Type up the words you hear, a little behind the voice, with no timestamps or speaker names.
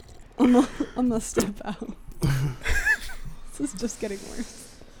I'm gonna step out. This is just getting worse.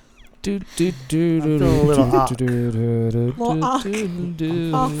 I'm feeling a little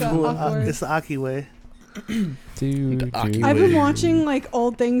awkward. It's the Aki way. I've been watching like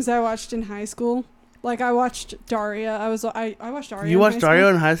old things I watched in high school. Like I watched Daria. I watched Daria. You watched Daria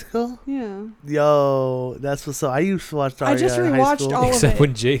in high school? Yeah. Yo, that's what's up. I used to watch Daria. I just in high rewatched school. all of Except it.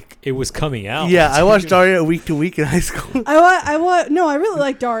 when it was coming out. Yeah, I watched Daria week to week in high school. No, I really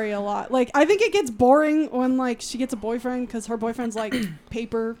like Daria a lot. Like I think it gets boring when like she gets a boyfriend because her boyfriend's like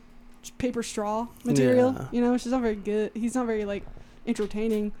paper straw material. Yeah. You know, she's not very good. He's not very like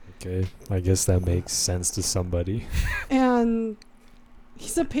entertaining. Okay, I guess that makes sense to somebody. And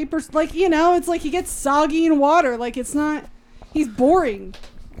he's a paper, like, you know, it's like he gets soggy in water. Like it's not. He's boring.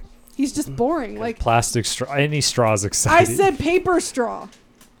 He's just boring. Like Plastic straw. Any straw's I exciting. said paper straw.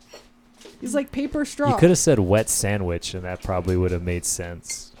 He's like paper straw. You could have said wet sandwich, and that probably would have made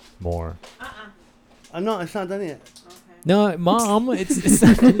sense more. No, it's not done yet. No, Mom, it's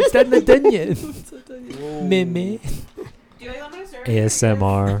not done yet. Mimi.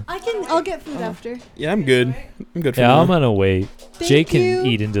 ASMR. I'll get food after. Yeah, I'm good. I'm good for Yeah, now. I'm gonna wait. Thank Jake can you.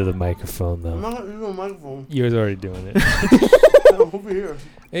 eat into the microphone I'm though. not going to use my microphone. You was already doing it. I'm over here.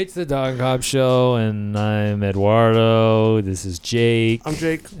 It's the Dogcop show, and I'm Eduardo. This is Jake. I'm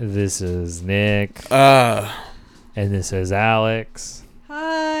Jake. This is Nick, Uh, and this is Alex.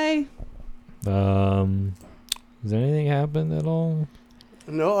 Hi. Has anything happened at all?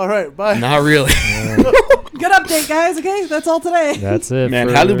 No, all right, bye. not really. Good update, guys. Okay, that's all today. That's it. Man,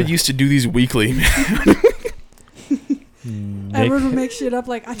 for how did we used to do these weekly? Nick. Everyone would make shit up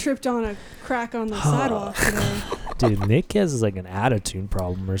like I tripped on a crack on the sidewalk today. Dude, Nick has like an attitude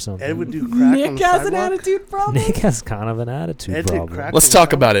problem or something. Ed would do crack on Nick the has an sidewalk. attitude problem. Nick has kind of an attitude Ed did problem. crack Let's on the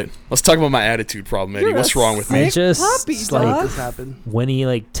talk sidewalk. about it. Let's talk about my attitude problem, Eddie. You're What's a wrong with I me? sick just puppy, like dog. This happened. when he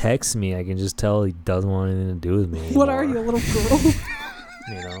like texts me, I can just tell he doesn't want anything to do with me. What are you, a anymore. little girl?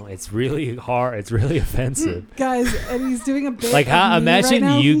 You know, it's really hard. It's really offensive. Guys, and he's doing a bit Like, of how, me imagine right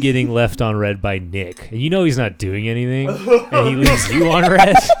now. you getting left on red by Nick, and you know he's not doing anything, and he leaves you on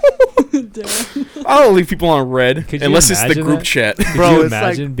red. Damn. I don't leave people on red Could you unless it's the imagine group that? chat. Could Bro, you it's like-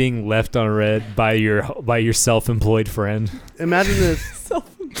 imagine being left on red by your self-employed friend? Imagine this.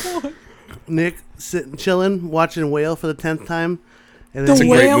 Self-employed. Nick sitting, chilling, watching Whale for the 10th time. And The a he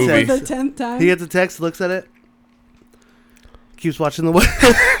great whale movie. for the 10th time. He gets a text, looks at it, keeps watching the Whale.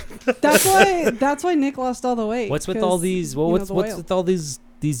 That's why Nick lost all the weight. What's with 'cause, all these? Well, you know, what's the what's whale. with all these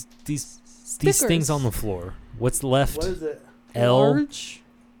Stickers. things on the floor? What's left? What is it? L. Large?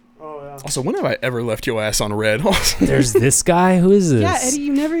 Oh, yeah. Also, when have I ever left your ass on red? There's this guy. Who is this? Yeah, Eddie,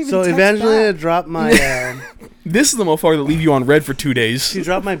 you never even So text Evangelina back. dropped my This is the motherfucker that leave you on red for 2 days. she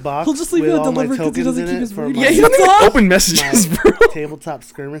dropped my box He'll just leave with it all my delivered 'cause he tokens doesn't in keep it his for word. my Yeah, he doesn't even open messages, my bro. tabletop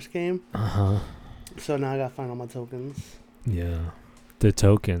skirmish game. Uh-huh. So now I gotta find all my tokens. Yeah. The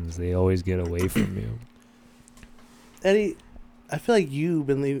tokens, they always get away from you. Eddie, I feel like you've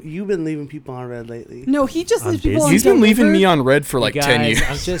been leaving people on red lately. No, he just I'm leaves people busy. on He's been leaving delivered. me on red for like You 10 guys, years.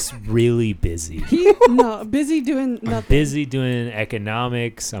 I'm just really busy. Busy doing nothing. I'm busy doing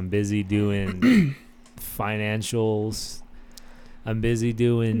economics. I'm busy doing financials. I'm busy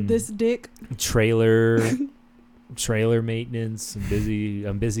doing This dick. trailer maintenance.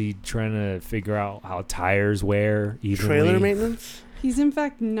 I'm busy trying to figure out how tires wear evenly. Trailer maintenance? He's in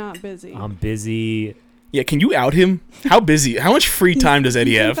fact not busy. I'm busy. Yeah, can you out him? How busy? How much free time does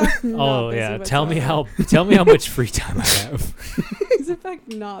Eddie He's in have? fact not Oh busy yeah, tell me whatsoever. how much free time I have. He's in fact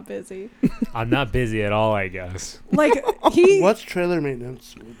not busy. I'm not busy at all, I guess. Like he What's trailer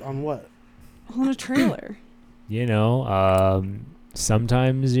maintenance? On what? on a trailer. You know,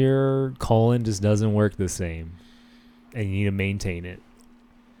 sometimes your colon just doesn't work the same, and you need to maintain it.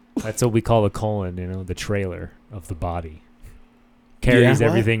 That's what we call a colon, you know, the trailer of the body. Carries Yeah.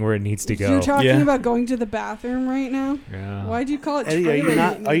 everything where it needs to go. You're talking Yeah. about going to the bathroom right now. Yeah. Why'd you call it Eddie, trailer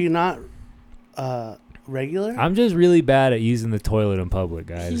are you maintenance? not regular? I'm just really bad at using the toilet in public,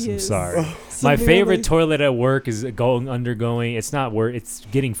 guys. He I'm is. sorry. My Severely. favorite toilet at work is undergoing. It's not work. It's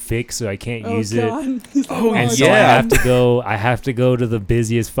getting fixed, so I can't Oh, use it. God. He's like, Oh, And God. so I yeah. have to go to the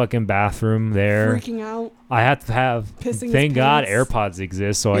busiest fucking bathroom there. Freaking out. I have to have. Pissing his Thank God pants. AirPods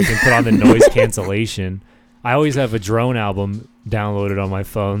exist, so I can put on the noise cancellation. I always have a drone album downloaded on my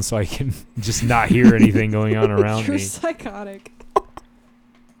phone, so I can just not hear anything going on around You're me. psychotic.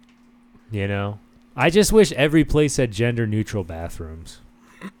 You know, I just wish every place had gender-neutral bathrooms.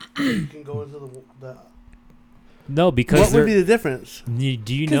 You can go into the No, because what would they're- be the difference? do you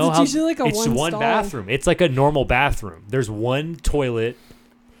 'Cause know it's how usually like a it's one one stall. bathroom? It's like a normal bathroom. There's one toilet,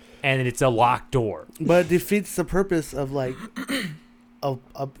 and it's a locked door. But it defeats the purpose of like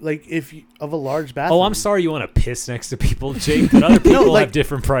like if you, of a large bathroom. Oh, I'm sorry you want to piss next to people, Jake, but other people like, have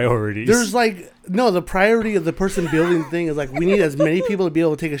different priorities. There's like the priority of the person building the thing is like we need as many people to be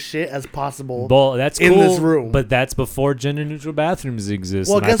able to take a shit as possible. Well, that's in cool, this room. but that's before gender neutral bathrooms exist.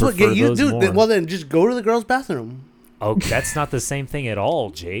 Well, and guess I what? prefer You those do. more. Well, then just go to the girls' bathroom. Oh, that's not the same thing at all,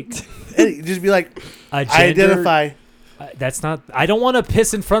 Jake. And just be like, A I identify. That's not. I don't want to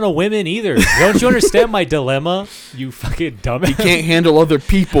piss in front of women either. Don't you understand my dilemma? You fucking dumbass. You can't handle other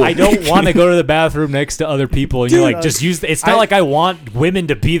people. I don't want to go to the bathroom next to other people, and Dude, you're like, just use. It's not like I want women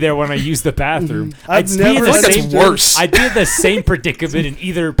to be there when I use the bathroom. I've I'd be never in the I feel like same. that's worse. I'd be in the same predicament in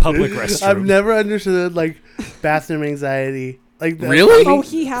either public restroom. I've never understood like bathroom anxiety. Like Really? Oh,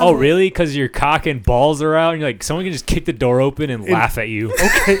 he has. Oh, really? Because your cock and balls are out, and you're like, someone can just kick the door open and laugh at you.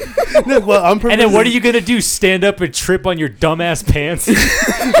 Okay. No, well, I'm And then what are you gonna do? Stand up and trip on your dumbass pants?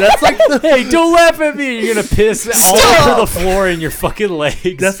 That's like the Hey, don't laugh at me! You're gonna piss all over the floor in your fucking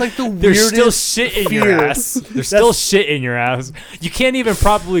legs. that's like the There's weirdest. still shit in your fear. ass. There's still shit in your ass. You can't even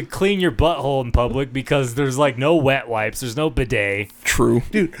properly clean your butthole in public because there's like no wet wipes. There's no bidet. True.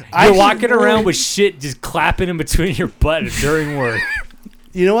 Dude, You're walking around with shit just clapping in between your butt during work.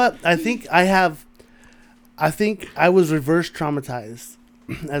 You know what? I think I was reverse traumatized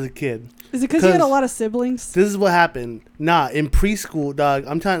as a kid. Is it because you had a 'Cause- lot of siblings? This is what happened. Nah, in preschool, dog.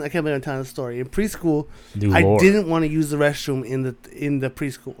 I can't believe I'm telling the story. In preschool, New I lore. didn't want to use the restroom in the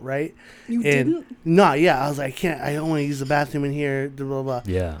preschool, right? You And didn't? no, yeah, I was like, I don't want to use the bathroom in here. Blah blah blah.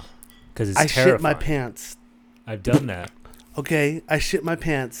 Yeah, because it's I terrifying. shit my pants. I've done that. Okay, I shit my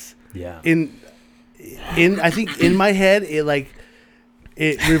pants. Yeah. I think in my head it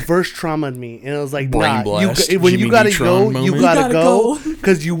reverse traumatized me, and it was like, Brain nah, blast, when Jimmy you gotta Neutron go, moment. you You gotta gotta go go.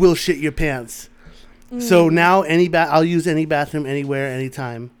 because you will shit your pants. So now I'll use any bathroom anywhere,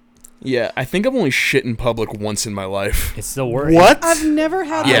 anytime. Yeah, I think I've only shit in public once in my life. It's the worst. What? I've never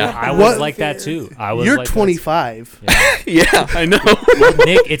had. Yeah. I that. was What? like that too. I was You're like 25. That too. Yeah. Yeah, I know. Well,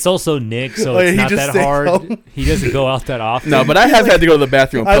 Nick, it's also Nick, so Oh, yeah, it's he not just that stays hard. home. He doesn't go out that often. No, but I have had to go to the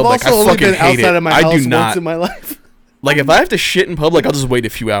bathroom in I've public. also I only fucking been hate outside it. of my I house do once not. in my life. Like, if I have to shit in public, I'll just wait a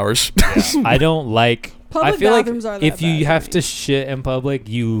few hours. Yeah. I don't like. Public I feel like bathrooms are that if you bad have for to me. shit in public,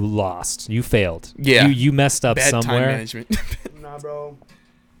 you lost. You failed. Yeah. You messed up Bad time somewhere. management. Nah, bro.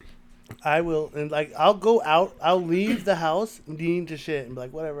 I will, and I'll go out. I'll leave the house needing to shit and be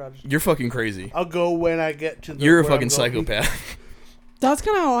like, whatever. You're fucking crazy. I'll go when I get to. You're a where I'm fucking going. psychopath. That's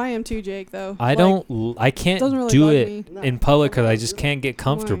kind of how I am too, Jake. Though I don't. I can't doesn't really do bug it me. in public because I just can't get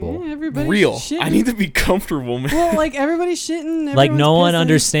comfortable. Well, yeah, everybody's Real. shitting. I need to be comfortable, man. Well, like everybody's shitting. Like no one everyone's pissing.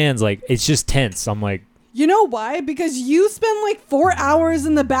 understands. Like it's just tense. I'm like, You know why? Because you spend like 4 hours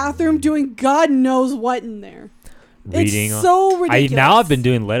in the bathroom doing God knows what in there. reading. It's so ridiculous. Now I've been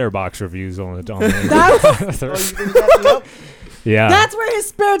doing letterbox reviews on the. That's, Oh, you been messing up? Yeah. that's where his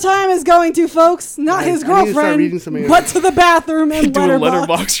spare time is going to, folks. Not his I need to start reading girlfriend, some of your- but to the bathroom and Doing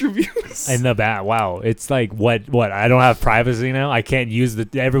letterbox. letterbox reviews. In the back. Wow. It's like what? I don't have privacy now. I can't use the.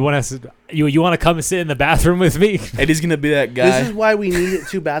 Everyone has to. You want to come and sit in the bathroom with me? Eddie's gonna be that This guy. is why we needed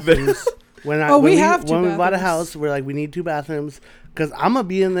 2 bathrooms. When we have 2 when we bought a bathrooms. house, we're like, we need 2 bathrooms because I'm gonna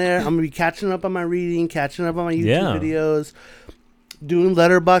be in there. I'm gonna be catching up on my reading, catching up on my YouTube Yeah. videos, doing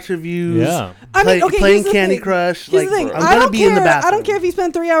letterbox reviews. Yeah. I mean, okay, playing here's the Candy thing. Crush. Here's Like, the thing. I'm I gonna don't be care. in the bathroom. I don't care if you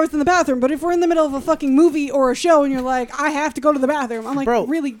spend 3 hours in the bathroom, but if we're in the middle of a fucking movie or a show and you're like, I have to go to the bathroom, I'm like, Bro.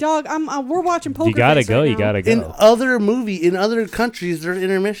 really, dog? We're watching Poker You gotta Face go. right You now. gotta go. In other countries, there's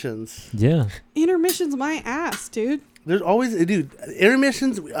intermissions. Yeah. Intermission's my ass, dude. There's always, dude,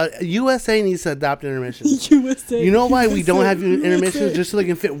 intermissions. USA needs to adopt intermissions. USA. You know why we don't have USA. intermissions? Just so they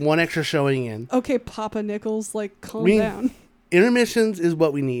can fit one extra showing in. Okay, Papa Nichols, like, calm We- down. Intermissions is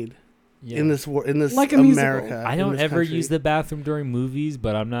what we need Yeah. in this Like a musical. America. I in don't this ever country. use the bathroom during movies,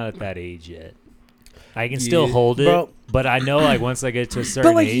 but I'm not at that age yet. I can still Yeah. hold it, Bro. but I know like once I get to a certain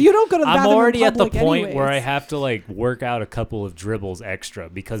But like, age, you don't go to the I'm bathroom already in at the public point where I anyways. have to like work out a couple of dribbles extra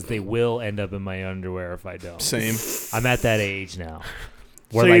because they will end up in my underwear if I don't. Same. I'm at that age now.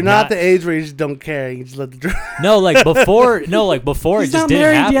 So Where, you're like, not at the age where you just don't care. You just let the No, like before it He's just not didn't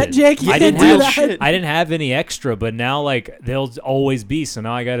married happen. yet, Jake. You I can't didn't do have that. shit. I didn't have any extra, but now like they'll always be. So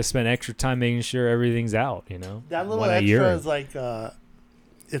now I got to spend extra time making sure everything's out. You know, that little when I extra urine. is like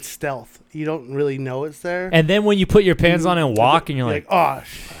it's stealth. You don't really know it's there. And then when you put your pants on and walk, and you're like, oh,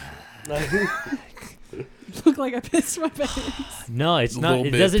 like, Look like I pissed my pants. no, it's A not. little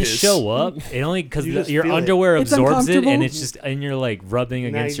It bit doesn't piss. show up. It only because You just your feel it. underwear It's absorbs it, and uncomfortable. it's just and you're like rubbing Now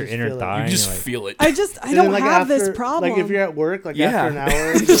against you your just inner feel it. thigh. You and just you're like, feel it. I and don't then, like, have this after- problem. Like if you're at work, like Yeah. after an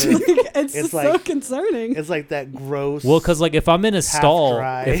hour, it's it's just like- so concerning. it's like that gross. well, because like if I'm in a stall,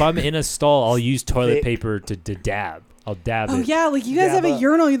 dry. if I'm in a stall, I'll use toilet Thick. paper to dab. I'll dab Oh it. yeah, like you guys Dab have a up.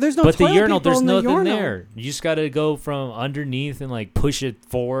 urinal. There's no But the toilet urinal, paper there's in the nothing urinal. there. You just got to go from underneath and like push it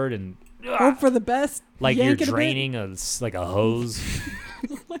forward and Hope for the best. like yank you're it a bit. draining like a hose.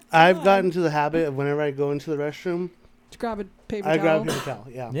 I've gotten to the habit of whenever I go into the restroom, Just grab a paper I towel. grab a paper towel.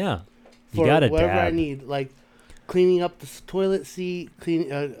 Yeah. Yeah, you For got to whatever I dab. need, like cleaning up the toilet seat,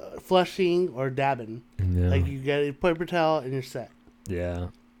 flushing, or dabbing. Yeah. Like you get a paper towel and you're set. Yeah.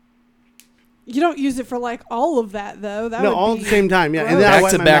 You don't use it for like all of that though. That No, would all be at the same time. Yeah, gross. and then I Back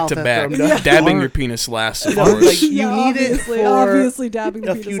wipe to my back mouth to after back. I'm done. Dabbing Or- your penis last, of No, course. like, you Yeah, need it obviously, for obviously dabbing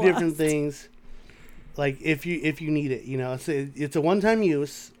the a penis few last. different things. Like if you need it, it's a one-time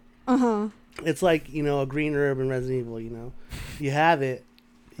use. It's like a green herb in Resident Evil. You have it,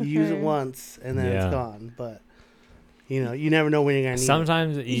 you use it Okay. once, and then Yeah. it's gone. But you never know when you're gonna need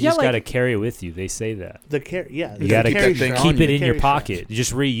Sometimes you Yeah, just like- got to carry it with you. They say that. it. The carry, yeah, You got to carry keep that thing strap. on keep it you. in your Carry strap. pocket. You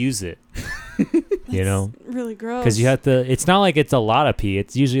just reuse it. You know? Really gross. Because you have to. It's not like it's a lot of pee.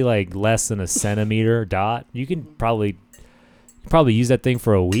 It's usually like less than a centimeter dot. You can probably use that thing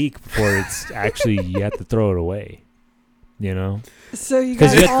for a week before it's actually you have to throw it away. You know, So you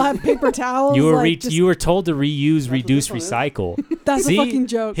 'Cause guys you- all have paper towels. you were like, just- you were told to reuse, what reduce, this one is? recycle. That's See? a fucking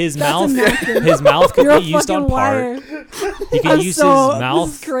joke. His That's mouth, a napkin. his mouth could You're a be used fucking on part. liar. You can I'm use so, his mouth.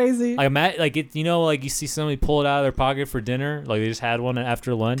 This is crazy. Like it, like you see somebody pull it out of their pocket for dinner. Like they just had one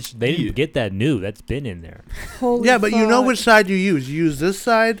after lunch. They didn't Yeah. get that new. That's been in there. Holy Yeah, but you know fuck. which side you use. You use this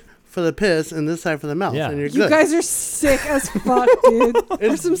side for the piss and this side for the mouth, Yeah. and you're You good. guys are sick as fuck, dude.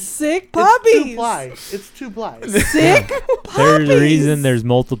 There's some sick it's puppies. 2-ply. It's 2-ply. Sick There's a reason puppies. there's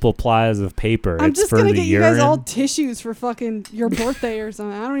multiple plies of paper. I'm it's just for gonna the get urine. you guys all tissues for fucking your birthday or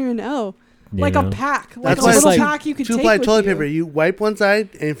something. I don't even know. you Like know? a pack, like That's a why little it's like pack you could take 2-ply with toilet you. paper. You wipe one side,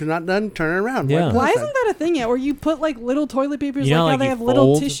 and if you're not done, turn it around. Yeah. Wipe Why one isn't side. that a thing yet? Where you put like little toilet papers, You know, like how like they you have little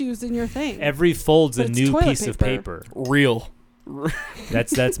fold tissues in your thing. Every fold's But a it's new toilet piece of paper. paper. Real.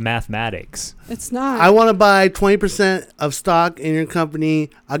 That's mathematics. It's not. I want to buy 20% of stock in your company.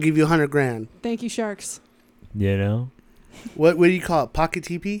 I'll give you $100,000. Thank you, sharks. You know, What do you call it? Pocket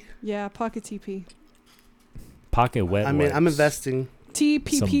TP? Yeah, pocket TP. pocket wet. I mean, I'm wipes. investing. Some butt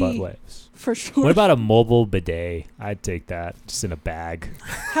TPP wipes. for sure. What about a mobile bidet? I'd take that just in a bag.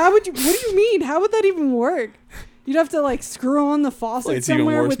 How would you? What do you mean? How would that even work? You'd have to like screw on the faucet It's even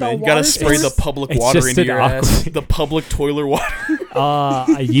somewhere worse, with a man. You water gotta spray the source? public It's water just into an your ass. awkward- The public toilet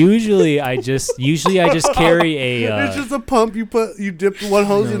water. Usually I just carry a. It's just a pump. You dip one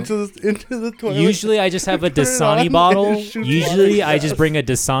hose No. into the toilet. Usually I just have a Turn it Dasani on, bottle. and it shoots Usually water. I just bring a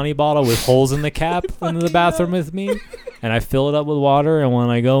Dasani bottle with holes in the cap into the bathroom with me, and I fill it up with water. And when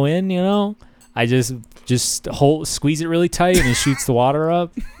I go in, I just squeeze it really tight and it shoots the water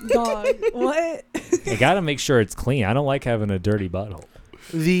up. Dog. What? I gotta make sure it's clean. I don't like having a dirty butthole.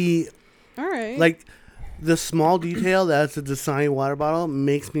 All right. Like the small detail that's a Dasani water bottle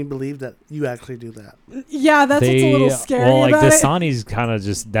makes me believe that you actually do that. yeah, that's what's a little scary well, like about it. Dasani's kind of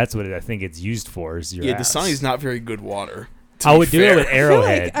just that's what I think it's used for. Is your Yeah, ass. Dasani's not very good water. I would do it with I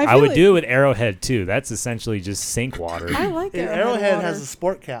Arrowhead. feel I would like- do it with Arrowhead too. That's essentially just sink water. I like And Arrowhead Arrowhead water. has a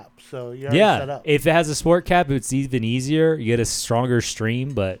sport cap, so you're already set Yeah, up. if it has a sport cap, it's even easier. You get a stronger stream,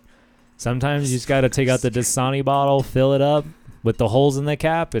 but sometimes you just got to take out the Dasani bottle, fill it up with the holes in the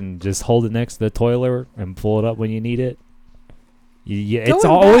cap, and just hold it next to the toilet and pull it up when you need it. It's Going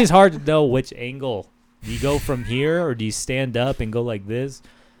always hard to know which angle. Do you go from here or do you stand up and go like this?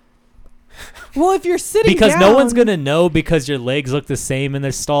 Well, if you're sitting Because down, no one's going to know because your legs look the same in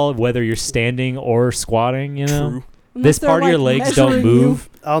the stall, whether you're standing or squatting, True. unless This they're, part of your like, legs don't measuring move.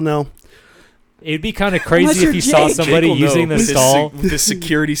 I'll know. It'd be kind of Unless crazy if you're you saw Jake. somebody Jake will using know the with his stall. with his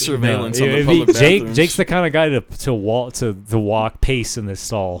security surveillance No, on the it'd be- public bathrooms. Jake's the kind of guy to walk pace in the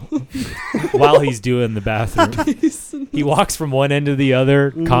stall while he's doing the bathroom. He walks from one end to the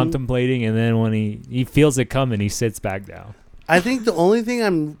other, Mhm. contemplating, and then when he feels it coming, he sits back down. I think the only thing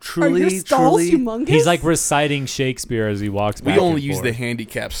I'm Are your truly, stalls truly humongous? He's like reciting Shakespeare as he walks back. We only and use forth. the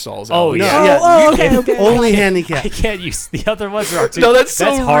handicap stalls. Oh, out yeah. there. No, yeah, Oh, you okay, can okay. only I handicap. can't use the other ones are too. No, that's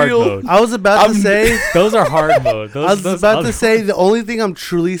so hard real. mode. I was about to say. Those are hard mode. Those, I was those about other to say the only thing I'm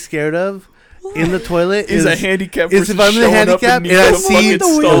truly scared of in the toilet Is is a handicap is person if I'm in a showing up handicap beneath and I the see fucking the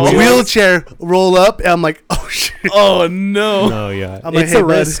a stall. wheelchair roll up, and I'm like, oh shit. Oh no, No, yeah, I'm like, it's "Hey, a bud."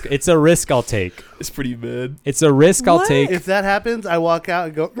 risk. It's a risk I'll take. it's pretty bad. It's a risk I'll What? take. If that happens, I walk out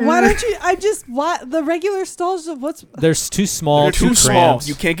and go. Why don't you? The regular stalls. What's? There's too small, They're too small. cramped.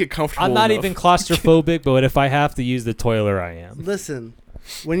 You can't get comfortable. I'm not enough. even claustrophobic, but if I have to use the toilet, I am. Listen,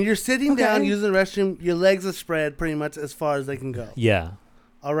 when you're sitting Okay. down using the restroom, your legs are spread pretty much as far as they can go. Yeah.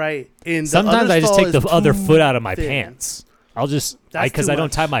 All right. And the Sometimes other I just stall take the is other too foot out of my thin. pants. I'll just That's because too I don't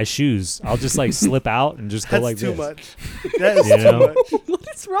much. tie my shoes. I'll just like slip out and just go That's like too this. much. That is You too know? much. What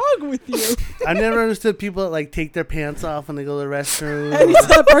is wrong with you? I never understood people that like take their pants off when they go to the restroom. Eddie's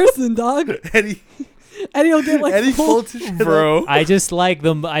that person, dog. Eddie Eddie'll get like Eddie full. folds his shit up. Bro. I just like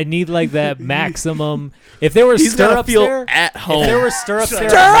them. I need like that maximum. If there were He's gotta stirrups feel there, at if home. there were stirrups there,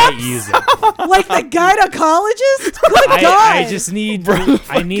 I might use it. Like the gynecologist? Good God. I just need.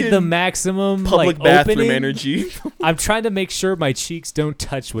 I need the fucking maximum Public like bathroom opening. energy. I'm trying to make sure my cheeks don't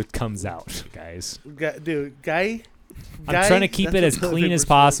touch what comes out, guys. Guy. I'm trying to keep it that's as a clean perfect as word,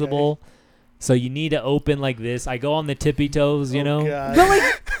 possible. So you need to open like this. I go on the tippy toes, guy. you know. God. But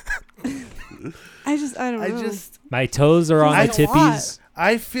like, I don't know. My toes are on Feels the like a lot. tippies.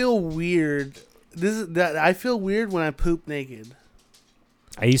 I feel weird. I feel weird when I poop naked.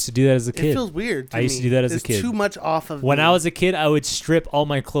 I used to do that as a It kid. feels weird. To I used to me. do that as a It's kid. Too much off of. When me. I was a kid, I would strip all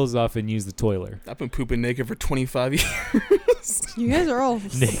my clothes off and use the toilet. I've been pooping naked for 25 years. You guys are all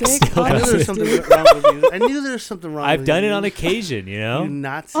Nick sick. still I knew does there was it. something wrong with you. I knew there was something wrong. I've with done you. it on occasion, you know. You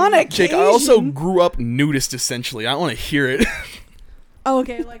Nazi. On a Jake, I also grew up nudist essentially. I don't want to hear it. Oh,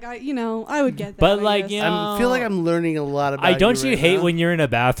 okay. Like I would get that. But I like, guess. you know, I feel like I'm learning a lot about. don't you right hate now. when you're in a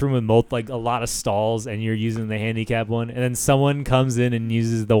bathroom with like a lot of stalls and you're using the handicap one, and then someone comes in and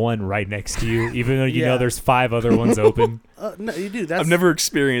uses the one right next to you, even though you know Yeah. there's 5 other ones open. No, you do. That's I've never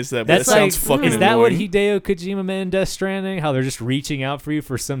experienced that, but That's that sounds like, fucking is that what annoying. Hideo Kojima meant in Death Stranding? How they're just reaching out for you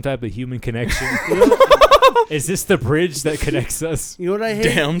for some type of human connection? Is this the bridge that connects us? You know what I hate?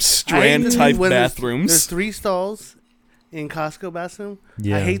 Damn I hate strand the type dude when There's bathrooms. 3 stalls in Costco bathroom.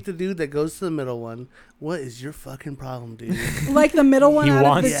 Yeah. I hate the dude that goes to the middle one. What is your fucking problem, dude? like the middle one He out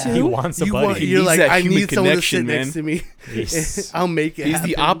wants, of the he two. wants a You buddy. want, He you're needs like, that I human need someone to sit connection, next to me. Yes. I'll make it. He's happen.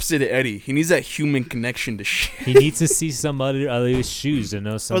 the opposite of Eddie. He needs that human connection to shit. He needs to see somebody other's shoes to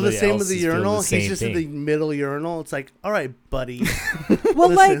know Or somebody the same else with the is feeling urinal. the same He's just thing. in the middle urinal. It's like, all right, buddy. Well,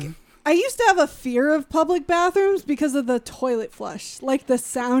 like Listen. I used to have a fear of public bathrooms because of the toilet flush. Like the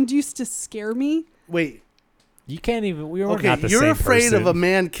sound used to scare me. Wait. You can't even. We were Okay, not the you're same afraid person. of a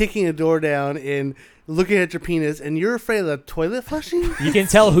man kicking a door down and looking at your penis, and you're afraid of the toilet flushing? You can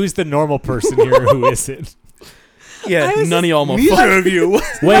tell who's the normal person here who isn't. Yeah, I was none of y'all Neither of you.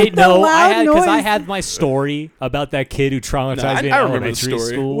 Wait, The no, loud because I noise. had my story about that kid who traumatized me in I remember the elementary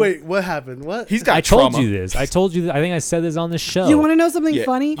story. school. Wait, what happened? What? He's got I told trauma. you this. I told you. I think I said this on the show. You want to know something Yeah,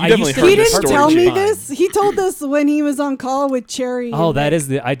 funny? you I definitely used to- heard He this didn't story. tell me Fine. this. He told us when he was on call with Cherry. Oh, and that Nick. is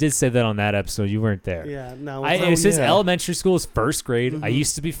the. I did say that on that episode. You weren't there. Yeah, no. It was since yeah. elementary school is first grade. I Mhm.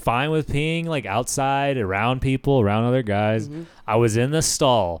 used to be fine with peeing like outside, around people, around other guys. Mhm. I was in the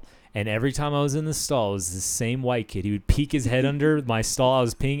stall, and every time I was in the stall, it was the same white kid. He would peek his head under my stall I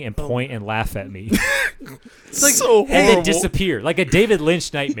was peeing and point and laugh at me, It's like, so and then horrible. disappear like a David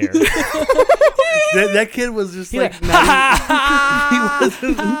Lynch nightmare. that kid was just He like, like,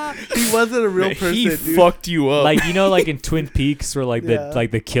 he wasn't a real Man, person, he dude. fucked you up. like you know, like in Twin Peaks, where like Yeah.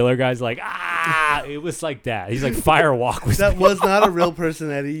 the killer guy's like it was like that. He's like firewalk with That me. was not a real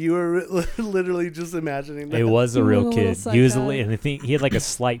person, Eddie. You were literally just imagining that. It was a You were real a kid. little He was, psychotic. and I think he had like a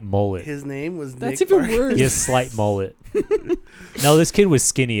slight mullet. His name was That's Nick even Parker. worse. He has slight mullet. No, this kid was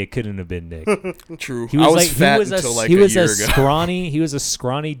skinny. It couldn't have been Nick. True. He was I was like fat he was until like he a was year a ago. scrawny. He was a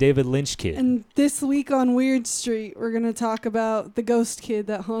scrawny David Lynch kid. And this week on Weird Street, we're gonna talk about the ghost kid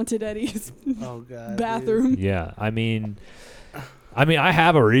that haunted Eddie's Oh god. dude. bathroom. Yeah, I mean, I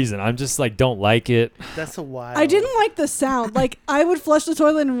have a reason. I'm just like don't like it. That's a wild. I didn't like the sound. Like I would flush the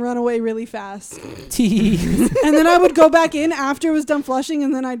toilet and run away really fast, and then I would go back in after it was done flushing,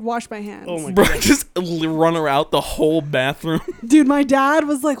 and then I'd wash my hands. Oh my Bro, god. just run out the whole bathroom. Dude, my dad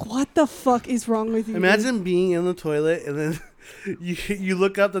was like, "What the fuck is wrong with you?" Imagine being in the toilet and then you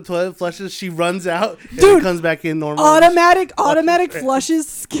look up, the toilet flushes, she runs out, and Dude, it comes back in normal. automatic Fucking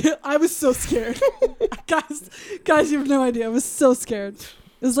flushes. I was so scared. guys, you have no idea. I was so scared.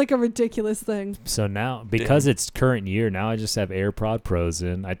 It was like a ridiculous thing. So now, because it's current year, now I just have AirPod Pros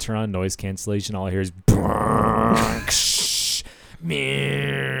in. I turn on noise cancellation. All I hear is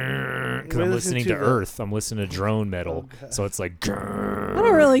because We're I'm listening listening to to the- Earth. I'm listening to drone metal. Oh, God. So it's like I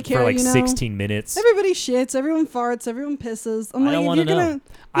don't really care. for like you know? 16 minutes. Everybody shits. Everyone farts. Everyone pisses. I'm I like, don't if want you're to know. gonna,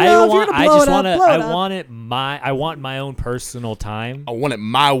 I you know, don't if you're want. gonna I blow just it up, want to. blow I it up. want it. I want my own personal time. I want it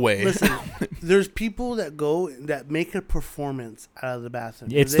my way. Listen, there's people that make a performance out of the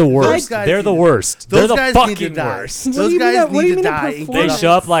bathroom. It's They- the those worst. guys They're need the to- worst. Those They're guys the need to fucking die. worst. What do Those you mean guys a- what do you need to mean a die. They performance?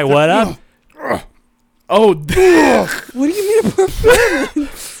 show up like, what up? Oh, What do you mean a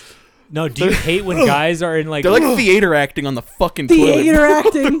performance? No, do you hate when guys are in like, they're like theater acting on the fucking toilet. Theater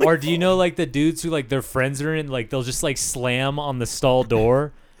acting. or do you know like the dudes who like their friends are in, like they'll just like slam on the stall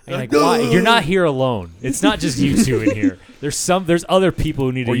door And you're like, why? You're not here alone. It's not just you two in here. There's other people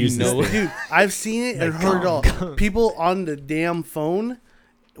who need to use this thing. Dude, I've seen it and heard it all. People on the damn phone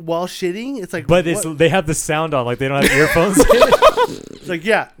while shitting. It's like, but they have the sound on, like they don't have earphones. It's like,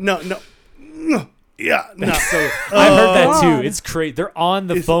 yeah, no, yeah, no. So I heard that too. It's crazy. They're on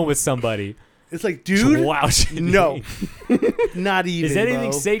the phone with somebody. It's like, dude, wow, no, not even. Is anything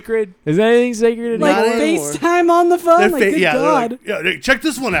bro. sacred? Is anything sacred? Like Not anymore. FaceTime on the phone? They're Like, good God. They're like, yeah, check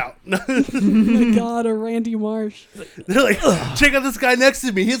this one out. Oh my God, a Randy Marsh. They're like, check out this guy next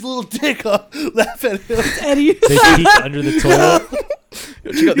to me. His little dick up. Laugh at him. Eddie. They peek under the toilet.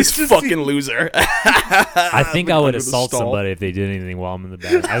 Yo, check out this fucking loser. I think I would Under the assault stall. somebody if they did anything while I'm in the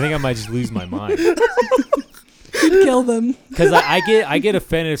bathroom. I think I might just lose my mind. You'd kill them. Because I get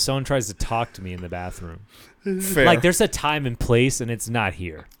offended if someone tries to talk to me in the bathroom. Fair. Like, there's a time and place, and it's not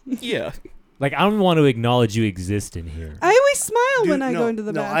here. Yeah. Like, I don't want to acknowledge you exist in here. I always smile Dude, when I no, go into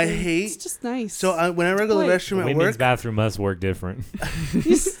the no, bathroom. I hate- It's just nice. So whenever I go to the Wait. restroom at Women's work, bathroom must work different.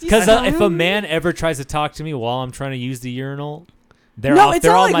 Because Because if a man ever tries to talk to me while I'm trying to use the urinal, they're no, off. it's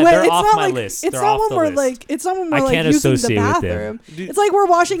They're not on like my. wait, They're it's off not my like list. it's They're not off when the we're list. like it's not when we're I like can't using the associate with them. bathroom. Dude. It's like we're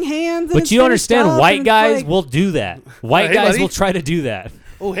washing hands. And But it's you finished understand, up, white and it's guys like, will do that. White Hey, guys buddy. will try to do that.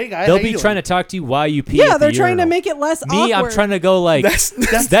 oh hey guy, They'll how be you trying to doing? talk to you while you pee. Yeah, at they're the trying to urinal. make it less Me, awkward. I'm trying to go like That's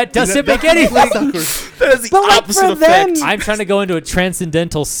that doesn't make That's anything. suckers. that has the But, like, opposite for effect. them- I'm trying to go into a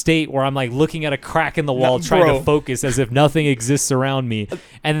transcendental state where I'm like looking at a crack in the wall, No, trying bro. to focus as if nothing exists around me,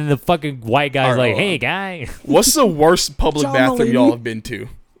 and then the fucking white guy's Alright, like, hold "Hey, on. guy." What's the worst public John bathroom Mulaney. y'all have been to?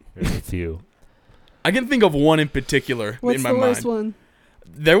 There's a few. I can think of one in particular What's in the my worst mind. one?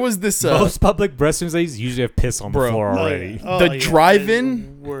 There was this Most public restrooms they usually have piss on the Bro. floor Oh, already. yeah. Oh, The yeah, drive-in? it's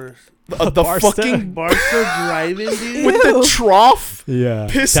the worst. the Barsta? fucking Barstow driving, dude. with the Ew. trough. Yeah,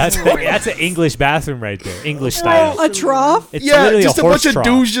 Piss that's roll. that's an English bathroom right there, English style. A trough? It's Yeah, literally just a horse bunch trough.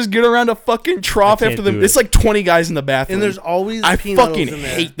 of dudes just get around a fucking trough I can't after them. do it. It's like 20 guys in the bathroom. And there's always I peanuts fucking in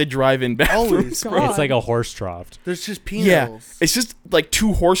there. hate the drive-in bathrooms, Always. bro. It's like a horse trough. There's just Yeah, peanuts. it's just like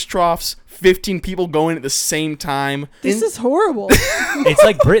 2 horse troughs, 15 people going at the same time. This is horrible. It's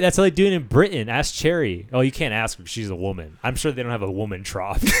like that's how they do it in Britain. Ask Cherry. Oh, you can't ask her. She's a woman. I'm sure they don't have a woman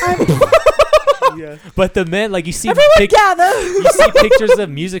trough. Yeah. But the men, like you see, Everyone gather. you see pictures of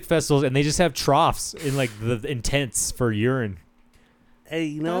music festivals, and they just have troughs in like the intents for urine. Hey,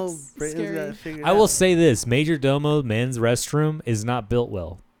 you know, That's Britain's scary. got to figure it I will out. say this: Major Domo men's restroom is not built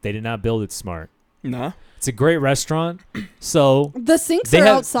well. They did not build it smart. Nah. It's a great restaurant, so The sinks they are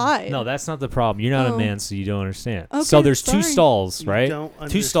have outside. No, that's not the problem. You're not Oh. a man, so you don't understand. Okay, so there's 2 sorry. stalls, You right? don't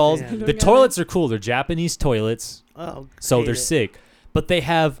 2 stalls. understand. I The don't get toilets are cool. They're Japanese toilets, Oh, so hate they're it. sick. But they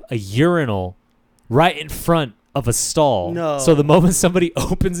have a urinal right in front of a stall. No. So the moment somebody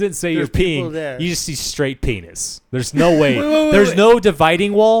opens it, say There's you're people peeing, there. you just see straight penis. There's no way. wait, There's wait. no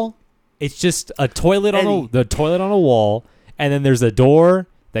dividing wall. It's just a toilet on Eddie. the toilet on a wall, and then there's a door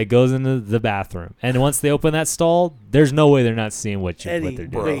that goes into the bathroom. And once they open that stall, there's no way they're not seeing what they're Eddie, doing.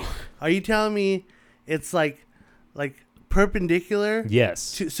 bro. wait, are you telling me it's like perpendicular?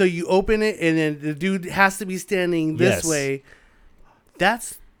 Yes. So you open it and then the dude has to be standing this Yes. way.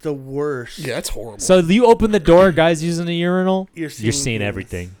 That's the worst. Yeah, that's horrible. So you open the door, guys using a urinal, You're you're seeing seeing penis.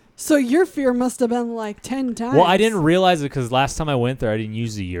 everything. So your fear must have been like 10 times. Well, I didn't realize it because last time I went there, I didn't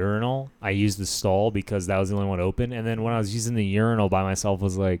use the urinal. I used the stall because that was the only one open. And then when I was using the urinal by myself, I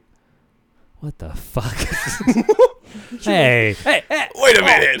was like, what the fuck? hey. Wait a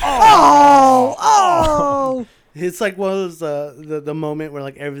minute. Oh! It's like one of those the moment where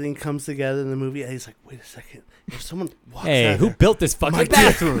like everything comes together in the movie. And he's like, wait a second, if someone walks Hey, out who there- built this fucking My dick.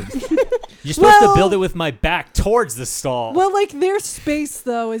 bathroom? You're supposed to Well- build it with my back towards the stall. Well, like their space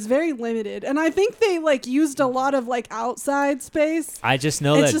though is very limited, and I think they like used a lot of like outside space. I just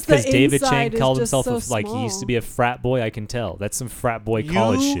know It's that just the because David inside Chang is called just himself so like he used to small. be a frat boy. I can tell. That's some frat boy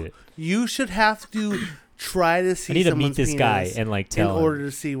college shit. You should have to try to see I need to meet someone's this guy penis and like in tell him. order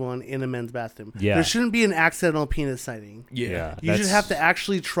to see one in a men's bathroom. Yeah. There shouldn't be an accidental penis sighting. Yeah. You should that's- have to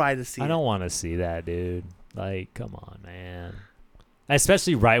actually try to see I it. don't want to see that, dude. Like, come on, man.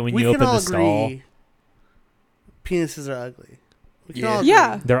 Especially right when We you can open all the stall. agree penises are ugly. We can Yeah. all agree.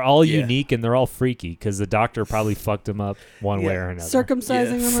 Yeah. They're all Yeah. unique and they're all freaky because the doctor probably fucked them up one way Yeah. or another.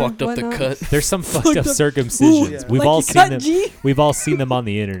 Circumcising them, fucked or up the whatnot. cut. There's some fucked Fucked up up- circumcisions. Ooh, We've like all you seen cut them. G? We've all seen them on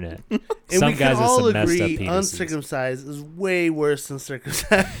the internet. And Some we guys can have all some messed up agree penises. uncircumcised is way worse than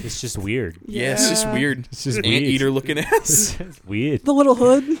circumcised. It's just weird. Yeah, it's just weird. It's just Anteater weird. looking ass. It's just weird. The little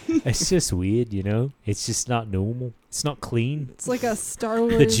hood. It's just weird, you know? It's just not normal. It's not clean. It's like a Star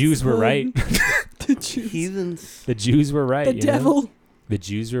Wars. The Jews were hood. right. The Jews. Heathens. The Jews were right. The you know? devil. The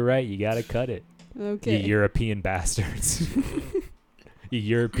Jews were right. You gotta cut it. Okay. You European bastards. You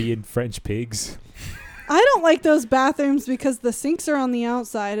European French pigs. I don't like those bathrooms because the sinks are on the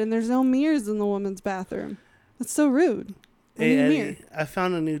outside and there's no mirrors in the woman's bathroom. That's so rude. I need a mirror. Eddie, I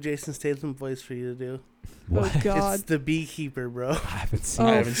found a new Jason Statham voice for you to do. What? Oh God. It's the beekeeper, bro. I haven't seen Oh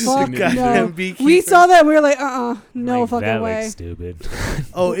I haven't fuck seen it. Goddamn no! beekeeper. We saw that. And we were like, no Like, fucking that way. looks stupid.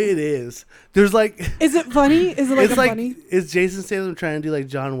 Oh, it is. There's like, Is it funny? Is it like it's a like, funny? it's Jason Statham trying to do like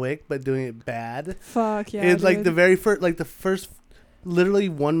John Wick, but doing it bad. Fuck yeah. It's like dude. the very first, like the first, literally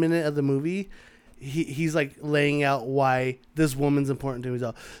 1 minute of the movie. He's like laying out why this woman's important to him. He's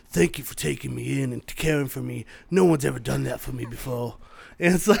all, thank you for taking me in and caring for me. No one's ever done that for me before.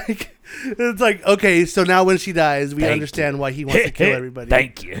 And it's like, okay, so now when she dies, we understand why he wants to kill everybody.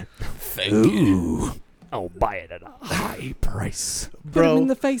 Thank you. Thank you. I'll buy it at a high price. Put him in Bro,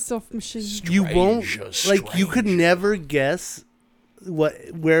 the face-off machine. you won't, Strange, like, you could strange. never guess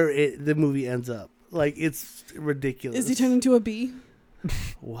where the movie ends up. Like, it's ridiculous. Is he turned into a bee?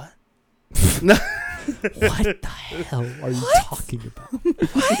 What? What the hell are you talking about?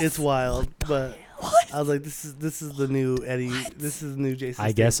 It's wild, but I was like, this is the new Eddie. This is the new Jason.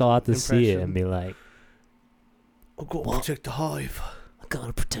 I guess I'll have to see it impression. and be like, I'll go and check the hive. I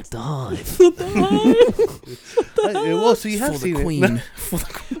gotta protect the hive. Well, so you have For seen the it. queen.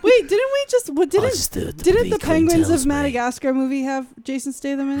 Wait, didn't we just? What didn't the Penguins of Madagascar? Madagascar movie have Jason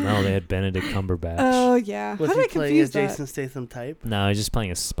Statham in it? No, they had Benedict Cumberbatch. Oh yeah. Was How he did I playing a confuse that? Jason Statham type? No, he's just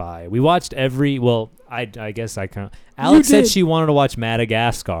playing a spy. We watched I guess I can't. Alex said did. she wanted to watch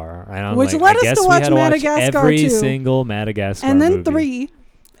Madagascar. And I'm Which like, led I us guess to we watch had to Madagascar every too. single Madagascar And then movie. 3.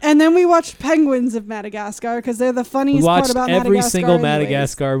 And then we watched Penguins of Madagascar because they're the We funniest part watched about every Madagascar. single anyways.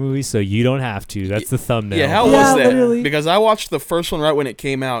 Madagascar movie, so you don't have to. That's the thumbnail. Yeah, how Yeah, was that? literally. Because I watched the first one right when it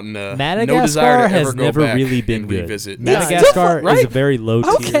came out, and no Madagascar desire to has ever go never back really been and good. revisit. Madagascar is Right? a very low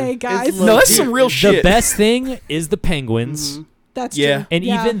tier. Okay, guys. low No, that's tier. some real The shit. best thing is the Penguins. Mhm. That's Yeah. true. And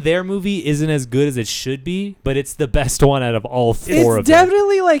Yeah. even their movie isn't as good as it should be, but it's the best one out of all four it's of them.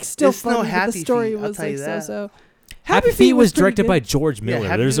 definitely like still It's no funny, but Happy the story Feet, I'll was tell like you that. so. Happy Feet was pretty directed good. by George Yeah, Miller.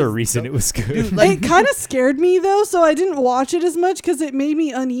 Happy There's Feet a was reason dope. it was good. Dude, like, It kind of scared me though, so I didn't watch it as much because it made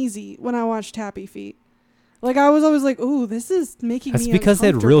me uneasy when I watched Happy Feet. Like I was always like, "Ooh, this is making That's me." because they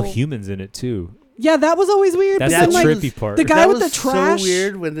had real uncomfortable. humans in it too. Yeah, that was always weird. That's but the then, like, trippy part. the guy that with was the trash. so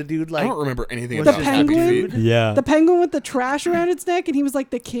weird when the dude I like don't remember anything was The about just Happy penguin? Feet. Yeah. the penguin with the trash around its neck, and he was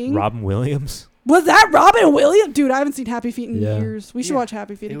like the king. Robin Williams. Was that Robin Williams? Dude, I haven't seen Happy Feet in Yeah. years. We should Yeah. watch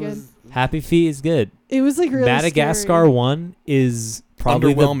Happy Feet it again. was Happy Feet is good. It was like really Madagascar scary. 1 is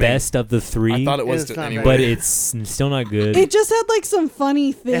probably the Underwhelming. best of the 3, I thought it was It's not anyway. but it's still not good. It just had like some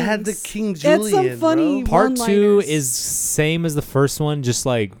funny things. it had the King It had some Julian, funny bro. Part 2 one-liners. is same as the first one, just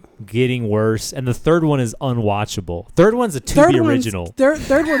like getting worse, and the third one is unwatchable. Third one's a Third Tubi one's- original.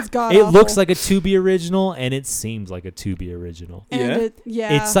 Third one's god. It looks like a Tubi original, and it seems like a Tubi original. Yeah?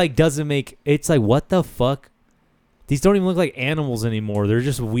 Yeah. It's like doesn't make. It's like what the fuck. These don't even look like animals anymore. They're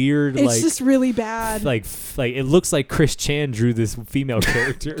just weird. It's like just really bad. like it looks like Chris Chan drew this female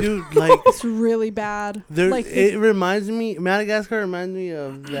character. Dude, like It's really bad. there, Like it reminds me. Madagascar reminds me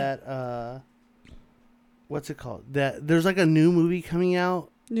of that. What's it called? That there's like a new movie coming out,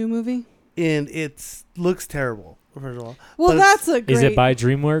 new movie. and it looks terrible. First of all, Well, But that's a great Is it by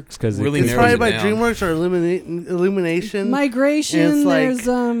DreamWorks? Because Really it's narrows probably it by down. DreamWorks or Illumination. migration. And it's like There's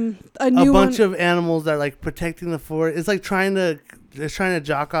a a new bunch one. of animals that are like protecting the forest. It's like they're trying to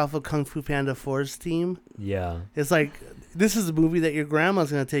jock off a Kung Fu Panda forest team. yeah. It's like this is a movie that your grandma's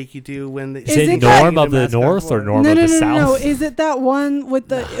gonna take you to when they Is it it that- Norm of the North or Norm no, of no, the no, South? no, no. Is it that one with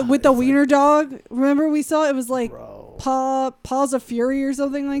the wiener dog? Remember we saw it was like Bro. Paws of Fury or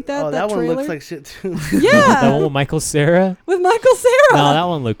something like that. Oh, that one trailer. looks like shit too. That Yeah, one with Michael Cera? with Michael Cera. No, that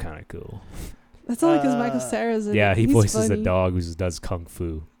one looked kind of cool. That's only because Michael Cera's in Yeah, it. he He's voices funny. a dog who does kung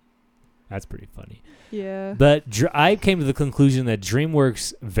fu. That's pretty funny. Yeah. But I came to the conclusion that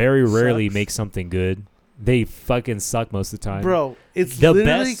DreamWorks very rarely Sucks. makes something good. They fucking suck most of the time. Bro, it's The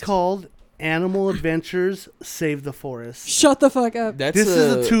literally best- called Animal Adventures Save the Forest. Shut the fuck up. That's This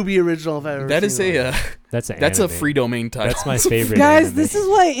is a Tubi original if I've ever That is seen one. That's a anime. free domain title. That's my favorite. Guys, anime. this is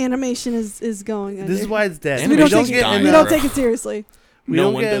why animation is going under. This is why it's dead. we Animation's don't take dying, it. We bro. don't take it seriously. We No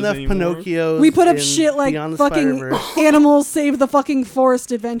don't one get does enough anymore. Pinocchios. We put up in shit like Beyond the fucking Spider-Verse. animals save the fucking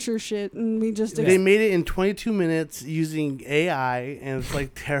forest adventure shit, and we just They made it in 22 minutes using AI, and it's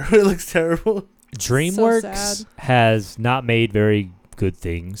like terrible. It looks terrible. DreamWorks sad. has not made very good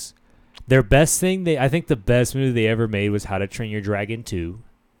things. Their best thing, I think the best movie they ever made was How to Train Your Dragon 2.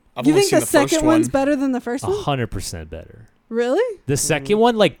 I've You only think seen the first second one. one's better than the first one? 100% better. Really? The second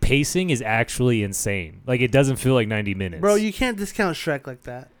one, like pacing, is actually insane. Like it doesn't feel like 90 minutes. Bro, you can't discount Shrek like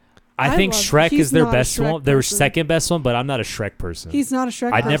that. I think love- Shrek he's is their not a best Shrek one. Their person. second best one, but I'm not a Shrek person. He's not a Shrek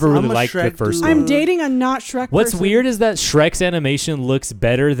I person. never really I'm a liked the Shrek first dude. one. I'm dating a not Shrek What's person. weird is that Shrek's animation looks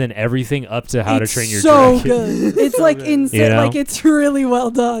better than everything up to How to It's Train Your so Dragon. good. It's So like good. insane. You know? Like it's really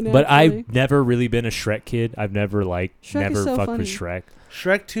well done. But actually. I've never really been a Shrek kid. I've never Shrek is never so fucked with funny. Shrek.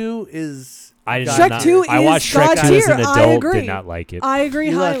 Shrek 2 is. I did Shrek not, 2 I is watched Shrek God 2 as an tier. I adult. agree. Did not like it. I agree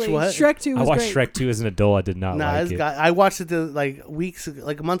You watched highly. what? Shrek 2 I was watched great. Shrek 2 as an adult. I did not like it. I watched it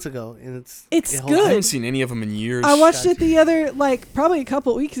like months ago, and It's it holds I good. haven't seen any of them in years. I watched Gotcha. it the other, probably a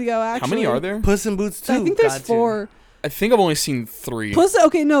couple weeks ago, actually. How many are there? Puss in Boots 2. I think there's God tier. 4. I think I've only seen 3.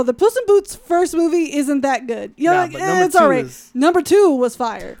 The Puss in Boots first movie isn't that good. You're Nah, like, but number it's 2 alright. is- Number 2 was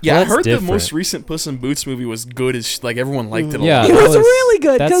fire. Yeah, Well, I that's heard different. the most recent Puss in Boots movie was good as like everyone liked it a Yeah, lot. It that was was- really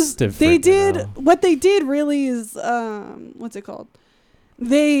good that's because they different, you did know. what they did really is what's it called?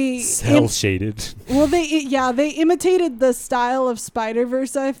 They Cell shaded. they imitated the style of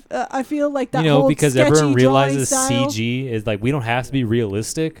Spider-Verse. I feel like that whole because sketchy everyone realizes drawing style. CG is like we don't have to be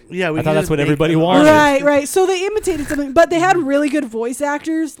realistic. Yeah, we I can thought that's just what make everybody an wanted. artist. Right. So they imitated something, but they had really good voice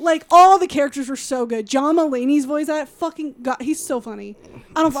actors. Like all the characters were so good. John Mulaney's voice, he's so funny.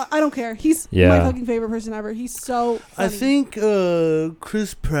 I don't care. He's my Yeah. fucking favorite person ever. He's so funny. I think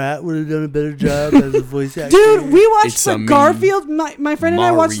Chris Pratt would have done a better job as a voice actor. Dude, we watched It's the a meme. Garfield. My friend and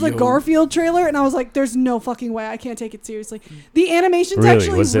I watched the Mario. Garfield trailer, and I was like, "There's no fucking way I can't take it seriously." The animation's Really?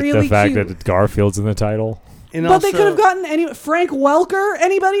 actually Was it really the fact cute. that Garfield's in the title? And But they also- could have gotten any Frank Welker.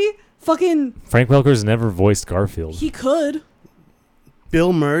 Anybody? Fucking Frank Welker's never voiced Garfield. he could.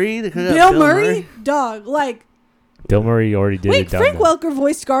 Bill Murray. They could have got Bill Murray, dog. Like Bill Murray already did wait, it. done Frank that. Welker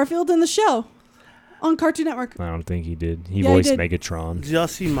voiced Garfield in the show on Cartoon Network. I don't think he did. He Yeah, he voiced did. Megatron. Did y'all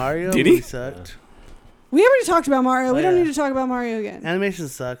see Mario? Did he? It sucked. We already talked about Mario. Oh, We don't yeah. need to talk about Mario again. Animation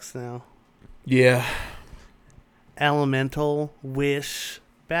sucks now. Yeah. Elemental, Wish,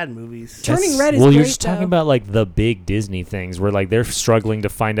 bad movies. Turning Red is well, you're great, just talking though. about like the big Disney things where like they're struggling to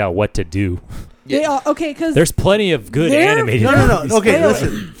find out what to do. They are okay because There's plenty of good They're- animated No, no, no. movies. Okay, failing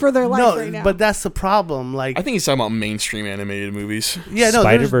listen. for their life No, right now. but that's the problem. Like, I think he's talking about mainstream animated movies. yeah, no,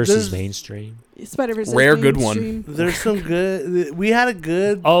 Spider Verse there's, is mainstream. Spider-Verse is Rare good one. mainstream. There's some good. We had a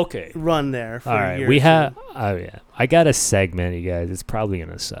good Okay. run there. For All a right. year We or two. have. Oh yeah. I got a segment, you guys. It's probably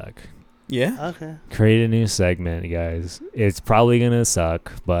gonna suck. Yeah. Okay, Create a new segment, you guys. It's probably gonna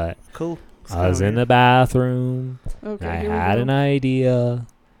suck, but cool. It's I was kinda in the weird. bathroom. Okay, I here we had go. an idea.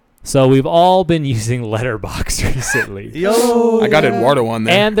 So we've all been using Letterboxd recently. Yo, I got Yeah. Eduardo on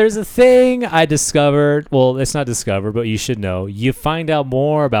there. And there's a thing I discovered. Well, it's not discovered, but you should know. You find out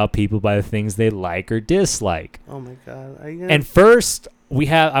more about people by the things they like or dislike. Oh my god. Are you gonna, And first,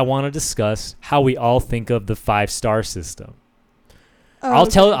 I want to discuss how we all think of the 5-star system. Oh,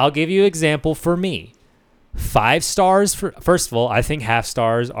 I'll give you an example for me. 5 stars first of all, I think half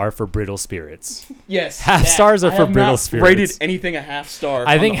stars are for brittle spirits. yes. Half stars are for brittle spirits. Rated anything a half star.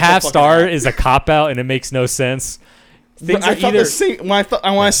 I on think the whole half fucking star app. is a cop out and it makes no sense. Things I are thought either the same when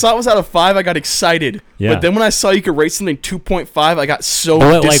I saw it was out of 5, I got excited. Yeah. But then when I saw you could rate something 2.5, I got so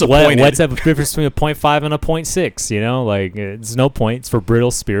Like disappointed. what's the difference between a 0.5 and a 0.6? You know, like it's no point. It's for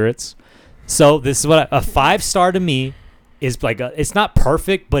brittle spirits. So this is what a 5-star to me is like. It's not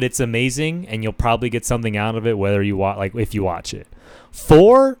perfect, but it's amazing, and you'll probably get something out of it whether you watch if you watch it.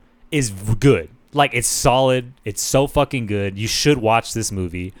 4 is good. Like it's solid. It's so fucking good. You should watch this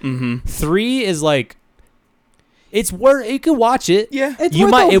movie. Mm-hmm. 3 is like. It's worth. You can watch it. Yeah. It's You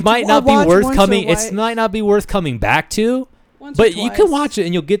worth might. a- It might a not be watch worth once coming. or It twice. might not be worth coming back to. Once or But you can twice. watch it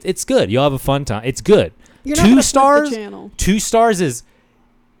and you'll get. It's good. You'll have a fun time. It's good. You're not 2 gonna flip the stars. channel. 2 stars is.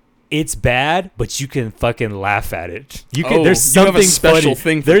 It's bad, but you can fucking laugh at it. You can. Oh, There's you have something a special funny.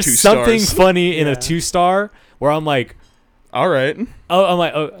 thing for There's 2 something stars. funny in Yeah. a 2-star where I'm like, All right.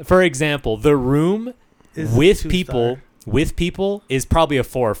 for example, The Room Is with 2-star. people is probably a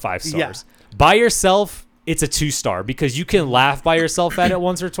 4 or 5 Yeah. stars. By yourself, it's a 2-star because you can laugh by yourself at it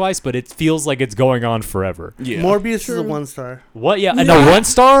once or twice, but it feels like it's going on forever. Yeah. Morbius is a True. 1-star. What? Yeah, and Yeah. a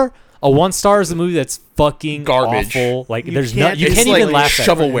 1-star. A 1-star is a movie that's fucking Garbage. awful. Like You there's can't- you It's can't like even laugh at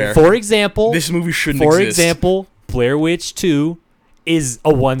it. shovelware. For example, This movie shouldn't for exist. example, Blair Witch 2 is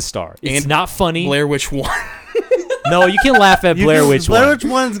a 1-star. It's And not funny. Blair Witch 1. No, you can laugh at Blair Witch 1. Blair Witch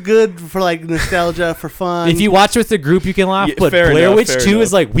 1's good for like nostalgia, for fun. If you watch with the group, you can laugh. Yeah, but fair Blair enough, Witch fair 2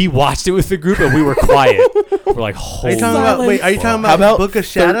 is enough. like we watched it with the group and we were quiet. We're like, Are holy you talking about? Wait, are you talking How about about Book of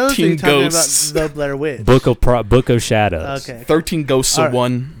Shadows? Or are 13 you talking Ghosts? about the Blair Witch? Book of Shadows. Okay. 13 Ghosts of All right.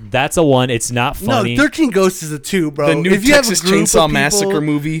 1. That's a 1. It's not funny. No, 13 Ghosts is a 2, bro. The new if you have a Texas group of Chainsaw people- Massacre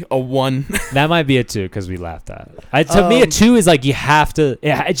movie, a 1. That might be a 2 because we laughed at it. To me, a Um, 2 is like you have to.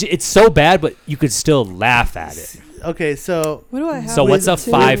 It's so bad, but you could still laugh at it. Okay, so What do I have? So what's a With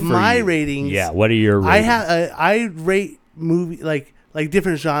 5 two? for my you? ratings? Yeah, what are your ratings? I rate movie like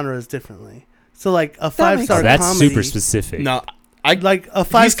different genres differently. So like a 5-star Oh, that's comedy. super specific. No, Like a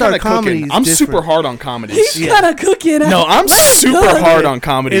he's 5-star kind of comedy. cooking. is I'm different. super hard on comedies. He's Yeah. kind of cooking. No, I'm super hard on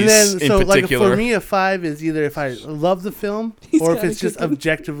comedies And then in so like particular. for me, a 5 is either if I love the film He's or if kinda it's just cooking.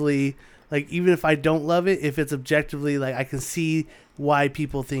 objectively like even if I don't love it, if it's objectively like I can see why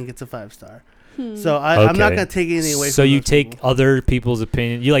people think it's a 5-star. So I'm not Okay. gonna take anything away. So from you those take people. other people's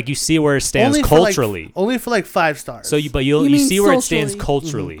opinion. You see where it stands Only for, like, culturally. only for like 5 stars. So you You you mean see where it stands socially.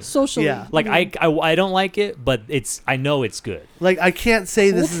 culturally. Socially. Yeah. Like Mhm. I don't like it, but I know it's good. like I can't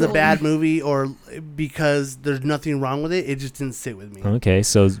say this is a Culturally. bad movie or because there's nothing wrong with it. It just didn't sit with me. Okay,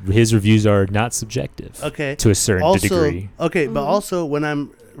 so his reviews are not subjective. Okay. To a certain Also, degree. okay, but Mhm. also when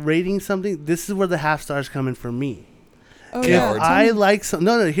I'm rating something, this is where the half stars come in for me. Oh If yeah. If I like some,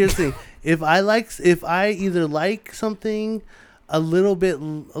 no, here's the thing. If I either like something a little bit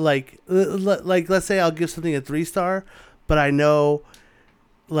like let's say I'll give something a 3-star, but I know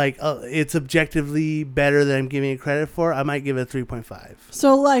like it's objectively better than I'm giving it credit for, I might give it a 3.5.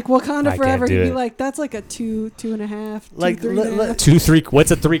 So like Wakanda I can't Forever, do he'd be it. like, that's like a 2.5, Like, 2.5. 2, 3.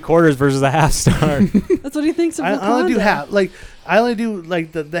 What's a 3/4 versus a half star? That's what he thinks of I Wakanda. only do half. Like I only do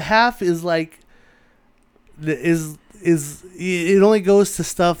like the half is like is it only goes to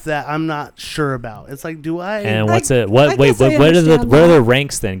stuff that I'm not sure about. It's like, do I? And I- what's it? I What? Wait, guess I what are the understand what are that. the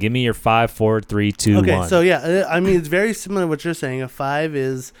ranks then? Give me your 5, 4, 3, 2, 1. Okay, so yeah, I mean it's very similar to what you're saying. A 5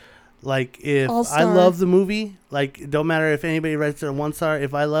 is like if I All-star. love the movie, like it don't matter if anybody writes it a 1-star.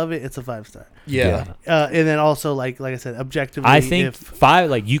 If I love it, it's a 5-star. yeah. And then also like I said, objectively, I think if 5,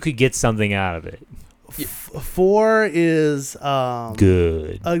 like you could get something out of it. 4 is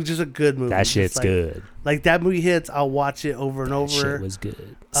Good. just a good movie. That Just shit's like, good. Like that movie hits, I'll watch it over and That over. shit was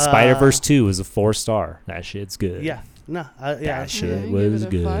good. Spider-Verse 2 was a 4-star. That shit's good. Yeah, no, yeah. That shit Yeah, you was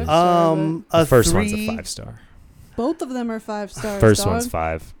give it a good. 5-star, The A first 3, one's a 5-star. Both of them are 5 stars. First dog. one's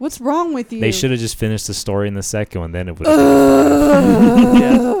 5. What's wrong with you? They should have just finished the story in the second one. Then it would.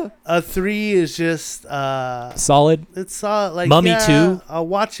 Yeah. A 3 is just Solid. it's solid. Like Mummy yeah, 2? I'll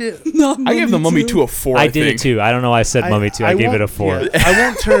watch it. No, I gave the Mummy 2 a 4. I I did think. it too. I don't know why I said Mummy 2. I gave it a 4. Yeah, I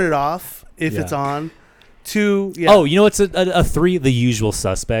won't turn it off if Yeah. it's on. 2, yeah. Oh, you know what's a 3? The Usual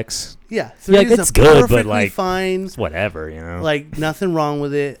Suspects. yeah. 3 like, is it's a good, but, perfectly like, fine. It's whatever, you know. Like nothing wrong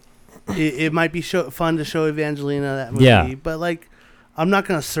with it. It might be fun to show Evangelina that movie, Yeah. but like I'm not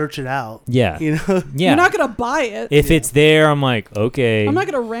gonna search it out. yeah. You know. Yeah. You're not gonna buy it. If it's there, I'm like, okay. I'm not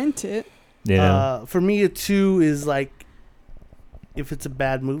gonna rent it. You know. For me, a 2 is like if it's a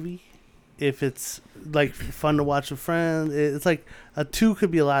bad movie, if it's like fun to watch with friends. It's like a 2 could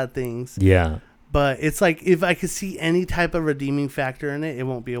be a lot of things, yeah. but it's like if I could see any type of redeeming factor in it, it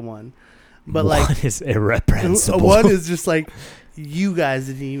won't be a 1. But One like is a irreprehensible. 1 is just like you guys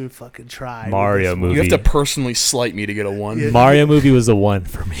didn't even fucking try. with Mario this one. movie. You have to personally slight me to get a 1. Yeah. Mario movie was a 1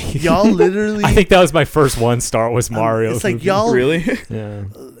 for me. Y'all literally. I think that was my first 1-star was Mario. It's like movie. y'all. Really? Yeah.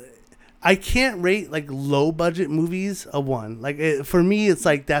 I can't rate like low budget movies a 1. Like for me, it's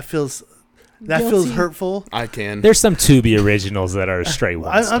like that feels Guilty. hurtful. I can. There's some Tubi originals that are straight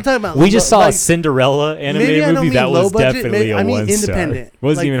ones. I'm talking about. We just saw like, a Cinderella maybe animated I don't movie mean that low was budget, definitely maybe- a I mean 1-star. independent. It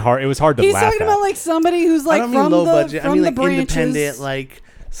wasn't Like- even hard. It was hard to He's laugh talking at. about like somebody who's I like don't mean from low the budget. from I mean the like branches, independent, like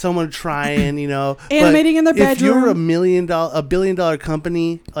someone trying, you know, but animating in their if you're bedroom. a $1 billion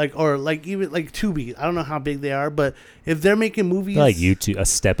company, like or like even like Tubi, I don't know how big they are, but if they're making movies, Like YouTube, a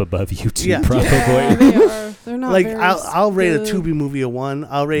step above YouTube, Yeah. probably. Yeah, they are. They're not like very I'll rate a good. Tubi movie a 1.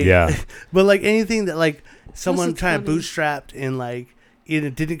 I'll rate, Yeah. but like anything that like someone it's trying to funny. bootstrapped and like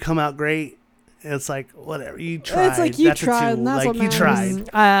it didn't come out great. It's like whatever you tried. It's like you that's a tried, 2. and that's like what you matters.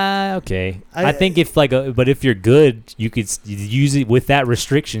 tried. Okay. I- I think if but if you're good, you could use it with that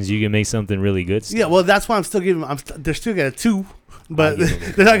restrictions. You can make something really good. Yeah, well, that's why I'm still giving. They're still get a 2, but I give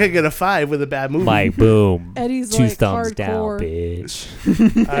them a they're not gonna get a 5 with a bad movie. Like boom, Eddie's 2 like thumbs hardcore. down,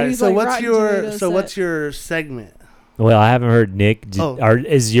 bitch. All right, He's so like what's Rotten your Tomatoes what's set. your segment? Well, I haven't heard Nick. Oh.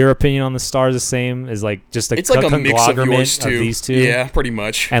 Is your opinion on the stars the same? Is like just It's like a mix of conglomerate yours too. these two? Yeah, pretty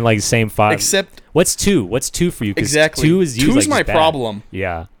much. And like the same 5. Except What's 2? What's 2 for you? 'Cause exactly. 2 is usually Two's my just bad. problem.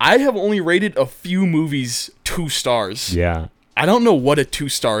 Yeah. I have only rated a few movies 2 stars. Yeah. I don't know what a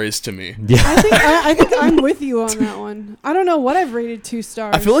 2-star is to me. Yeah. I think I'm with you on that one. I don't know what I've rated 2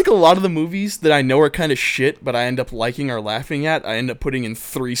 stars. I feel like a lot of the movies that I know are kind of shit, but I end up liking or laughing at, I end up putting in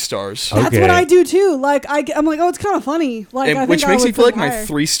 3 stars. Oh. that's Okay. what I do too. Like I'm like, oh, it's kind of funny. Like And I think which I makes would me feel put like my higher.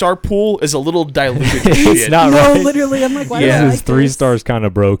 3-star pool is a little diluted It's shit. not No, right. literally, I'm like, why Yeah. do I His like 3 this? stars kind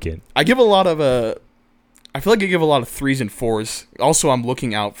of broken. I give a lot of I feel like I give a lot of 3s and 4s. Also, I'm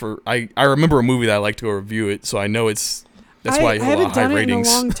looking out for. I remember a movie that I like to go review it, so I know it's. That's why you have a lot of high ratings.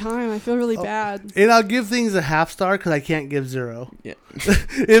 I haven't done it in a long time. I feel really bad. And I'll give things a half star because I can't give 0. Yeah.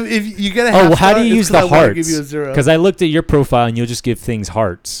 if you get a half well, star, how do you use the hearts? Give you a 0. Because I looked at your profile and you'll just give things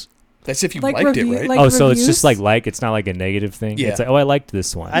hearts. That's if you Like liked review- it, right? like So it's reviews? just like it's not like a negative thing. Yeah. It's like, oh, I liked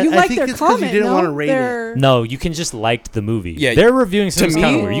this one. You I like think their it's 'cause you comment, didn't no? wanna rate it. Their- No, you can just like the movie. Yeah, They're reviewing to something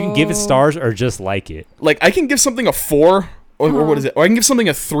kind of me- weird. You can give it stars or just like it. Like I can give something a 4, or what is it? Or I can give something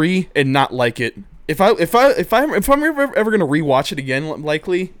a 3 and not like it. If I'm ever gonna rewatch it again,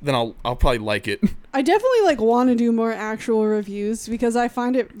 likely, then I'll probably like it. I definitely like want to do more actual reviews because I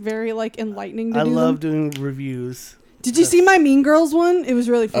find it very like enlightening to I do love them. doing reviews. Did you see my Mean Girls one? It was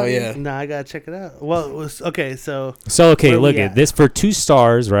really funny. Oh yeah. Nah, I gotta check it out. Well, it was okay. So Okay, where look we at at? this for 2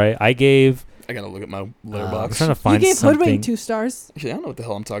 stars, right? I gave. I gotta look at my I'm letterbox. trying to You find gave something. Hoodwink 2 stars. Actually, I don't know what the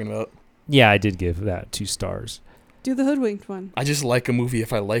hell I'm talking about. Yeah, I did give that 2 stars. Do the Hoodwinked one. I just like a movie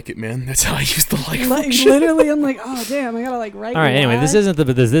if I like it, man. That's how I use the like Like, function. literally, I'm like, oh damn, I gotta like write. All right. Anyway, this why. isn't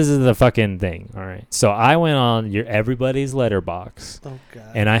this is the fucking thing. All right. So I went on everybody's letterbox oh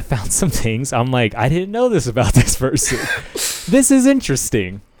god. and I found some things. I'm like, I didn't know this about this person. This is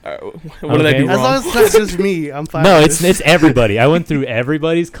interesting. What did I Okay. do As long wrong? as it's not just me, I'm fine. No, with it's this. everybody. I went through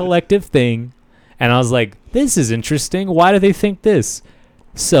everybody's collective thing, and I was like, this is interesting. Why do they think this?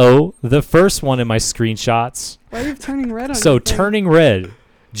 So the first one in my screenshots. Why are you turning red on? So your thing? Turning Red,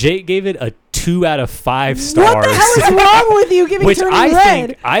 Jake gave it a 2 out of 5 stars. What the hell is wrong with you giving Which Turning I Red?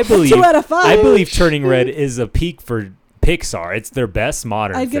 think I believe 2 out of 5. I believe Turning Red is a peak for Pixar. It's their best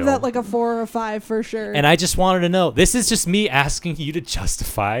modern I'd give film. that like a 4 or a 5 for sure. And I just wanted to know. This is just me asking you to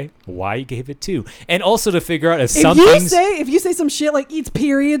justify why you gave it 2, and also to figure out if some things. if you say some shit like eats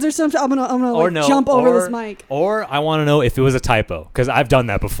periods or something, I'm gonna Or like no, jump over or- this mic. Or I want to know if it was a typo, because I've done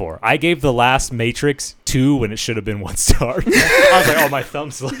that before. I gave the last Matrix 2 when it should have been 1 star. I was like, oh, my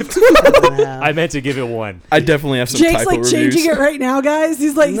thumb slipped. I meant to give it 1. I definitely have some Jake's typo like reviews. changing it right now, guys.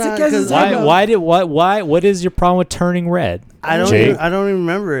 He's like, Nah, guys, 'cause it's Why? typo. What is your problem with Turning Red? I don't. Jake? I don't even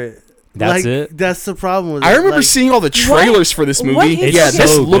remember it. That's like, it? That's the problem with I it. remember like, seeing all the trailers for this What movie. is Yeah, it?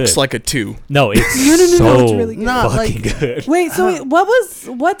 this So looks good. like a 2. No, it's No, so it's really good. No, fucking like- good. Wait, so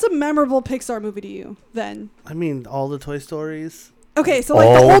what's a memorable Pixar movie to you then? I mean, all the Toy Stories. Okay, so like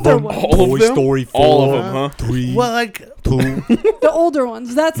the All of older them. ones, All of Toy them? Story 4, All of them, huh? 3, Well, like 2. the older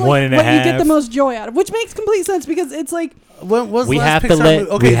ones. That's like 1 and a what you get half. the most joy out of, which makes complete sense because it's like when was We the last have to Pixar let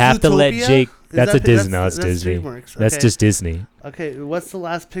movie? Okay, we have to let Zootopia? Jake. Is That's that a Disney. No, it's that's Disney. DreamWorks. That's Okay. just Disney. Okay, what's the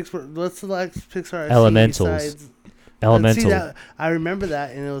last Pixar? What's the last Pixar? I've Elementals. Seen besides- Elemental. See, that, I remember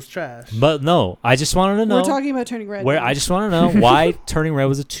that, and it was trash. But no, I just wanted to know. we're talking about Turning Red. Where now. I just want to know why Turning Red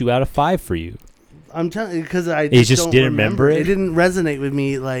was a 2 out of 5 for you. I'm telling you because I You just don't didn't remember it? It didn't resonate with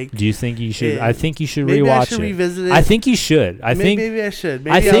me. Like Do you think you should? Yeah. I think you should maybe I rewatch should it. revisit it. I think you should. I think maybe I should.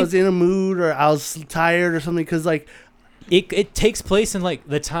 I Maybe I, think- was in a mood or I was tired or something. Because like it takes place in like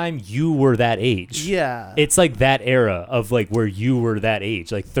the time you were that age. yeah, It's like that era of like where you were that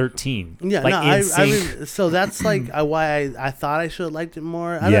age, like 13. yeah. Like No, insane. so that's like why I thought I should have liked it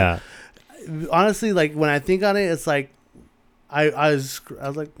more. I Yeah. don't- honestly, like when I think on it, it's like I was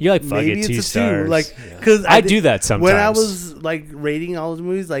like You're like, fuck maybe it, 2 it's a stars. 2. Like because I do that sometimes. when I was like rating all the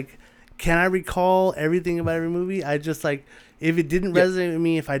movies, like can I recall everything about every movie? I just like if it didn't Yeah. resonate with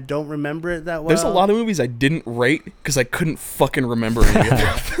me, if I don't remember it that well. There's a lot of movies I didn't rate because I couldn't fucking remember any of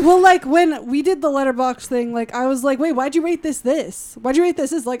them. Well, like when we did the letterbox thing, like I was like, wait, why'd you rate this? Why'd you rate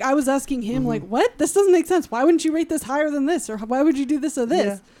this? Like I was asking him, like, what? This doesn't make sense. Why wouldn't you rate this higher than this? Or why would you do this or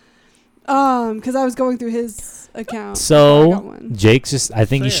this? Because I was going through his account. I got So one. Jake's just. I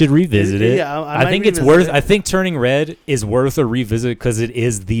think So, you yeah. should revisit it. Yeah, I I might think it's revisit worth. it. I think Turning Red is worth a revisit because it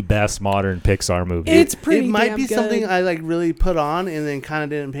is the best modern Pixar movie. It's pretty. It might damn be good. something I like really put on and then kind of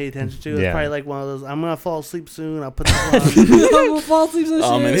didn't pay attention to. It's Yeah. probably like one of those. I'm gonna fall asleep soon. I'll put this on. We'll fall asleep some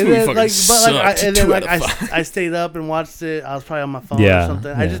Oh, man, shit. this And movie then, fucking sucked. and then 2 like out of 5. I stayed up and watched it. I was probably on my phone Yeah, or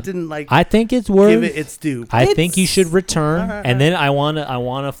something. I yeah. just didn't like I think it's worth. give it its due. I think you It's- should return, Alright, and then I want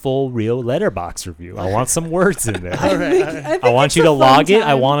a full real letterbox review. I want some words in there. All right, all right. think I want it's you a to fun log it.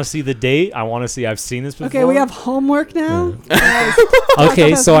 I time. want to see the date. I want to see I've seen this before. Okay, we have homework now. Guys,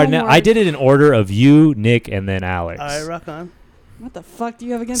 Okay, about so I homework. did it in order of you, Nick, and then Alex. All right, rock on. What the fuck do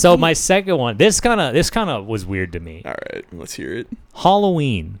you have against So me? my second one, this kind of was weird to me. All right, let's hear it.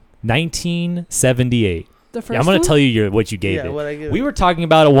 Halloween, 1978. the first Yeah, I'm gonna one? tell you what you gave Yeah, it. what I give We it. were talking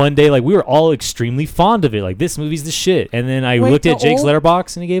about it one day, like we were all extremely fond of it. Like this movie's the shit. And then I Wait, looked at the Jake's old-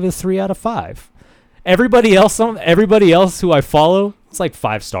 letterbox and he gave it a 3 out of 5. Everybody else who I follow, it's like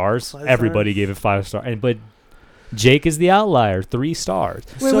 5 stars. 5 Everybody stars? gave it 5 stars. But Jake is the outlier, 3 stars.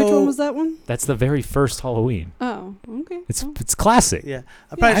 Wait, which one was that one? That's the very first Halloween. Oh, okay. It's classic. Yeah,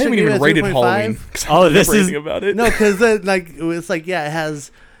 I probably haven't should give it even a rated 3.5. Halloween. Oh, this is about it. No, because like it's like it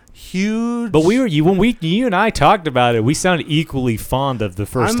has huge. But when you and I talked about it, we sounded equally fond of the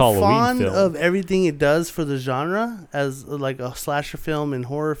first Halloween fond film. of everything it does for the genre as like a slasher film and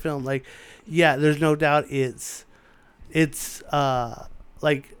horror film. Like, yeah, there's no doubt it's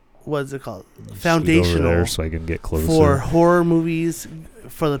like what's it called? Scoot over Foundational there so I can get closer. for horror movies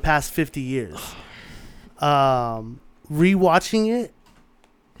for the past 50 years. Rewatching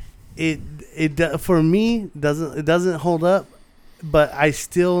it for me doesn't hold up, but I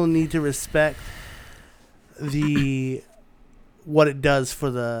still need to respect what it does for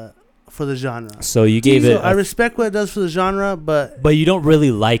the genre. So you gave it. I respect what it does for the genre, but you don't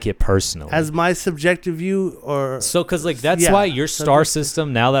really like it personally. as my subjective view, So, because like that's Yeah, why your star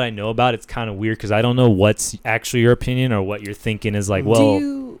system. Now that I know about it's kind of weird because I don't know what's actually your opinion or what you're thinking is like.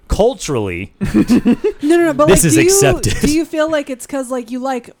 Well, culturally, No. But this like, is accepted. Do you feel like it's because like you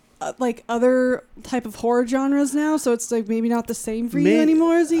like other type of horror genres now, so it's like maybe not the same for you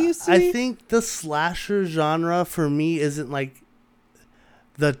anymore as it used to be? I think the slasher genre for me isn't like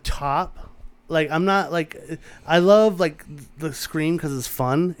the top. Like I'm not like I love like the Scream because it's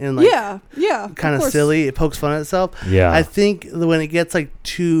fun and like yeah, kind of silly. It pokes fun at itself. Yeah. I think when it gets like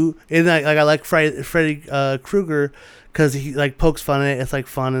too, and I like Freddy Krueger because he like pokes fun at it. It's like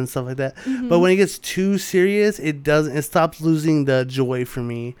fun and stuff like that. Mm-hmm. But when it gets too serious, it stops losing the joy for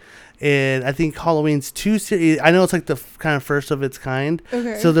me. And I think Halloween's too serious. I know it's like the kind of first of its kind.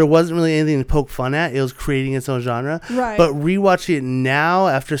 Okay. So there wasn't really anything to poke fun at. It was creating its own genre. Right. But rewatching it now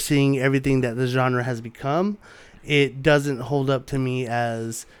after seeing everything that the genre has become, it doesn't hold up to me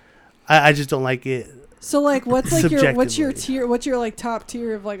as I just don't like it. So like what's like what's your Subjectively. tier, what's your like top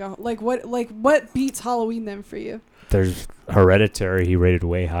tier of what beats Halloween then for you? There's Hereditary. He rated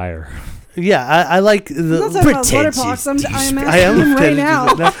way higher. Yeah, I like I'm not talking about Letterboxd. I'm I am asking him right now.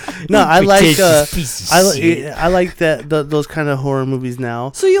 No, I like Piece of shit. I like those kind of horror movies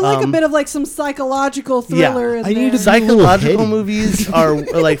now. So you like a bit of like some psychological thriller in I need there. to Psychological heady. movies are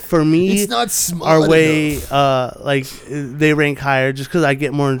like for me not small are way like they rank higher just because I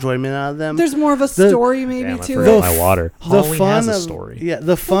get more enjoyment out of them. There's more of a story maybe Damn, I to forgot it. my water. The Halloween fun has a of story.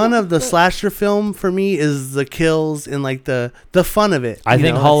 the fun of the slasher film for me is the kills and like the fun of it. I you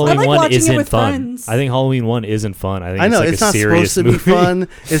think know? Halloween I like 1 watching it isn't with fun. friends. I think Halloween 1 isn't fun. I think I know it's, it's like not a serious supposed to movie. be fun.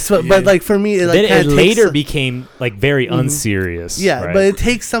 It's but like for me, it like Then it kinda later takes, became like very unserious. yeah, right? but it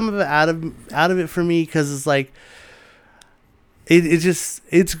takes some of it out of it for me because it's like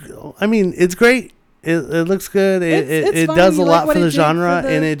it's I mean it's great. It looks good. It's It fine. does a You like lot what for it the did genre, for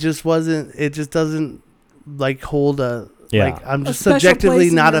the- and it just doesn't like hold a. Yeah. Like I'm just special subjectively place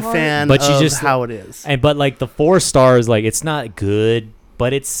in not your a heart. fan But you of just- how it is. But like the 4 stars, like it's not good,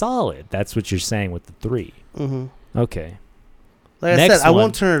 but it's solid. That's what you're saying with the 3. Mm-hmm. Okay. Like I Next said, I one.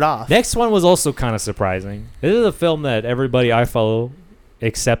 won't turn it off. Next one was also kind of surprising. This is a film that everybody I follow,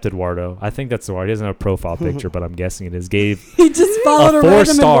 except Eduardo, I think that's Eduardo. He doesn't have a profile picture, but I'm guessing it is. Gave He just followed a a 4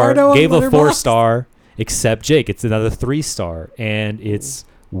 random star. Eduardo on Gave a Letterboxd. 4 star. Except Jake, it's another 3 star, and it's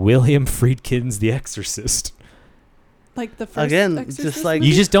William Friedkin's The Exorcist. Like the first Again, Exorcist just like- You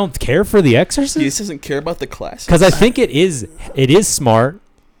movie? just don't care for The He Exorcist? just doesn't care about the classics. Because I think it is smart,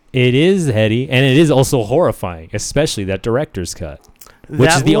 it is heady, and it is also horrifying, especially that director's cut,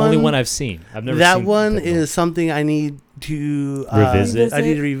 which is the only one I've seen. I've never that seen one that is something I need to Revisit? I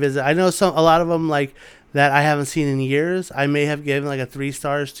need to revisit. I know a lot of them like that I haven't seen in years. I may have given like a 3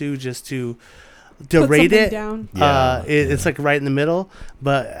 stars to just to Put rate something it. down. Yeah, It's like right in the middle,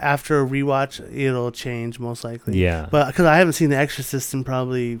 but after a rewatch, it'll change most likely. Yeah. But because I haven't seen The Exorcist in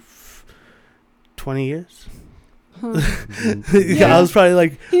probably 20 years. Huh. Yeah, I was probably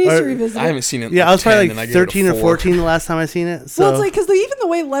like, He needs to or- revisit I it. haven't seen it. yeah, I was probably 10, and I like gave it a 13 or 4. 14 the last time I seen it. So Well, it's like because even the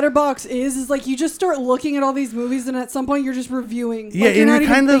way Letterboxd is like you just start looking at all these movies and at some point you're just reviewing. yeah, like, you're and not you're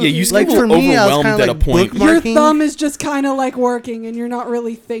even kind of thinking. Yeah, you like get for me, I was overwhelmed kind at of a like point. Your bookmarking. thumb is just kind of like working and you're not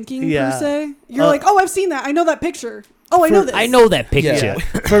really thinking Yeah. per se. You're Uh, like, oh, I've seen that. I know that picture. Oh, I know this. I know that picture. Yeah.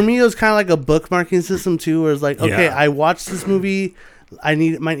 For me, it was kind of like a bookmarking system too, where it's like, okay, Yeah. I watched this movie. might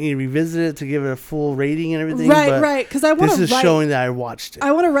need to revisit it to give it a full rating and everything. Right, but right. Because I want This to is write. showing that I watched it.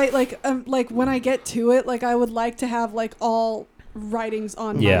 I want to write like when I get to it, like I would like to have like all writings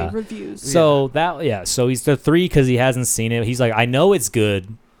on Yeah. my reviews. So so he's the 3 because he hasn't seen it. He's like, I know it's good,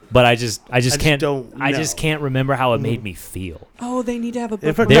 but I just can't. don't I know. just can't remember how it made me feel. Oh, they need to have a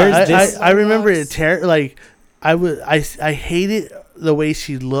If book. There's I remember it. Like I hated the way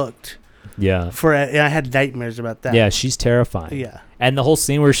she looked. Yeah. And I had nightmares about that. Yeah, she's terrifying. Yeah. And the whole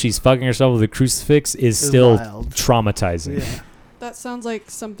scene where she's fucking herself with a crucifix is still wild. traumatizing. Yeah. That sounds like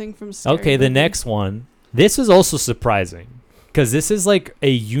something from Scary Okay, the Movie. next one. This is also surprising because this is like a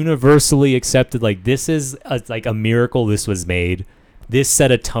universally accepted. Like this is like a miracle. This was made. This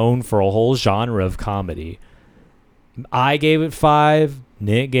set a tone for a whole genre of comedy. I gave it 5.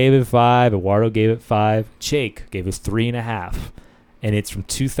 Nick gave it 5. Eduardo gave it 5. Jake gave it 3.5. And it's from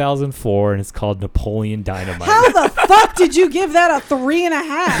 2004, and it's called Napoleon Dynamite. How the fuck did you give that a 3.5?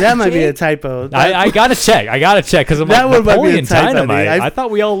 That might be a Jake? typo. I gotta check because I'm That like, one might be a Napoleon typo, dude. Dynamite. I thought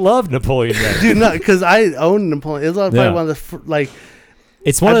we all loved Napoleon Dynamite. Dude, no, because I own Napoleon. It was probably Yeah. one of the like.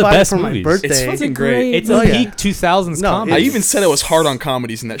 It's one I of the bought it best for my movies. birthday. It's It's a fucking great great. It's movie. a Oh, yeah. peak 2000s No, comedy. I it's- even said it was hard on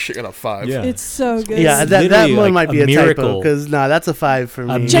comedies, and that shit got a 5. Yeah. It's so good. Yeah, It's that literally one like might be a a typo miracle. because that's a 5 for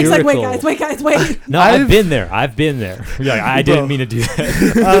A me. Jake's like, wait, Miracle. guys, wait. No, I've- I've been there. You're like, I didn't mean to do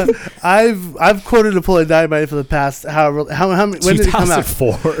that. I've quoted Napoleon Dynamite for the past how when did it come out?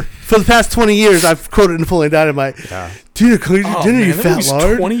 2004. For the past 20 years, I've quoted Napoleon Dynamite. Yeah. Dude, can we do Oh, dinner, man, you that fat movie's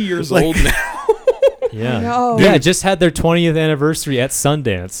lard? 20 years Like- old now. Yeah. No. Yeah, just had their 20th anniversary at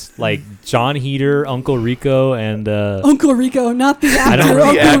Sundance. Like John Heder, Uncle Rico, and Uncle Rico, not the actor. I don't-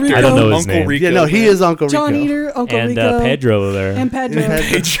 Uncle the actor. Rico. I don't know his Uncle name. Rico. Yeah, no, he man. is Uncle Rico. John Heder, Uncle and Rico, Pedro over there. and Pedro.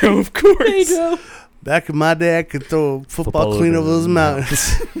 Pedro, of course. Pedro. Back in my day, I could throw a football Football clean over over those the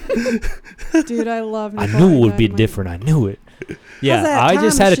mountains. Dude, I love I Napoleon knew it would be Dynamite. different. I knew it. Yeah, that I time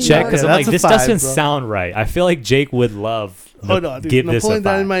just had to machine check work? because Yeah, I'm like, that's a this 5, doesn't bro. sound right. I feel like Jake would love Hold on, dude. give this a Napoleon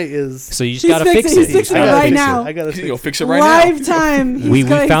 5. Dynamite is. So you just He's gotta fixing- fix he's it. fixing You it gotta right fix now. I gotta He's fix gonna it. fix it right Live now. time. He's we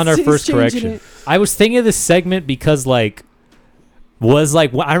going- found our he's first changing correction. it. I was thinking of this segment because like was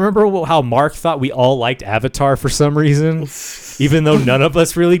like I remember how Mark thought we all liked Avatar for some reason, even though none of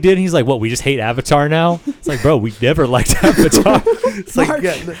us really did. He's like, "What? We just hate Avatar now?" It's like, bro, we never liked Avatar. It's like, Mark.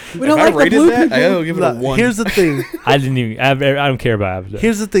 yeah, We don't If like I the rated blue that, people. I gotta give it a 1. here's the thing. I didn't even. I don't care about Avatar.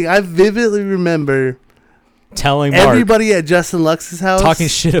 Here's the thing. I vividly remember Telling Mark, everybody at Justin Lux's house talking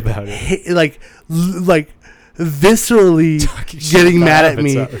shit about it. like viscerally Talking shit getting about mad at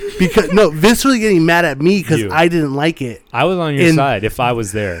me Avatar. because viscerally getting mad at me because You. I didn't like it. I was on your In- side if I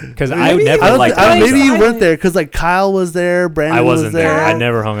was there because I Maybe would never I don't liked thi- maybe Avatar. you weren't there because like Kyle was there, Brandon I wasn't was there. there. I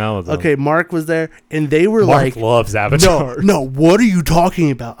never hung out with them. Okay, Mark was there, and they were Mark like, loves "No, Avatar. no, what are you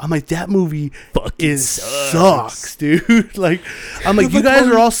talking about?" I'm like, "That movie Fucking sucks, dude." Like, I'm like, "You guys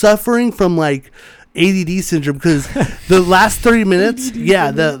are all suffering from like ADD syndrome because the last 30 minutes,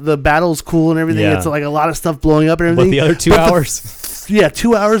 the battle's cool and everything. Yeah. It's like a lot of stuff blowing up and But everything. the other 2 But hours,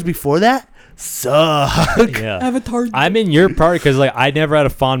 2 hours before that suck. yeah. Avatar. I'm in your party because like I never had a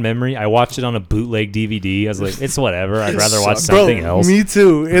fond memory. I watched it on a bootleg DVD. I was like, it's whatever. I'd rather watch Bro, something else. Me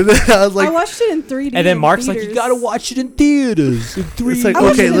too. And then I was I like, watched it in 3D. And then in Mark's like, you theaters. gotta watch it in theaters. In 3D. it's like, I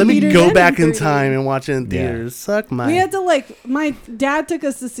watched it okay, in let me theaters go and back in in 3D. time and watch it in Yeah. theaters. Suck my. We had to like, my dad took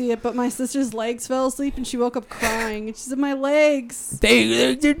us to see it, but my sister's legs fell asleep and she woke up crying. And she said, "My legs."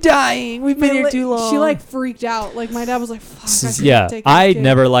 They're dying. We've My been here le- too long. She like freaked out. Like my dad was like, "Fuck." I should Yeah, take I this kid."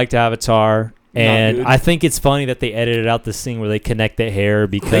 never liked Avatar. And dude. I think it's funny that they edited out the scene where they connect the hair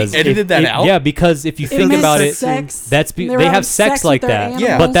because They edited that out? Yeah, because if you It think meant about it, sex. that's They they were having have sex like with their that.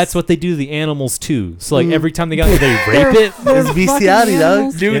 Yeah. But that's what they do to the animals too. So like Mm. every time they got they rape it. They're It's fucking bestiality, dog.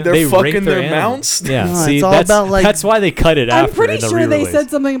 animals. Dude, Yeah, they're they rape fucking their animals. mounts. Yeah, No, see, it's all that's, about, like- that's why they cut it I'm after pretty in the sure they re-release. said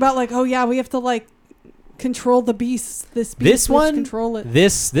something about like, "Oh yeah, we have to like control the beast. This beast. This we have to one, control it."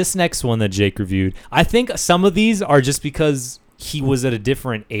 this next one that Jake reviewed, I think some of these are just because he was at a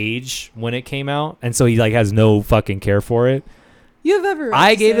different age when it came out, and so he like has no fucking care for it. You have ever?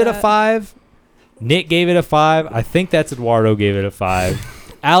 I gave it a that. 5. Nick gave it a 5. I think that's Eduardo gave it a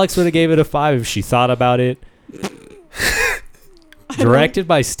 5. Alex would have gave it a 5 if she thought about it. Directed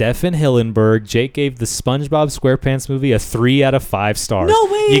by Stefan Hillenburg, Jake gave the SpongeBob SquarePants movie a 3 out of 5 stars. No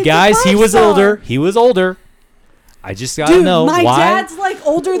way, you it's a guys. He was 5-star. older. He was older. I just gotta Dude, know my why. dad's like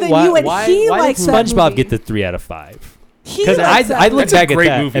older than why, you, and why, he why likes did that SpongeBob movie. get the 3 out of 5? He Because likes that I look movie. That's a back at great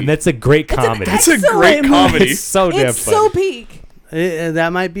that, movie. and that's a great It's an comedy. It's a excellent great movie. comedy. It's so damn It's funny. so peak.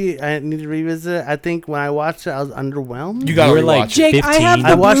 That might be. I need to revisit. I think when I watched it, I was underwhelmed. You gotta You were rewatch like it. Jake, I 15. have the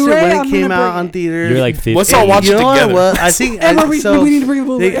I watched it Blu-ray, when I'm it came gonna out bring on it. theaters. You're like 15. Let's all watch You it know what together. was? I think Emma, we need to bring a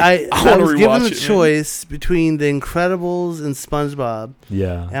Blu-ray. I wanna was given rewatch a it, man. choice between The Incredibles and SpongeBob,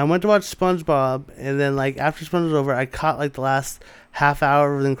 Yeah. and I went to watch SpongeBob, and then like after SpongeBob was over, I caught like the last half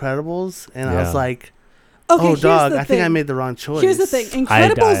hour of The Incredibles, and I was Yeah. like, Okay, "Oh, here's dog, the I think I thing. made the wrong choice." Here's the thing.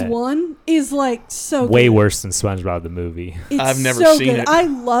 Incredibles 1 is like so Way good. worse than SpongeBob the movie. It's I've never so seen good. it. I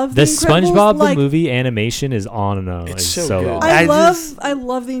love The Incredibles, SpongeBob like, the movie animation is on and on. It's It's so good. good. I I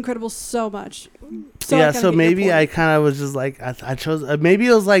love The Incredibles so much. So I yeah, gotta so get your maybe point. I kind of was just like I chose. Maybe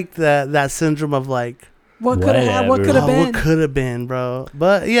it was like that syndrome of like What could have what could have Oh, been. what could have been, bro?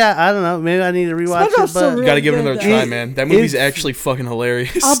 But yeah, I don't know. Maybe I need to rewatch SpongeBob's it. so But really Gotta give it good, another though. try, man. That movie's it's- actually fucking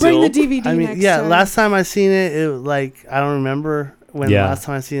hilarious. I'll bring still. the DVD I mean, next yeah. time. Last time I seen it, it was like I don't remember when the Yeah. last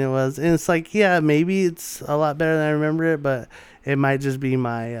time I seen it was, and it's like, yeah, maybe it's a lot better than I remember it, but it might just be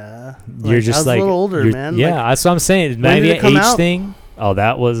my. You're just I was like a little older, you're- man. Yeah, Like, that's what I'm saying. when Maybe did it an come age out? thing. Oh,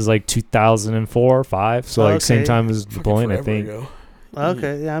 that was like 2004 or 5. So like same Okay. time as Fucking Napoleon, I forever think. ago.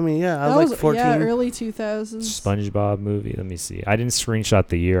 okay, yeah, I mean, yeah, I That was like 14. yeah, early 2000s. SpongeBob movie. Let me see. I didn't screenshot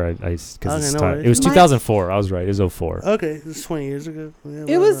the year. Because it's no time. worries. It was My- 2004. I was right. It was 04. Okay, this is 20 years ago. Yeah,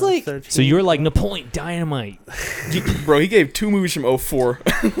 It was like- 13. So you were like Napoleon Dynamite. Bro, he gave 2 movies from 04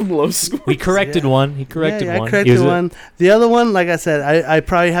 low score. We corrected Yeah. one. He corrected yeah, one. I He corrected was a- one. The other one, like I said, I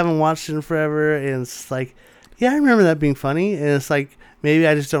probably haven't watched it in forever, and it's like, yeah, I remember that being funny, and it's like maybe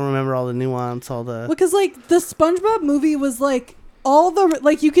I just don't remember all the nuance, all the. Because like the SpongeBob movie was like all the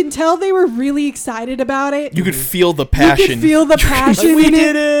like you can tell they were really excited about it. You could feel the You passion. could feel the passion we in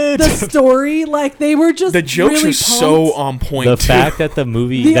did it. it. The story, like they were just the jokes really are so pumped. on point. The too. fact that the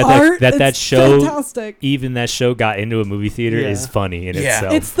movie The that art, that it's show fantastic. even that show got into a movie theater Yeah. is funny in Yeah.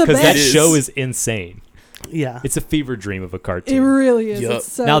 itself. It's the because that best. show is insane. Yeah. It's a fever dream of a It cartoon. really is. Yup.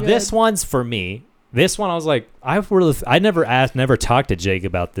 It's so Now good. this one's for me. This one I was like, I never talked to Jake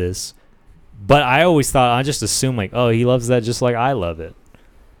about this, but I always thought I just assumed like, oh, he loves that just like I love it.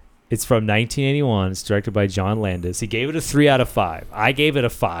 It's from 1981. It's directed by John Landis. He gave it a 3 out of 5. I gave it a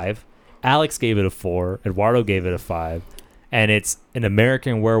 5. Alex gave it a 4. Eduardo gave it a 5. And it's An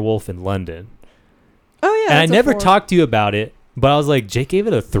American Werewolf in London. Oh yeah. And I it's a never 4. talked to you about it, but I was like, Jake gave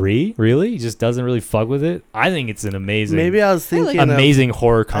it a 3? Really? He just doesn't really fuck with it? I think it's an amazing, Maybe I was thinking of, amazing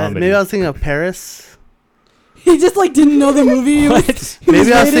horror comedy. maybe I was thinking of Paris. He just like didn't know the movie. He was, What? he was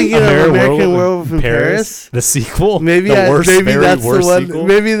Maybe I was waiting- thinking of American Werewolf in Paris. The sequel? Maybe the worst, maybe very that's the worst one. sequel?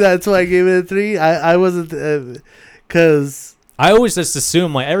 Maybe that's why I gave it a 3. I wasn't because I always just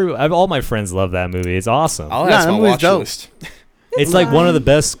assume like all my friends love that movie. It's awesome. I'll Nah, ask that my movie's watch dope. list. It's like one of the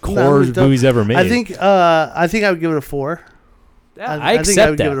best Nah, horror it was dope. movies ever made. I think I would give it a 4. I I think I accept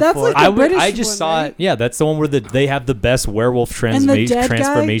would give that. it a That's 4. like I the would. British I just one, saw right? it. Yeah, that's the one where they have the best werewolf And the dead guy?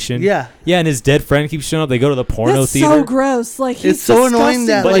 transformation. Yeah. Yeah, and his dead friend keeps showing up. They go to the porno That's theater. so gross. Like he's It's so annoying disgusting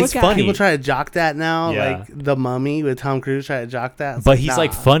that to But like it's look funny. people try to jock that now, Yeah. like The Mummy with Tom Cruise try to jock that. It's But he's nah.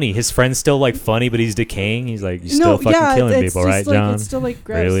 like funny. His friend's still like funny, but he's decaying. He's like, you No, still yeah, fucking killing it's people, just right, like, John? It's still like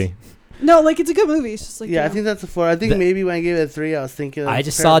gross. Really? No, like it's a good movie. It's just like Yeah, I think that's a 4. I think The- maybe when I gave it a 3, I was thinking. Of I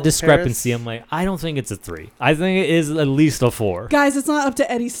just saw a Paris. discrepancy. I'm like, I don't think it's a 3. I think it is at least a 4. guys, it's not up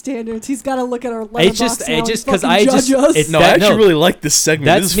to Eddie's standards. He's got to look at our letterbox It's just- now it just- and 'cause fucking I judge just- us. it's- No, That- I actually no. really like this segment.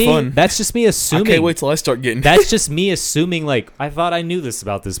 That's This is me. fun. That's just me I assuming. can't wait till I start getting. That's just me assuming. Like, I thought I knew this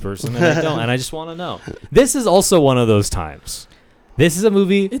about this person, and I don't, and I just want to know. This is also one of those times. This is a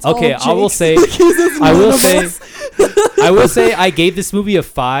movie. It's Okay, all I will Jake's. say. Because it's I will none of say. us. I will say. I gave this movie a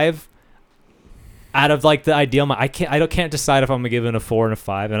 5. Out of like the ideal, I can't decide if I'm gonna give it a 4 and a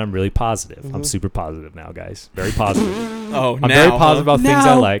 5, and I'm really positive. I'm super positive now, guys. Very positive. Oh, I'm now, very positive about things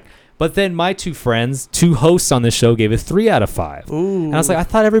I Now. like. But then my two hosts on this show, gave it 3 out of 5. Ooh. And I was like, I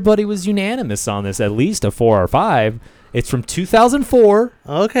thought everybody was unanimous on this, at least a 4 or 5. It's from 2004.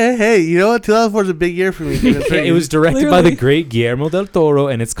 Okay, hey, you know what? 2004 is a big year for me. giving It 3. was directed by the Clearly. great Guillermo del Toro,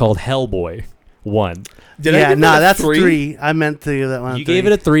 and it's called Hellboy 1. Did I yeah, give nah, it a that's 3? 3. I meant to give that one. You gave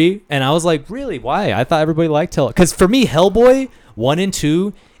it a 3, and I was like, really? Why? I thought everybody liked Hellboy. Because for me, Hellboy 1 and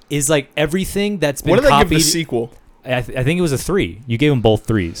 2 is like everything that's been What did I give copied. the sequel? I think it was a 3. You gave them both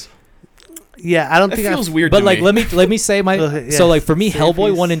 3s. Yeah, I don't That think feels I. weird But to like, me. let me say my. Okay, So yeah. like for me, Say Hellboy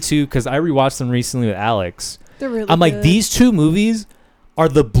please. 1 and 2, because I rewatched them recently with Alex. They're really I'm like, good. these two movies are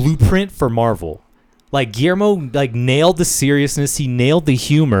the blueprint for Marvel. Like Guillermo like nailed the seriousness, he nailed the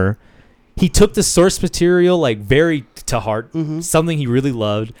humor. He took the source material like very to heart, Mm-hmm. something he really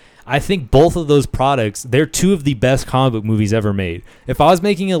loved. I think both of those products, they're two of the best comic book movies ever made. If I was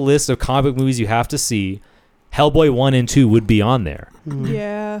making a list of comic book movies you have to see, Hellboy 1 and 2 would be on there.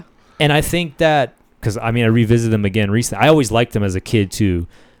 Yeah. And I think that, because I mean, I revisited them again recently. I always liked them as a kid too.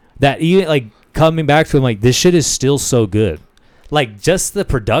 That even like coming back to them, like this shit is still so good. Like just the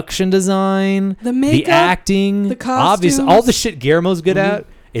production design, The makeup, the acting, the obvious, costumes. all the shit Guillermo's good Mhm. at.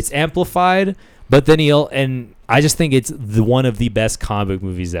 It's amplified, but then and I just think it's one of the best comic book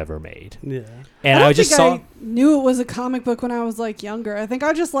movies ever made. Yeah. And I I, don't just think saw. I knew it was a comic book when I was like younger. I think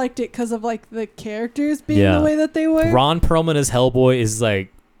I just liked it because of like the characters being Yeah. the way that they were. Ron Perlman as Hellboy is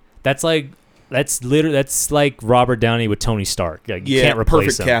like, that's like That's like Robert Downey with Tony Stark. Like, you Yeah, can't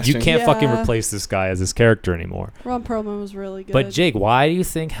replace perfect him. casting. You can't fucking Yeah. replace this guy as his character anymore. Ron Perlman was really good. But Jake, why do you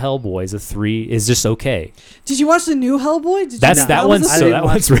think Hellboy is a 3 is just okay? Did you watch the new Hellboy? Did That's you that was one's a- so that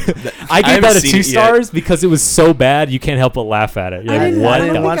one's real. I gave haven't that a seen 2 it yet. stars because it was so bad you can't help but laugh at it. You're I like, didn't- what I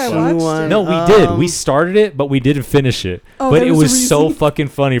the don't think I fuck? watched it. No, we did. We started it, but we didn't finish it. Oh, but there it was a was so reason? fucking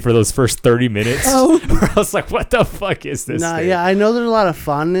funny for those first 30 minutes. Oh. Where I was like, what the fuck is this Nah, thing? yeah, I know there's a lot of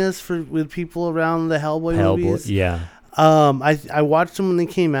fondness with people around the Hellboy movies. Yeah. I watched them when they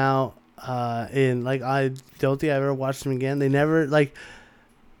came out, and like I don't think I ever watched them again. They never like.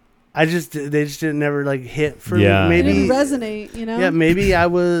 They just didn't never like hit for Yeah. me. It Maybe didn't resonate, you know? yeah, maybe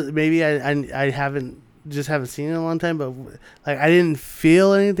I haven't seen it in a long time, but like I didn't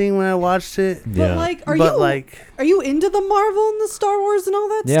feel anything when I watched it. But Yeah. like, But are you into the Marvel and the Star Wars and all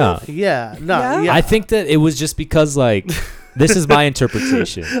that Yeah. stuff? yeah, no, Yeah? yeah. I think that it was just because, like, this is my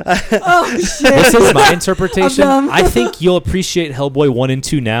interpretation. Oh This shit! is my interpretation. Of them. I think you'll appreciate Hellboy 1 and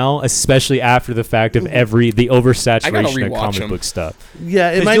 2 now, especially after the fact of the oversaturation of rewatch comic 'em. book stuff. yeah,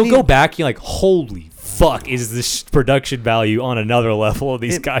 it Because might you'll need, go back, you're like, holy fuck, is this production value on another level of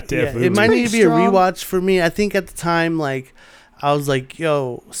these goddamn movies? It might Pretty need to be a strong. rewatch for me. I think at the time, like, I was like,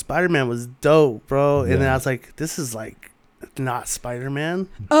 yo, Spider-Man was dope, bro. And then Yeah. I was like, this is like not Spider-Man.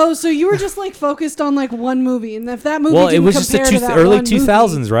 Oh, so you were just like focused on like one movie, and if that movie Well, it didn't was just compare the to that early one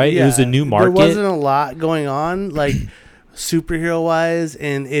 2000s, right? It was a new market. There wasn't a lot going on, like, superhero-wise.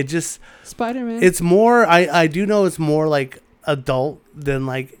 And it just, movie, Spider-Man. it's more, I do know it's more like adult than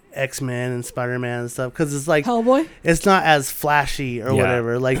like X-Men and Spider-Man and stuff. Because it's like, Hellboy. it's not as flashy or Yeah.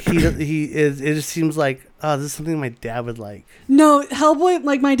 whatever. Like, he is, it just seems like, oh, this is something my dad would like. No, Hellboy.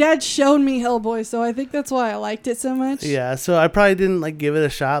 Like my dad showed me Hellboy, so I think that's why I liked it so much. Yeah, so I probably didn't like give it a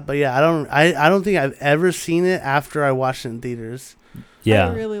shot, but yeah, I don't think I've ever seen it after I watched it in theaters. Yeah.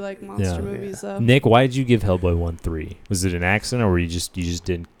 I really like monster Yeah. movies, though. Nick, why did you give Hellboy 1-3? Was it an accident, or were you just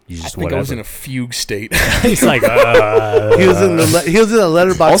didn't? You I just think whatever. I was in a fugue state. He's like, He was in the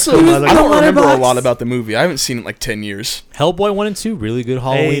letterbox. Also, I don't remember a lot about the movie. I haven't seen it in like 10 years. Hellboy 1 and 2, really good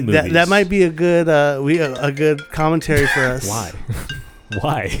Halloween movies. that might be a good a good commentary for us. Why?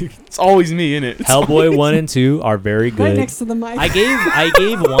 Why? It's always me in it. Hellboy 1 and 2 are very good. Right next to the mic. I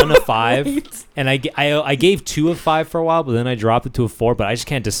gave 1 a 5, Right. and I gave 2 a 5 for a while, but then I dropped it to a 4. But I just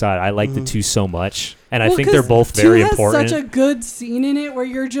can't decide. I like the 2 so much, and I Well, think they're 'cause both 2 very has important. such a good scene in it where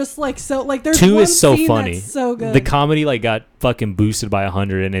you're just like so like there's 2 one is so scene funny. that's so good. The comedy like got fucking boosted by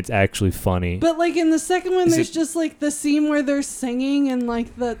 100, and it's actually funny. But like in the second one, Is there's it- just like the scene where they're singing and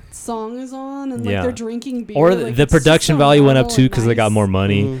like the song is on and like Yeah. they're drinking beer. Or like, the it's just production so value went up normal too and because they got nice. more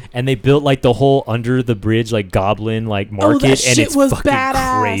money, Mhm. and they built like the whole under the bridge like goblin like market, and shit it's was fucking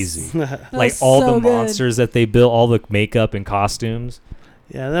badass. crazy. That Like was all so the good. monsters that they built, all the makeup and costumes.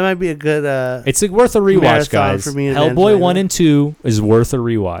 Yeah, that might be a good. It's like worth a rewatch, Marathon guys. for me to Hellboy enjoy 1 that. and 2 is worth a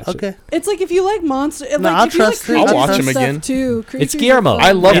rewatch. Okay. It's like if you like monster, No, like I'll if you like trust it. creatures I'll watch and him stuff again. too. It's Creatures are Guillermo. fun.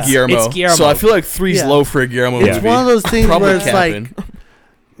 I love It's- Guillermo, it's Guillermo. so I feel like 3's Yeah. low for a Guillermo It's movie. one of those things Probably where it's capping. like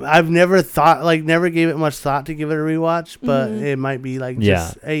I've never gave it much thought to give it a rewatch, but Mhm. it might be like Yeah.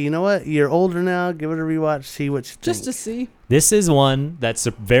 just hey, you know what? You're older now. Give it a rewatch. See what you Just to think. see. This is one that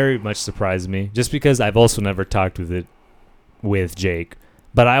very much surprised me, just because I've also never talked with Jake.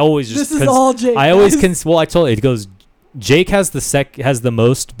 But I always just This is all Jake. I always guys. well, I told you, it goes. Jake has the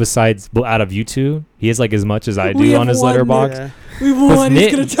most besides out of you two. He has like as much as I We do have on his one, letterbox. Yeah. We 'Cause won. He's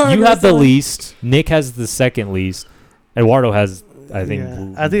Nick, gonna target you have us the on. least. Nick has the second least. Eduardo has, I think, Yeah.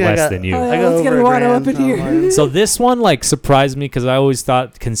 I think I less got- than you. Oh, I yeah, got let's get over a Eduardo grand up in here. online. So this one like surprised me because I always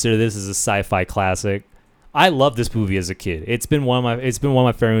consider this as a sci-fi classic. I love this movie as a kid. It's been one of my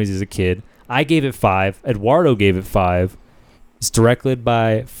favorite movies as a kid. I gave it 5. Eduardo gave it 5. It's directed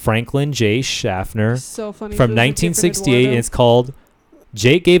by Franklin J. Schaffner So funny. from Feels like 1968, different and it's called.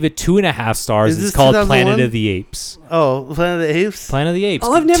 Jake gave it 2.5 stars. Is It's this called 2001? Planet of the Apes. Oh, Planet of the Apes. Planet of the Apes.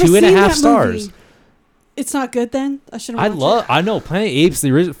 Oh, I've never 2.5 seen that stars. movie. It's not good then. I should. I know Planet of the Apes,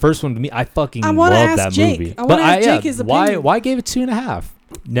 the first one to me. I fucking I love wanna ask that Jake. movie. I wanna ask yeah, Jake his why opinion. why gave it 2.5?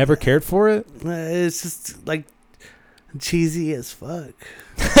 Never cared for it. It's just like cheesy as fuck.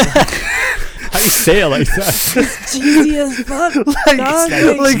 How do you say it like that? cheesy as fuck. Like,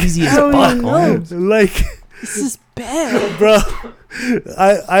 Dog, like, cheesy as I don't fuck, even Holmes. know. like, This is bad. bro.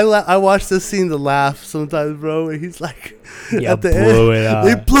 I watch this scene to laugh sometimes, bro. And he's like, Yeah, at the blew end, it up.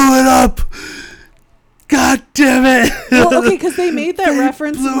 they blew it up. God damn it! Well, okay, because they made that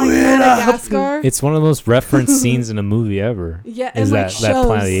reference in like blew it up. Madagascar. It's one of the most referenced scenes in a movie ever. Yeah, Is and that like that shows.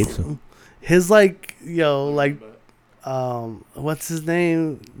 Planet of the Apes one. His like, what's his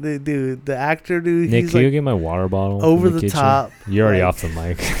name? The dude, the actor dude. Nick, he's can you like get my water bottle? over in the kitchen? top. You're already like- off the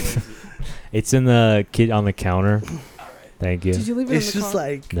mic. It's in the kid on the counter. Thank you. Did you leave it It's in the just car?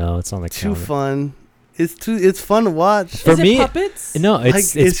 like No, it's on the too counter. fun. It's fun to watch. For Is it me, puppets? No, Like,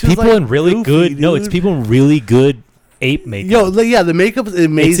 it's it's just, people like, in really goofy, good. No, it's dude. people in really good ape makeup. Yo, yeah, the makeup is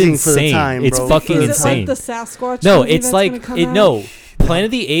amazing for the insane. time, It's bro. fucking Is it insane. like the Sasquatch? No, movie it's that's like gonna come it. out? No, Planet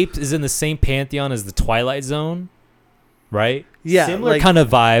of the Apes is in the same pantheon as the Twilight Zone, right? Yeah, similar like- kind of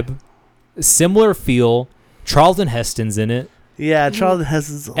vibe, similar feel. Charlton Heston's in it, Yeah, Charlton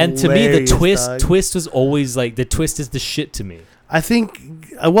Heston's and to me, the hilarious, dog. twist was always like the twist is the shit to me. I think,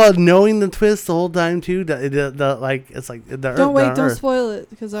 well, knowing the twist the whole time too, the like it's like the Don't the wait, don't Earth. spoil it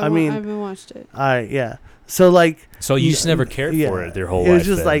because I mean- haven't watched it. All right, yeah. So like, So you just never cared yeah, for it their whole it life. was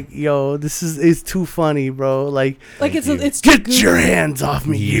just then. like, yo, it's too funny, bro. Like, Like Thank it's you. too get your goofy. hands off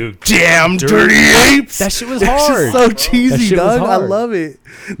me, you You damn dirty apes. that shit was It's hard. just so cheesy, shit was dog. I hard. love it.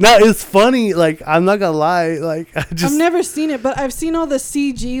 No, it's funny. Like, I'm not gonna lie. Like, I just I've never seen it, but I've seen all the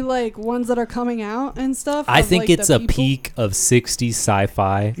CG like ones that are coming out and stuff. I of, think like, it's the a people. peak of 60s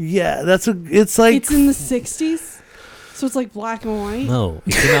sci-fi. yeah, it's like It's in the 60s, so it's like black and white. No,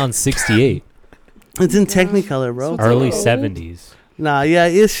 it came out in 68, it's in God. Technicolor, bro. So it's early like old? 70s. Nah, yeah,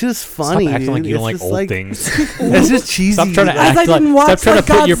 it's just funny. Stop acting dude. like you don't It's like just old things. It's just cheesy. Stop trying to Guys, act I like. didn't Stop watch trying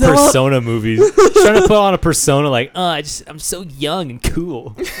to like put your Godzilla. persona movies. Trying to put on a persona like, I'm so young and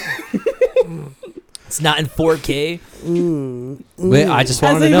cool. It's not in 4K. Wait, I just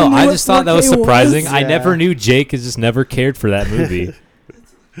As wanted to I know. even knew I what just thought that was 4K was. surprising. I Yeah. never knew Jake has just never cared for that movie.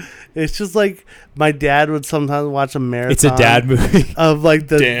 It's just like my dad would sometimes watch a marathon. It's a dad movie. Of like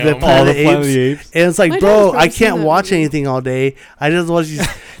the Damn. All Planet the of Planet of the Apes. Apes. And it's like, My dad's bro, probably I seen can't that watch movie. anything all day. I just watch these.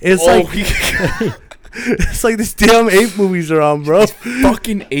 It's Oh, like it's like these damn ape movies are on, bro.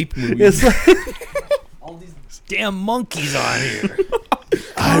 fucking ape movie. It's like All these damn monkeys on here.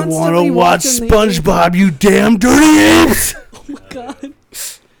 I want to Constantly watch watching the SpongeBob, you damn dirty apes. Oh my god.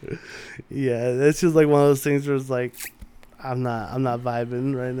 Yeah, that's just like one of those things where it's like, I'm not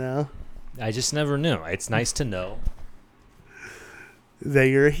vibing right now. I just never knew. It's nice to know. That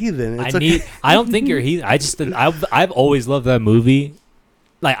you're a heathen. It's okay. I don't think you're he. I've always loved that movie.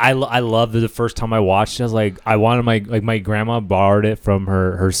 Like I loved it the first time I watched it. I was like, I wanted my grandma borrowed it from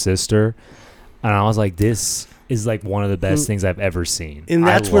her sister, and I was like, this is like one of the best things I've ever seen. And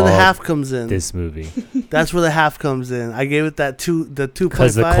that's I where the love half comes in. This movie That's where the half comes in. I gave it that the 2.5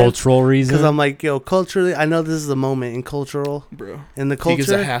 because the cultural reason. because I'm like, yo, culturally, I know this is a moment in cultural Bro. in the He gives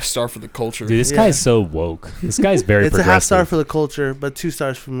a culture. half star for the culture. Dude, this Yeah. guy's so woke. This guy's very It's a half star progressive. for the culture, but 2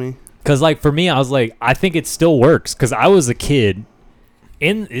 stars for me. Because like for me, I was like, I think it still works. Because I was a kid.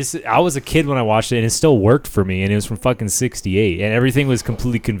 I was a kid when I watched it, and it still worked for me. And it was from fucking '68, and everything was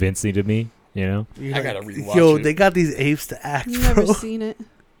completely convincing to me. You know, You're I gotta rewatch Yo, it. they got these apes to act, Never bro. seen it.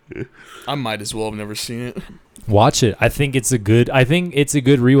 I might as well have never seen it. watch it. I think it's a good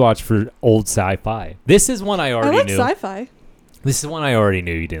rewatch for old sci-fi. This is one I I already like knew. sci-fi. This is one I already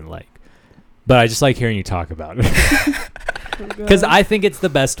knew you didn't like, but I just like hearing you talk about it Oh, because God. I think it's the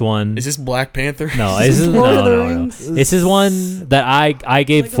best one. Is this Black Panther? No, this is Lord of the no. Rings. This is one that I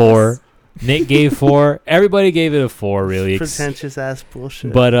gave Legolas. 4. Nick gave 4. Everybody gave it a 4, really. Pretentious ass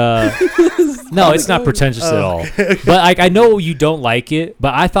bullshit. But no, it's not pretentious at all. But like I know you don't like it,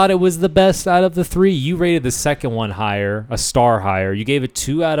 but I thought it was the best out of the 3. You rated the second one higher, a star higher. You gave it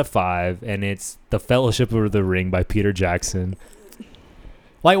 2 out of 5, and it's The Fellowship of the Ring by Peter Jackson.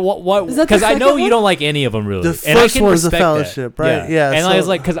 Like what? Is that the Because I know second you one? don't like any of them really. The And I first can one's The respect that. Fellowship, right? Yeah, And so- I was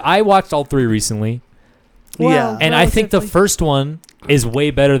like, because I watched all 3 recently, Wow. and I think the Relatively. first one is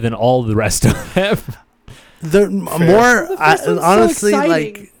way better than all the rest of them. the more The first one's so honestly exciting.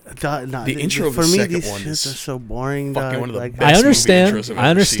 like The intro of for the me second these one shits is are so boring. fucking Dog. one of the Like, best. I understand. movie intros I've I ever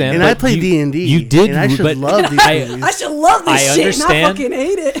understand. and but I play you- D&D. you did, and I should but- love these I- movies. I should love this I shit, and I understand. fucking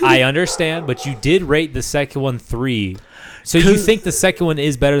hate it. I understand, but you did rate the second one 3. So you 'Cause- think the second one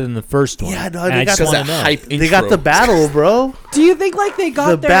is better than the first one? Yeah, dog, And they I got just Because want that to know. hype intro. They got the battle, bro. Do you think like they got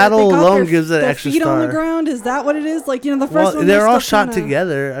The their battle they got alone their, gives it an their extra feet on the star. ground? Is that what it is? Like the first Well, one. they're all stuff shot kinda-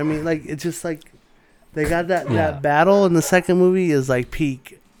 together. I mean, like it's just like they got Yeah. that battle in the second movie is like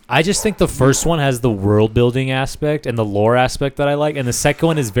peak. I just think the first one has the world building aspect and the lore aspect that I like, and the second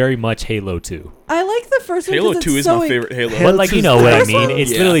one is very much Halo 2. I like the first one. Halo 'cause 2 it's is so my favorite Halo. Halo But like 2 you is know the what I first mean? one?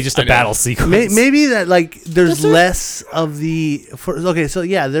 It's Yeah, literally just a I know. battle sequence. Maybe that like there's Just a- less of the okay. So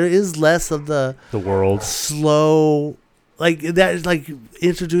yeah, there is less of the The world. slow like that is like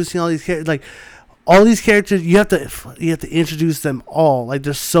introducing all these characters like. All these characters, you have to introduce them all. Like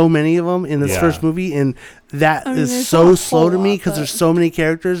there's so many of them in this Yeah. first movie, and that I mean, is there's so not a slow whole to me lot, because but- there's so many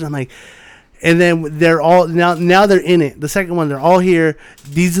characters. I'm like, And then they're all now they're in it. The second one, they're all here.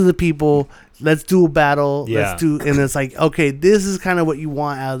 These are the people. Let's do a battle. Yeah. And it's like, okay, this is kind of what you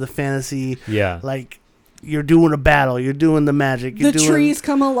want out of the fantasy. Yeah. Like, you're doing a battle. You're doing the magic. You're The doing, trees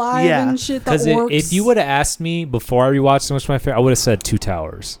come alive and shit. The Because orcs. if you would have asked me before I rewatched so much of my favorite, I would have said Two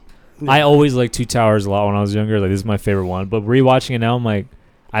Towers. Yeah. I always liked Two Towers a lot when I was younger. Like, this is my favorite one. But rewatching it now, I'm like,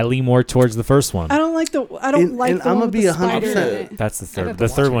 I lean more towards the first one. I don't like the. I don't like the I'm one gonna with be the spider 100%. in it. That's the I'd third. have The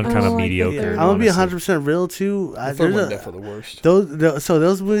to third watch one it. kind I of don't like the mediocre. third I'm gonna be honestly. 100% real too. The third one definitely the worst. So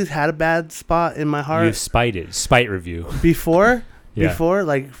those movies had a bad spot in my You heart spite review. before, Yeah.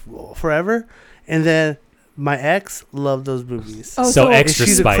 like forever, and then my ex loved those movies. Oh, So And extra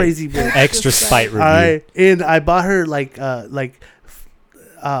she's spite. a crazy bitch. Extra spite review. All right, and I bought her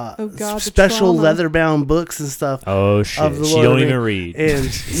Oh God, the special trauma. leather bound books and stuff. Oh shit! Of the She Lord don't of the even read. And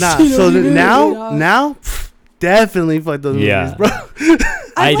nah, She so don't even read. now, definitely fuck those Yeah. movies, bro.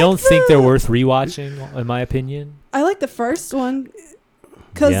 I like don't think the- they're worth rewatching, in my opinion. I like the first one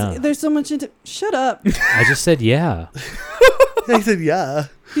because Yeah. there's so much into. Shut up. I just said yeah. I said, yeah.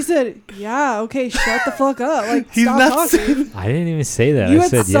 He said, "Yeah, okay, shut the fuck up. Like, He's stop not talking." I didn't even say that. You I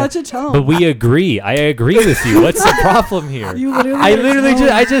had said such yeah. a tone. But we agree. I agree with you. What's the problem here? You literally. I had a literally tone.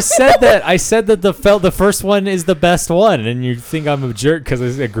 just I just said that. I said that the first one is the best one, and you think I'm a jerk because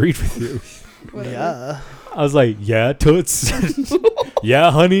I agreed with you. Whatever. Yeah. I was like, yeah, toots.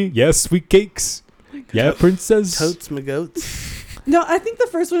 Yeah, honey. Yeah, sweet cakes. Yeah, princess. Totes my goats. No, I think the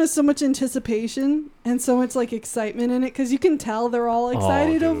first one has so much anticipation and so much like excitement in it because you can tell they're all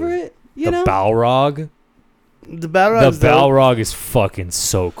excited dude. over it. You The know, Balrog. The battle The royale's dope. Balrog is fucking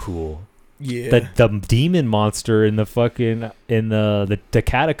so cool. Yeah. The demon monster in the fucking the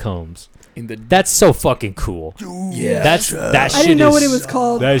catacombs. In the That's so fucking cool. yeah. That shit I didn't know is, what it was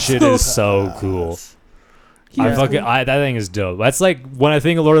called. That shit is so cool. He I was fucking cool. that thing is dope. That's like when I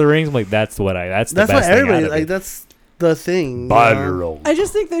think of Lord of the Rings, I'm like, that's the That's best what thing everybody out of like. it. That's the thing. you know? Balrog. I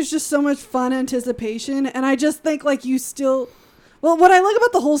just think there's just so much fun anticipation, and I just think like you still. Well, what I like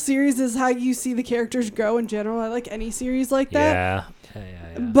about the whole series is how you see the characters grow in general. I like any series like that.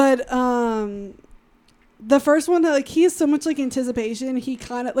 Yeah. But the first one, like he has so much like anticipation. He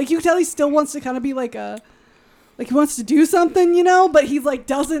kind of like you can tell he still wants to kind of be like he wants to do something, you know, but he like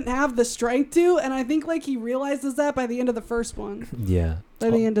doesn't have the strength to. And I think like he realizes that by the end of the first one. Yeah.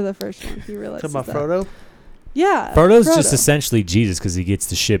 By the end of the first one, he realizes Talking about that. Frodo. Yeah, Frodo's Frodo. just essentially Jesus because he gets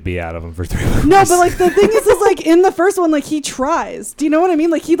the shit beat out of him for 3 movies. No, but like the thing is like in the first one, like he tries. Do you know what I mean?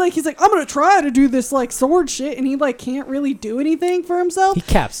 Like he's like I'm gonna try to do this like sword shit, and he like can't really do anything for himself. he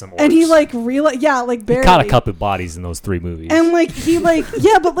caps some orcs. And he like like he barely. caught a couple bodies in those 3 movies. And like he like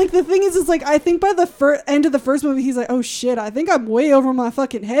yeah, but like the thing is like I think by the end of the first movie, he's like, oh shit, I think I'm way over my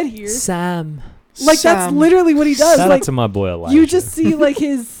fucking head here. Sam. Like that's literally what he does. Shout Like out to my boy Elijah. you just see like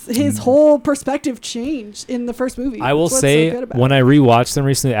his whole perspective change in the first movie. I will That's what's so say, good about when it. I rewatched them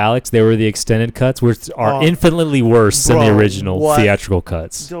recently, Alex, they were the extended cuts, which are Oh, infinitely worse than the bro, original what? theatrical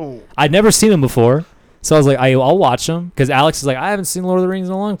cuts. Don't. I'd never seen them before, so I was like, I'll watch them because Alex is like, I haven't seen Lord of the Rings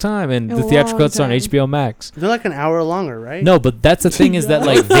in a long time, and In the a theatrical long cuts are on time. HBO Max. They're like an hour longer, right? No, but that's the thing is that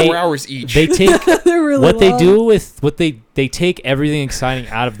like 4 hours each. they take They're really what they long. do with what they take everything exciting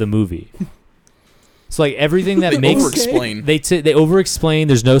out of the movie. So like everything that They makes over-explain. they over-explain.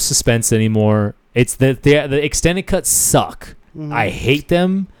 There's no suspense anymore. It's the extended cuts suck. Mhm. I hate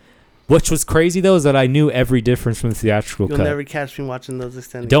them. Which was crazy though is that I knew every difference from the theatrical You'll cut. never catch me watching those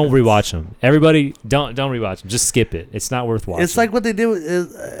extended. Don't cuts. rewatch them. Everybody, don't rewatch them. Just skip it. It's not worth watching. It's like what they do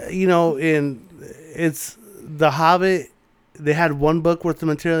is, it's The Hobbit. They had one book worth of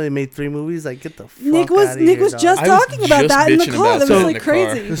material. They made 3 movies. Like, get the fuck Nick was outta here, just dog. I was talking about just that in the bitching car. about That that was in like the car.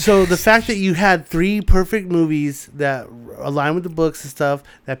 crazy. So the fact that you had 3 perfect movies that align with the books and stuff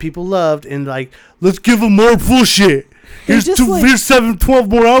that people loved, and like, let's give them more bullshit. They Here's just, 12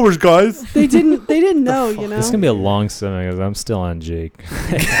 more hours, guys. They didn't know, you know. It's gonna be a long summer because I'm still on Jake.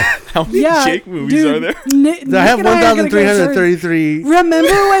 How many Yeah, Jake movies dude, are there? Nick I have and I are gonna go through- 1,333. Remember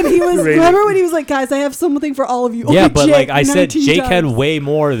when he was? Rated. Remember when he was like, "Guys, I have something for all of you." Yeah, Only but Jake, like I said, 19 Jake had times. way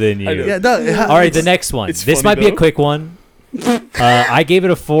more than you. I know. Yeah, no, All right, the next one. it's This funny, might be a though. quick one. I gave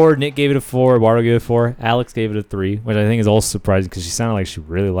it a 4. Nick gave it a 4. Eduardo gave it a 4. Alex gave it a 3, which I think is also surprising because she sounded like she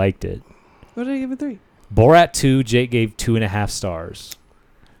really liked it. What did I give it 3? Borat 2, Jake gave 2.5 stars.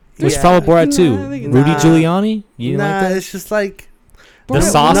 What's Yeah. the problem with Borat 2? Nah, I think it's- Rudy Nah. Giuliani? You didn't Nah, like that? it's just like The Borat-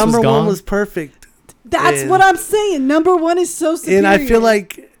 sauce was number gone. one was perfect, That's and- what I'm saying. Number 1 is so superior. and I feel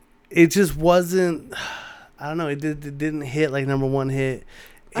like it just wasn't. I don't know. It didn't hit like number 1 hit.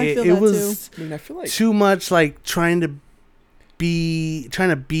 I It, feel it that was I mean, I feel like too much like trying to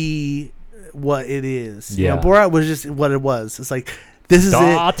be what it is. You Yeah. know, Borat was just what it was. It's like This is it.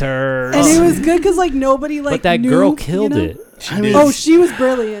 Daughters. And it was good because like nobody like but that knew, girl killed you know? it. She I did. mean, She was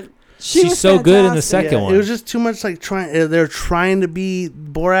brilliant. She She's was so good in the fantastic. second one. It was just too much like trying. They're trying to be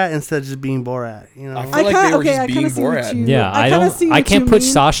Borat instead of just being Borat. You know. I feel like they were just being Borat. Yeah, I can't put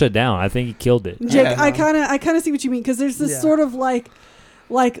Sasha down. I think he killed it. Jake, Yeah. I kind of see what you mean because there's this Yeah. sort of like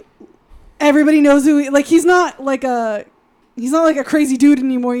everybody knows who he's not like a crazy dude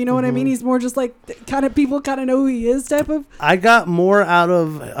anymore. You know what I mean? He's more just like kind of people kind of know who he is type of. I got more out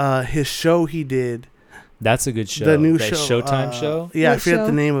of his show he did. That's a good show. The new that show, Showtime show. Yeah, I What forget show?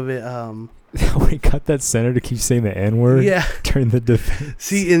 the name of it. We got that senator keep saying the N word. Yeah. During the defense.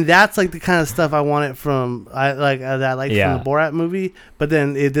 See, and that's like the kind of stuff I wanted from that I like Yeah. from the Borat movie. But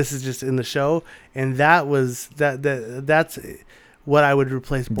then this is just in the show, and that's what I would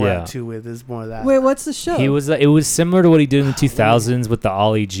replace Borat 2 with is more of that. Wait, what's the show? He was. It was similar to what he did in the 2000s with the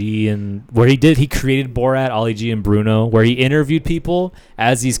Ollie G and where he created Borat, Ollie G, and Bruno, where he interviewed people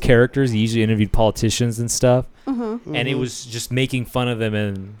as these characters. He usually interviewed politicians and stuff, and it was just making fun of them,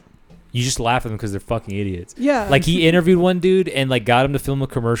 and you just laugh at them because they're fucking idiots. Yeah. Like he interviewed one dude and like got him to film a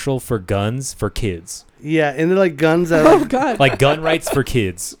commercial for guns for kids, Yeah, and they're like guns that Oh God. like gun rights for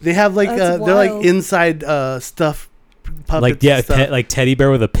kids. they have like That's they're like wild. inside stuff. Puppets Like and stuff. like teddy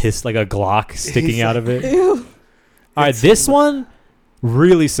bear with a like a Glock sticking He's out of it. Ew. All right, this one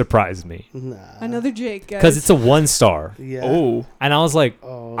really surprised me Nah. Another Jake, guys. because it's a 1-star, Yeah. Oh, and I was like,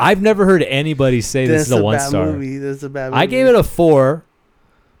 Oh. I've never heard anybody say Then this is a it's one bad star. Movie. This is a bad movie. I gave it a 4.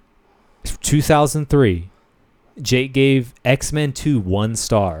 2003. Jake gave X-Men 2 1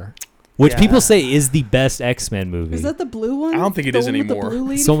 star, which Yeah. people say is the best X-Men movie. Is that the blue one? I don't think it The is one with the anymore. blue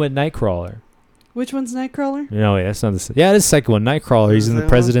lady? so with Nightcrawler? Which one's Nightcrawler? No, wait, that's not the. Yeah, it is the second one. Nightcrawler. He's in the Is that one?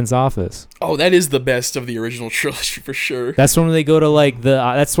 president's office. oh, that is the best of the original trilogy for sure. That's when they go to like the.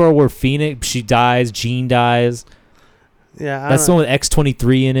 That's where Phoenix she dies. Jean dies. Yeah. That's the one with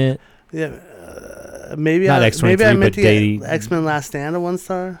X-23 in it. Yeah. Maybe Not I X-23, maybe I meant but to they- get X-Men Last Stand a 1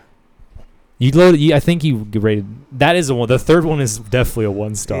 star. I think you rated that is a one. The third one is definitely a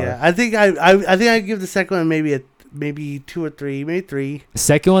 1 star. Yeah, I think I give the second one maybe 2 or 3, maybe 3.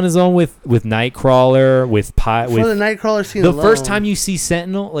 Second one is on with Nightcrawler with For the Nightcrawler scene the alone. first time you see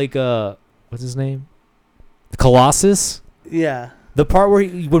Sentinel, like what's his name, Colossus. Yeah. The part where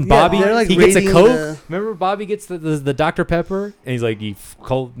when Yeah, Bobby they're, like, he gets a raiding Coke. the- Remember Bobby gets the Dr Pepper and he's like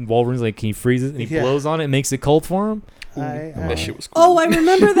Wolverine's like, can you freeze it? And he Yeah. blows on it and makes it cold for him. That shit was cool. Oh, I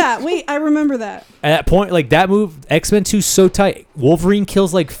remember that. Wait, I remember that. At that point, like that move, X-Men 2 's so tight. Wolverine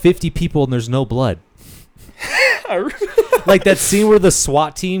kills like 50 people and there's no blood. Like that scene where the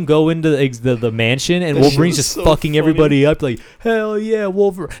SWAT team go into the mansion and That shit Wolverine's was just so fucking funny. everybody up. Like hell yeah,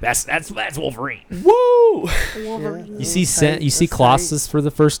 Wolverine. That's Wolverine. Whoa! Wolverine. You see tight. you see That's Colossus for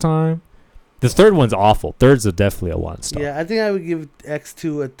the first time. The third one's awful. Third's definitely a 1 star. Yeah, I think I would give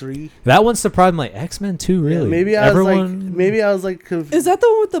X2 a 3. That one surprised me. Like X-Men 2, really? Yeah, maybe I was like Is that the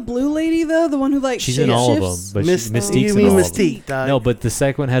one with the blue lady though? The one who like She's in all of them, shapeshifts? but Mystique's you in mean all of them. Mystique, dog. No, but the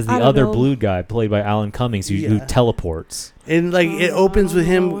second one has the I don't other know. blue guy played by Alan Cummings who Yeah. teleports. And like it Oh, opens with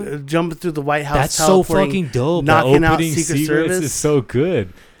I don't know him what- jumping through the White House. That's so teleporting, fucking dope. knocking the out opening Secret secrets Service. is so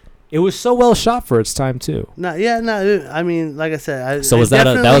good. It was so well shot for its time too. I mean, like I said, So was that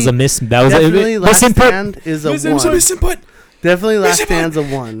was a miss? That was definitely a Last misinput. Stand is a 1. Misinput. Definitely Last Misinput. Stand's a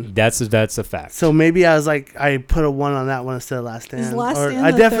 1. That's a fact. So maybe I was like, I put a 1 on that one instead of Last Stand. Is Last Or Stand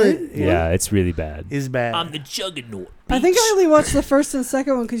I the definitely third? Yeah, it's really bad. is bad. the juggernaut. I think I only watched the first and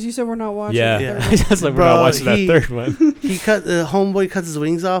second one because you said we're not watching. Yeah, the Yeah. third one. just like we're Bro, not watching he- that third one. He cut the homeboy cuts his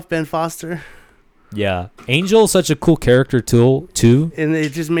wings off, Ben Foster, Yeah, Angel is such a cool character too. and they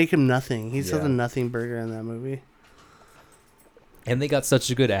just make him nothing. He's such Yeah. a nothing burger in that movie. And they got such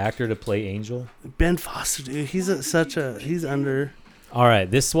a good actor to play Angel. Ben Foster, dude, he's under. All right,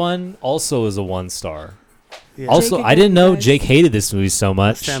 this one also is a 1 star. Yeah. Also, Jake I didn't know guys. Jake hated this movie so I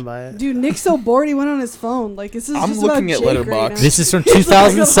much. stand by it. Dude, Nick's so bored he went on his phone. Like this is I'm just looking about at Jake right Letterboxd. now. This is from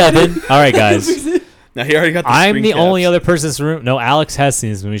 2007. All right, guys. Now he already got the I'm screen the caps. only other person in this room. No, Alex has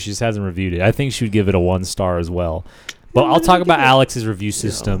seen this movie. She just hasn't reviewed it. I think she would give it a 1 star as well. But Well, I'll what talk did you about give it? Alex's review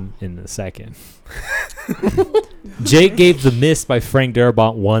system in a second. Jake gave The Mist by Frank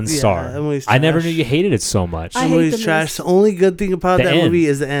Darabont 1 Yeah, star. that movie's I never trash. knew you hated it so much. I hate Movie's The trash. Mist. The only good thing about The that end. movie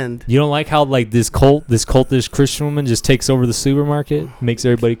is the end. You don't like how like this cultish Christian woman just takes over the supermarket, makes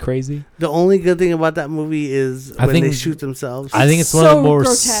everybody crazy? The only good thing about that movie is I when they think- shoot themselves. I think it's one So of the more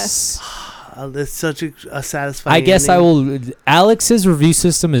grotesque. It's such a satisfying. I guess I ending. will. Alex's review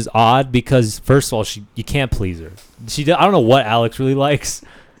system is odd because first of all, you can't please her. I don't know what Alex really likes.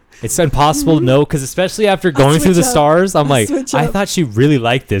 It's impossible to know because especially after going through the switch up. stars, I'm like, Switch I up. thought she really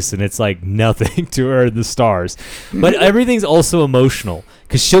liked this, and it's like nothing to her in the stars. But everything's also emotional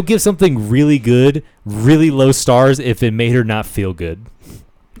because she'll give something really good, really low stars if it made her not feel good.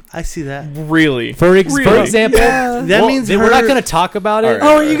 I see that. Really? For Really? example, Yeah. That means we're not her- going to talk about it. All right.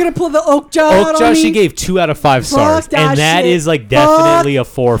 Oh, are you gonna pull the Oakjaw out Oakjaw, on me? she gave 2 out of 5 stars, Fuck that and that shit. is like definitely a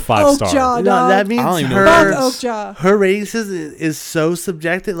 4 or 5 star. Oakjaw, No, dog. that means I don't even know Fuck her Oakjaw. her rating system is so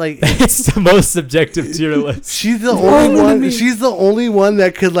subjective. Like It's the most subjective tier list. she's the Only only to one. me. She's the only one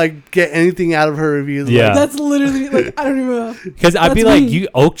that could like get anything out of her reviews. Yeah. Like, That's literally like I don't even know. Because I'd be That's like, me. "You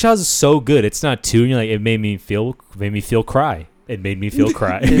Oakjaw's so good. It's not 2." And you're like, "It made me feel cry. It made me feel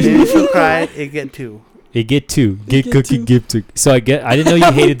cry." it made me feel cry. It get 2. It get 2. Get Get cookie, 2. give 2. So I didn't know you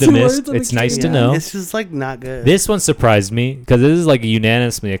hated The 2 Mist. words on the It's nice key. to Yeah, know. It's just like not good. This one surprised me because this is like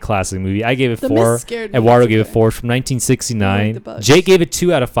unanimously a classic movie. I gave it The 4. Mist scared me. Eduardo It's gave it okay. 4 from I 1969. like the bugs. Jake gave it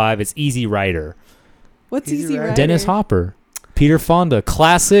 2 out of 5. It's Easy Rider. What's Easy Easy Rider. Rider? Dennis Hopper, Peter Fonda,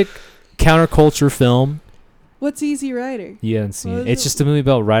 classic counterculture film. What's Easy Rider? You haven't seen What it. is It's it? just a movie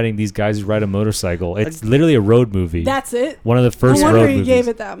about riding these guys who ride a motorcycle. It's literally a road movie. That's it. One of the first no wonder road he movies. gave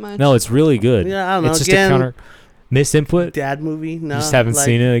it that much. No, it's really good. Yeah, I don't know. It's just Again, a counter miss input. dad movie. No, You just haven't like,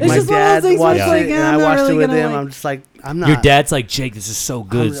 seen it It's My again. just one of those dad things where watched it's it, like, and yeah, I I'm not watched it really with gonna him. like. I'm just like, I'm not. Your dad's like, Jake, this is so I'm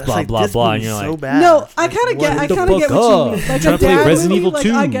good. just Blah like, blah this blah, and movie's you're so like, bad. No, I Like, kind of get. what I the kind of fuck get what you up? mean. Like Trying a to play dad Resident movie, Evil like,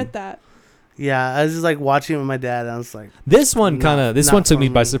 2. I get that. Yeah, I was just like watching it with my dad. And I was like, this one kind of. This Not one took for me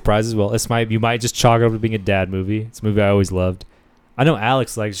by me. surprise as well. You might just chalk it up to being a dad movie. It's a movie I always loved. I know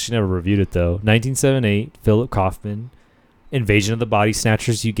Alex likes. She never reviewed it though. 1978. Philip Kaufman. Invasion of the Body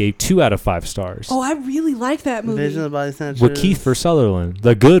Snatchers. You gave 2 out of 5 stars. Oh, I really like that movie. Vision of the Body Snatchers. With Kiefer Sutherland,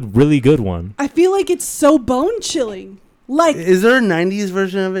 the good, really good one. I feel like it's so bone chilling. Like Is there a '90s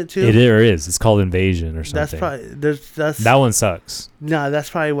version of it too? It is. It's called Invasion or That's something. probably that's That one sucks. no. That's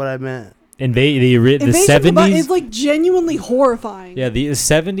probably what I meant. The Invasion of the 70s. Body is like genuinely horrifying. Yeah, the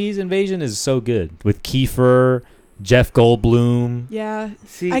 70s Invasion is so good with Kiefer, Jeff Goldblum. Yeah.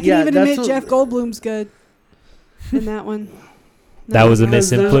 See, I can yeah, even that's admit what- Jeff Goldblum's good in that one. That was a Because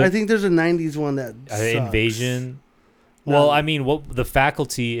there's- misinput. I think there's a '90s one that sucks. Invasion. No. Well, I mean, the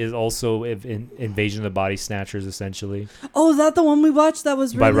faculty is also Invasion of the Body Snatchers, essentially, Oh, is that the one we watched? That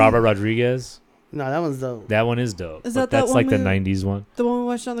was really by Robert Rodriguez. No, that one's dope. That one is dope. Is but that that's one like the we- 90s one. the one we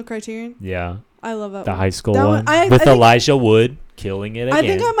watched on the Criterion. Yeah, I love that the one. high school That one, one- I with think- Elijah Wood killing it again. I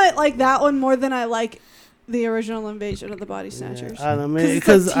think I might like that one more than I like the original Invasion of the Body Snatchers. Yeah, I don't know, 'Cause it's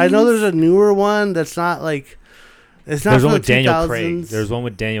because like I know teens. there's a newer one that's not like. It's not There's from one the with Daniel 2000s. Craig. There's one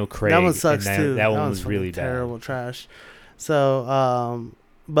with Daniel Craig. That one sucks and too. That one one's was really fucking bad. terrible trash. So,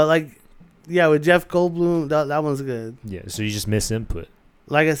 but like, yeah, with Jeff Goldblum, that one's good. Yeah, so you just miss input.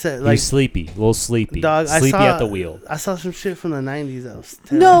 Like I said, You're like sleepy, a little sleepy, dog, sleepy at the wheel. I saw some shit from the '90s that was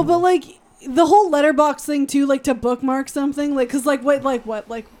No, terrible. but like the whole letterbox thing too, like to bookmark something, like because like what,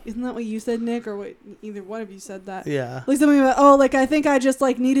 like isn't that what you said, Nick, or what? Either one of you said that. Yeah, Like something about like I think I just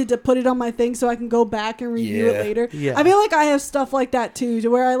like needed to put it on my thing so I can go back and review it Yeah. later. yeah. I feel like I have stuff like that too, to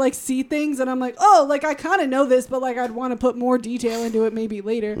where I like see things and I'm like, oh, like I kind of know this, but like I'd want to put more detail into it maybe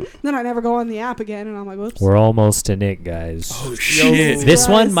later. Then I never go on the app again, and I'm like, whoops. We're almost to Nick, guys. Oh shit! This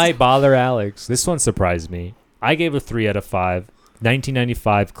one Christ. might bother Alex. This one surprised me. I gave a 3 out of 5.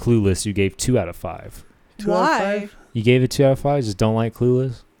 1995 Clueless, you gave 2 out of 5. 2 out of Why? 5? You gave it 2 out of 5? Just don't like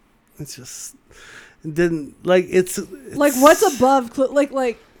Clueless? It's just it didn't like it's Like what's above? Like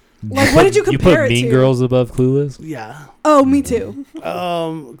what did you compare You put it Mean to? Girls above Clueless? yeah. Oh, me too.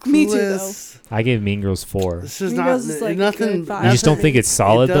 Me too, though. I gave Mean Girls 4. This is Mean not Girls is, like, nothing. good five. You just don't think it's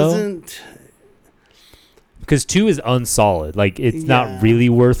solid, it though? doesn't, Because 2 is unsolid. Like, it's Yeah. not really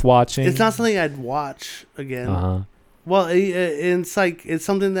worth watching. It's not something I'd watch again. Uh-huh. Well, it's like it's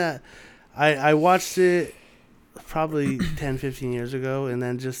something that I watched it probably 10, 15 years ago, and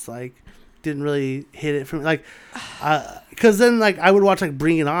then just like didn't really hit it for me. Like, because then like I would watch like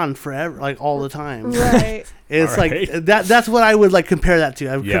Bring It On forever, like all the time. Right. It's Alright. like that's what I would like compare that to.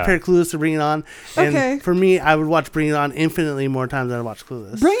 I would Yeah. compare Clueless to Bring It On, and Okay. for me, I would watch Bring It On infinitely more times than I watch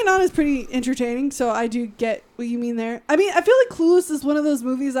Clueless. Bring It On is pretty entertaining, so I do get what you mean there. I mean, I feel like Clueless is one of those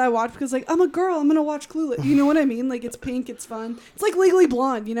movies I watch because, like, I'm a girl, I'm gonna watch Clueless. You know what I mean? Like, it's pink, it's fun. It's like Legally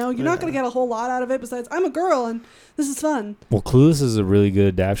Blonde, you know? You're not gonna get a whole lot out of it besides I'm a girl and this is fun. Well, Clueless is a really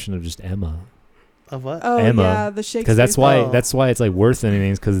good adaptation of just Emma. Of what? Oh Emma. yeah, the Shakespeare. Because that's Oh. why it's like worth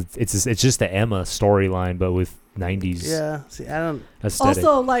anything, because it's just the Emma storyline, but with 90s Yeah. See, I don't. aesthetic.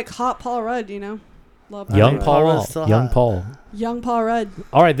 Also, like hot Paul Rudd, you know? Love Young Rudd. Paul, Paul Rudd's still Young hot. Paul. Young Paul Rudd.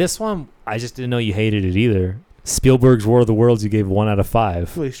 All right, this one I just didn't know you hated it either. Spielberg's War of the Worlds, you gave 1 out of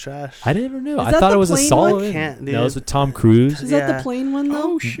 5. Movie's trash. I never know. Is I that thought the it was a plane solid. one? I can't, dude. No, it was with Tom Cruise. Is that Yeah. the plane one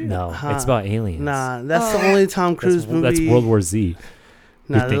though? Oh shit. No, Huh. it's about aliens. Nah, that's Oh. the only Tom Cruise movie. That's World War Z.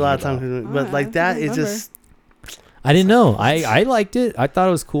 Nah, there's a thinking lot of Tom about. Cruise movies, but Alright, like I that, don't it remember. just I didn't know. I liked it. I thought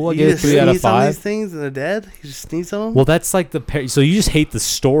it was cool. I you gave it just 3 out of sneeze on these 5. things and they're dead. You just sneeze on them. Well, that's like so you just hate the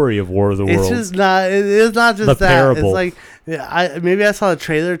story of War of the It's Worlds. just not. It's not just The that. parable. It's like maybe I saw the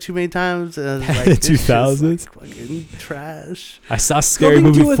trailer too many times. And I was like, The it's just, 2000s? like, fucking trash. I saw Scary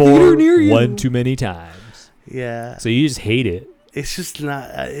Coming to Movie a 4 theater near you. 1 too many times. Yeah, So you just hate it. it's just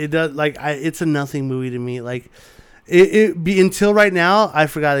not. It does like it's a nothing movie to me. Like it be until right now, I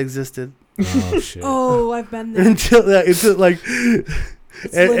forgot it existed. Oh shit. Oh, I've been there. until like It's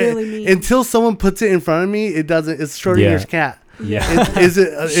literally me. until someone puts it in front of me, it doesn't. It's Schrodinger's cat. Yeah.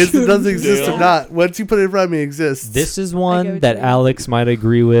 It doesn't exist or Yeah. not. Once you put it in front of me, it exists. This is I get one what that you mean. Alex might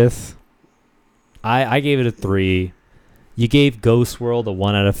agree with. I gave it a 3. You gave Ghost World a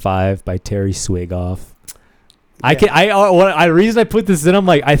 1 out of 5 by Terry Swigoff. The reason I put this in, I'm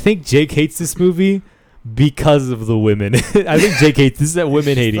like, I think Jake hates this movie because of the women. I think Jake hates this is a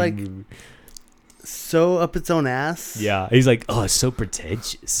women hating like- movie. so up its own ass. Yeah, he's like, oh, it's so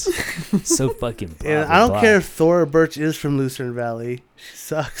pretentious, so fucking. Blah, And blah, I don't blah. care if Thora Birch is from Lucerne Valley. She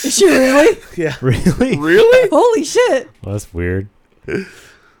sucks. Is she really? Yeah. Really? Really? Holy shit! Well, that's weird.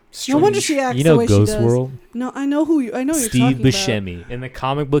 No wonder she acts You the know way Ghost she does. World? No, I know who I know you're Steve talking Buscemi. In the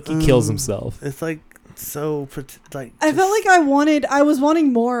comic book, he kills Mm. himself. It's like so like. about. I felt like I was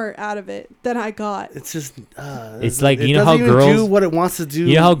wanting more out of it than I got. It's just. It's like, it you know how doesn't even girls- do what it wants to do.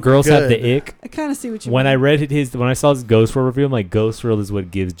 You know how girls have good. the ick? I kind of see what you When mean. I read when I saw his Ghost World review, I'm like, Ghost World is what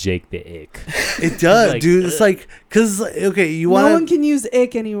gives Jake the ick. It does, Like, dude. It's like because okay, you no want one can use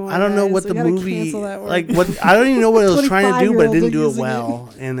ick anymore. I don't know guys. what We the gotta movie cancel that word. like. What I don't even know what it was trying to do, but it 25-year-old didn't do it using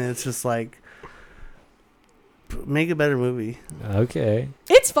well, and it's just like make a better movie. Okay.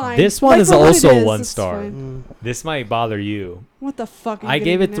 It's fine. This one Like, is for what also it is, 1 it's star. fine. This might bother you. What the fuck? Are you I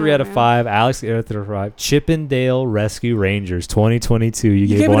gave getting it 3 now, out of man? 5. Alex gave it 3 out of 5. Chippendale Rescue Rangers 2022. You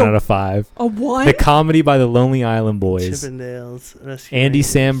gave gave it 1 a- out of 5. A one. The comedy by the Lonely Island Boys. Chippendales, Rescue Andy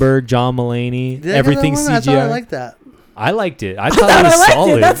Rangers. Samberg, John Mulaney, Did I get that everything one? CGI. I thought I liked that. I liked it. I I thought thought it was I liked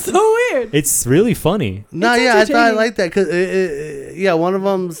solid. it. That's so weird. It's really funny. No, It's yeah, I thought I entertaining. liked that because yeah, one of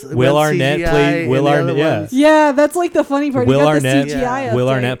them's Will Arnett CGI, played- and Will the other Arnett, yeah. one's- Yeah, that's like the funny part. Will you got Arnett- the CGI Yeah. up Will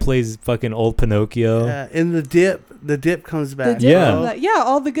there. Arnett plays fucking old Pinocchio. Yeah, in the dip comes The back. dip Yeah. from that- yeah,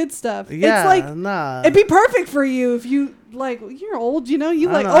 all the good stuff. Yeah, It's like nah. it'd be perfect for you if you like. You're old, you know. You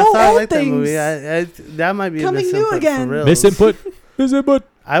I like don't know, I old thought I old liked that things. movie. That might be Coming a new misinput again. For reals. Misinput. Misinput.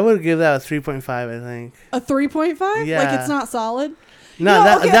 I would give that a 3.5. I think. A 3.5? Like Yeah. it's not solid. No,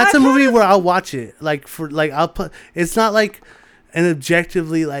 No, okay, that's I a movie kinda- where I'll watch it. Like for like I'll put. It's not like an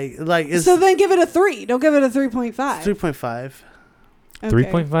objectively like it's So then give it a 3. Don't give it a 3.5. 3.5. Okay.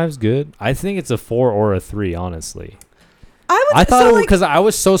 3.5 is good. I think it's a 4 or a 3, honestly. I I thought so it like, because I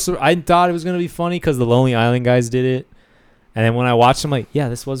was I thought it was gonna be funny because the Lonely Island guys did it, and then when I watched, I'm like, yeah,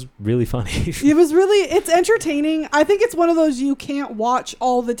 this was really funny. it was really it's entertaining. I think it's one of those you can't watch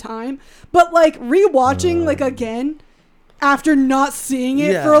all the time, but like rewatching like again after not seeing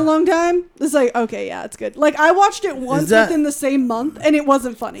it Yeah. for a long time, it's like okay, yeah, it's good. Like I watched it once that- within the same month, and it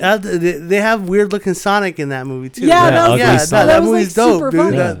wasn't funny. They have weird looking Sonic in that movie too. Yeah, that was- yeah, Ugly Sonic. that That was, movie's like, dope, super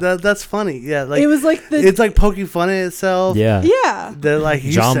dude. funny. That's funny. Yeah, like it was like the it's like poking fun at itself. yeah. yeah. They're like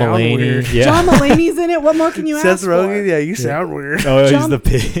you John sound Mulaney. weird. Yeah. John Mulaney's in it. What more can you Seth ask Rogen. for? Yeah, you sound weird. Oh, John- he's the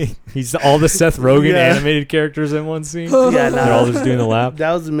pig. He's all the Seth Rogen Yeah. animated characters in one scene. Yeah, They're all just doing the lap.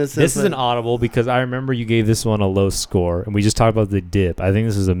 That was a miss. This is an audible because I remember you gave this one a low score, and we just talked about the dip. I think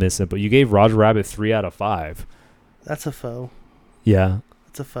this is a miss, but you gave Roger Rabbit 3 out of 5. That's a foe. Yeah,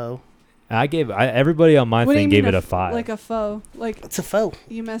 It's a foe. everybody on my What do you thing mean gave it a 5. Like a foe. Like It's a foe.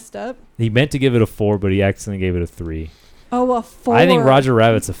 you messed up. He meant to give it a 4, but he accidentally gave it a 3. Oh, a 4. I think Roger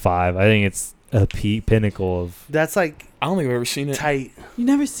Rabbit's a 5. I think it's a pinnacle of. That's like I don't think I've ever seen it. tight. You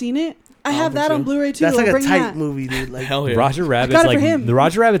never seen it? I I don't have think that so. on Blu-ray too. That's I'll like a bring tight that. movie, dude. Like Hell yeah. Roger Rabbit's got it like for him. the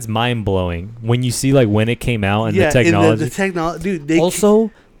Roger Rabbit's mind blowing when you see like when it came out and yeah, the technology. The technology, dude. They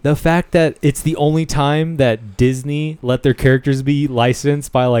Also, the fact that it's the only time that Disney let their characters be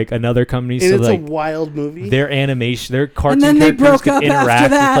licensed by like another company, and so it's like a wild movie. their animation, their cartoon then they characters broke could up interact after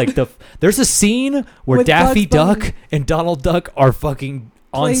that. with like the. There's a scene where With Daffy Bugs Bunny. Duck and Donald Duck are fucking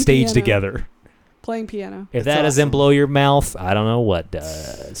on Playing stage piano. together. Playing piano. If It's that doesn't awesome. blow your mouth, I don't know what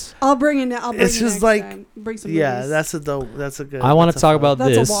does. I'll bring it. I'll bring It's it just next like- time. Bring some yeah, movies. that's a dope. That's a good. I want to that's a talk foe. about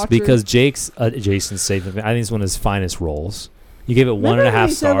That's a this watcher. because Jason's safe. I think it's one of his finest roles. You gave it one Remember and a half when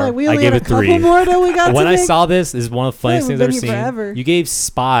you said, star. like, we I only gave had it a couple 3. more that we got When to I make? saw this, is one of the funniest we've things I've been ever here seen. forever. You gave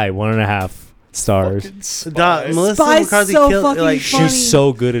Spy 1.5. stars. Fucking Spy. Melissa Spy's McCarthy so killed. fucking Like, funny. She's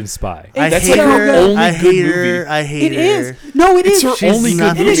so good in Spy. I It's hate so her. good. Only I good hate movie. her. I hate It her. is. No, it It's is. her She's only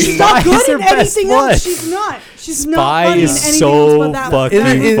not good It is. movie. She's not Spy is good her in best anything else. one. She's not. She's Spy not funny in is anything so else but that. fucking In,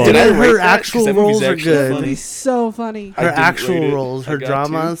 that in, movie. funny. in Did I her rate that? 'Cause actual that movie's roles are actually good. funny. He's so funny. I Her didn't actual rate it. roles, her I got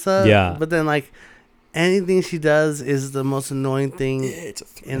drama two. and stuff. Yeah. But then like anything she does is the most annoying thing It's a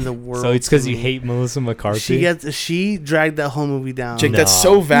 3. in the world. So it's because to you me. hate Melissa McCarthy. She dragged that whole movie down. Jake, No. that's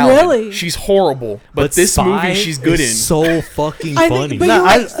so valid. Really? She's horrible, but this Spy movie she's good in. is so fucking I funny. think, but No, you're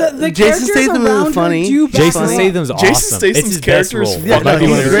right. I- The Jason characters Statham is around funny. her do back Jason her up. Statham's awesome. Jason Statham's it's his best character role. is Yeah, That might be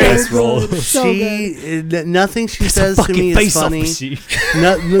no, one of he's his great. best roles. So nothing she It's a says to fucking me is face-off funny. machine.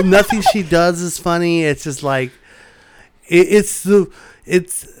 Nothing she does is funny. It's just like it's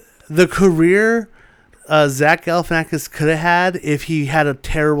the career Zach Galifianakis could have had if he had a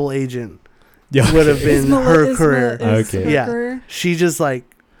terrible agent. Yeah. Would have Is been Mel- her is career. Mel- is Okay. her Yeah. career? She just like,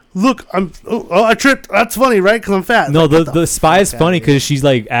 look, I tripped. That's funny, right? Because I'm fat. No, Like, the spy is fuck funny outta here. because she's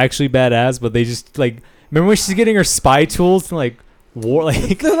like actually badass, but they just like remember when she's getting her spy tools and like They're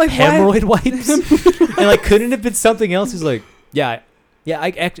like, hemorrhoid wipes and like couldn't it have been something else? He's like,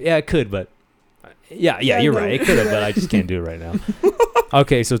 I could, but yeah, you're no. right, it could have, but I just can't do it right now.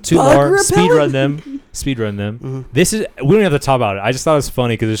 Okay, so two Bug more. Speed repellent? run them. Mhm. This is we don't have to talk about it. I just thought it was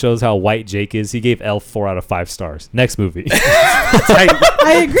funny because it shows how white Jake is. He gave Elf 4 out of 5 stars. Next movie. Tight.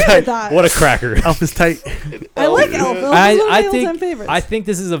 I agree with that. What a cracker. Elf is tight. I like Elf. Elf is one of my all-time favorites. I think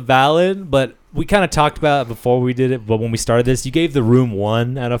this is a valid, but we kind of talked about it before we did it. But when we started this, you gave The Room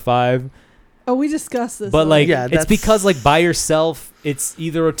 1 out of 5. Oh, we discussed this. But like, Yeah, it's that's- because like by yourself, it's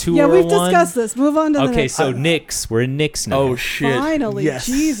either a 2 yeah, or a we've 1. discussed this. Move on to the Okay, next. so Nick's. We're in Nick's now. Oh shit! Finally, Yes.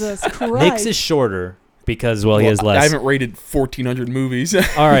 Jesus Christ. Nick's is shorter because he has I less. haven't rated 1,400 movies.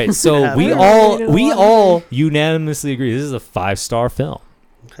 All right, so Yeah, we we all rated a we lot all unanimously agree this is a 5-star film.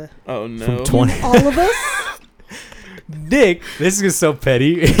 Oh no! From 20. All of us. Nick, this is so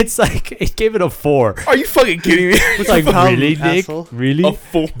petty. It's like it gave it a 4. Are you fucking kidding me? It's like Problem, really, Nick, asshole. really. A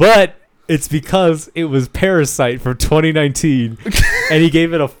full. But it's because it was Parasite from 2019, and he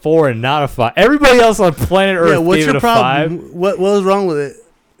gave it a 4 and not a 5. Everybody else on planet Earth Yeah, what's gave your it a problem? 5. What was wrong with it?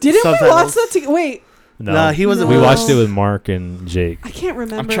 Didn't we watch Subtitles. that? Wait, No, Nah, he wasn't. we No. watched it with Mark and Jake. I can't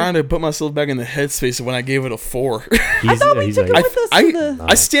remember. I'm trying to put myself back in the headspace of when I gave it a 4. He's, I thought we he's took like, it with us I- to the. No.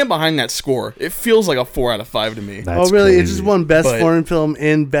 I stand behind that score. It feels like a 4 out of 5 to me. That's Oh, really? It crazy. just won Best But- Foreign Film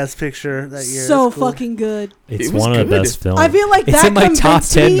and Best Picture that year. So That's cool. fucking good. It's It was one of the good. best films. I feel like it's that in my top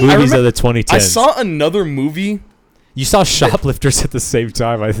convinced 10 me- movies I of the 2010s. I saw another movie. You saw Shoplifters at the same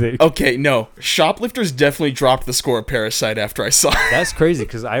time, I think. Okay, no. Shoplifters definitely dropped the score of Parasite after I saw it. That's crazy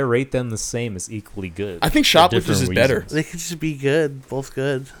because I rate them the same as equally good. I think for Shoplifters different is better. reasons. They could just be good. Both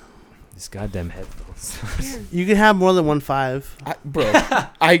good. These goddamn headphones. You can have more than 1 5. Bro,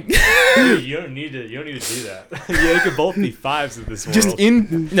 Dude, you don't need to do that. Yeah, you could both be 5s in this world. just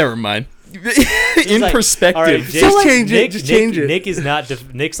in. Never mind. In like, perspective. all right, Just like, change it. Just change it. Nick is not.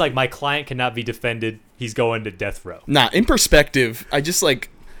 Nick's like my client cannot be defended. He's going to death row. Nah, in perspective, I just like.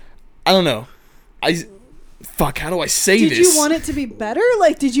 I don't know. Fuck, how do I say Did this? you want it to be better?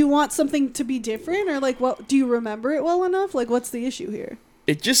 Like, did you want something to be different, or like, what? Do you remember it well enough? Like, what's the issue here?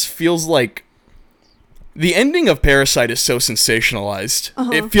 It just feels like. The ending of Parasite is so sensationalized.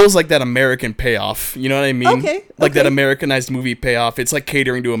 Uh-huh. It feels like that American payoff. You know what I mean? Okay, Like that okay. Americanized movie payoff. It's like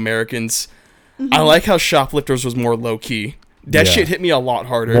catering to Americans. Mm-hmm. I like how Shoplifters was more low key. That Yeah. shit hit me a lot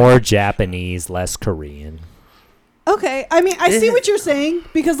harder. More Japanese, less Korean. Okay, I mean, I see what you're saying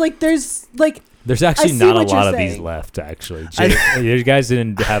because like, there's like, There's actually see not a what you're lot of these saying. left. Actually, you guys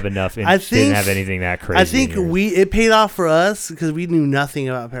didn't have enough. I Didn't think- have anything that crazy. I think in here. it paid off for us because we knew nothing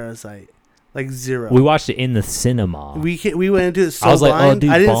about Parasite. Like zero. we watched it in the cinema. We went into it so I was like, oh, blind. dude,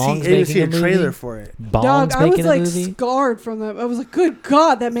 I didn't Bong's see making a a movie? trailer for it. Bong's dog, I was making a like movie. scarred from them. I was like, good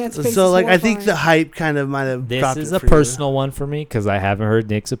God, that man's face. So is like I think the horrifying. hype kind of might have This dropped is it a for you. personal one for me because I haven't heard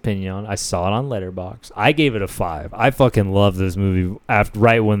Nick's opinion on it. I saw it on Letterboxd. I gave it a 5. I fucking love this movie.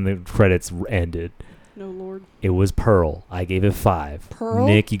 Right when the credits ended, No Lord. it was Pearl. I gave it 5. Pearl?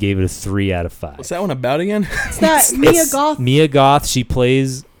 Nick, you gave it a 3 out of 5. What's that one about again? It's that Mia Goth. Mia Goth. She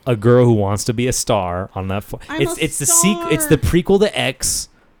plays a girl who wants to be a star on that. I'm It's a it's the star. It's the prequel to X.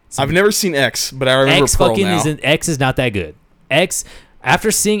 I've never seen X, but I remember X Pearl fucking now. X is not that good. X. After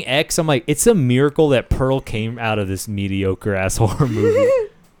seeing X, I'm like, it's a miracle that Pearl came out of this mediocre ass horror movie.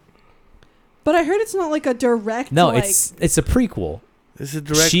 But I heard it's not like a direct. No, like, it's a prequel. It's a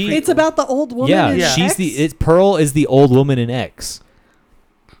direct. She- prequel. It's about the old woman. Yeah, in she's X? Pearl is the old woman in X.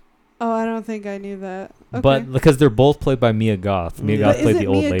 Oh, I don't think I knew that. Okay. But because they're both played by Mia Goth. Mia Yeah. Goth But played isn't the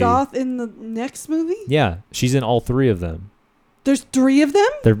old Mia lady. Goth in the next movie? Yeah, she's in all 3 of them. There's 3 of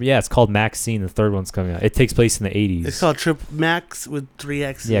them? Yeah, it's called Maxine. The third one's coming out. It takes place in the 80s. It's called Trip Max with 3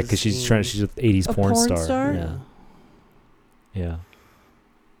 X's. Yeah, because she's an 80s A porn porn star. star? Yeah.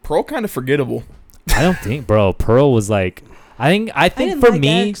 Pearl kind of forgettable. I don't think, bro. Pearl was like, I think didn't for like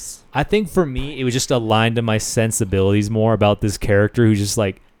me, X. I think for me, it was just aligned to my sensibilities more about this character who's just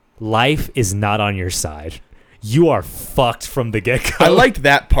like, life is not on your side. You are fucked from the get-go. I liked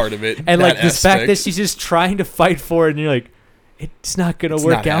that part of it. And that like this fact that aspect. she's just trying to fight for it, and you're like, it's not gonna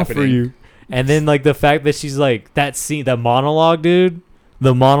work not out for happening. you. And then like the fact that she's like that scene, that monologue, dude,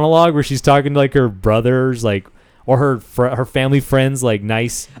 the monologue where she's talking to like her brothers, like or her family friends, like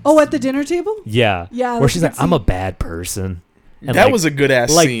nice. Oh, at the dinner table? Yeah, Yeah. where that's she's a like, good I'm a scene. bad person. And that like, was a good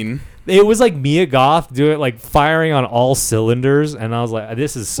ass like, scene. It was like Mia Goth doing like firing on all cylinders, and I was like,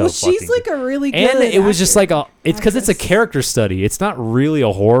 this is so. Well, she's fucking like a really good and it was just actor. like it's because it's a Actress. character study. It's not really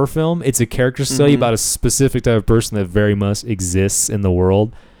a horror film. It's a character study about a specific type of person that very much exists in the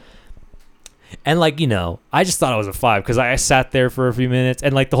world. And like, you know, I just thought it was a 5 because I sat there for a few minutes,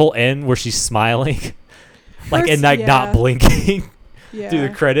 and like the whole end where she's smiling, like and like not blinking Yeah. through the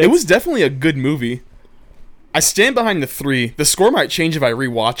credits. It was definitely a good movie. I stand behind the 3. The score might change if I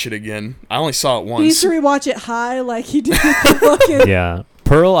rewatch it again. I only saw it He needs once. to rewatch it high like he did with the fucking... yeah.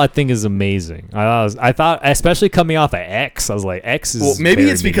 Pearl, I think, is amazing. I thought, especially coming off of X, I was like, X is. Well, maybe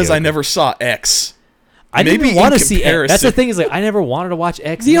very it's because I mediocre. never saw X. I didn't maybe want to in see X. That's the comparison. thing is like I never wanted to watch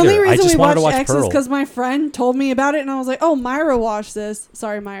X. The only either. I reason just we wanted to watched watch X is Pearl. because my friend told me about it, and I was like, "Oh, Myra watched this."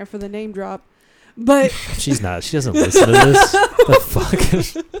 Sorry, Myra, for the name drop, but She's not. She doesn't listen to this. The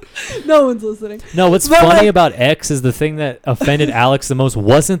fuck? no one's listening. No, what's But, funny like- about X is the thing that offended Alex the most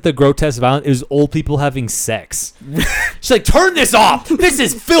wasn't the grotesque violence. It was old people having sex. She's like, turn this off. This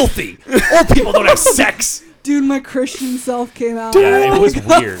is filthy. Old people don't have sex. Dude, my Christian self came out. Yeah, it was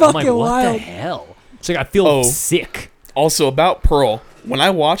got weird. I'm like, fucking what wild. the hell? It's like, I feel Oh. sick. Also, about Pearl. When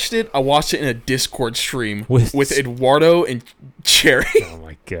I watched it in a Discord stream with Eduardo and Cherry. Oh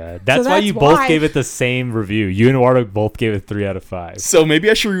my god. That's why that's you both why. gave it the same review. You and Eduardo both gave it 3 out of 5. So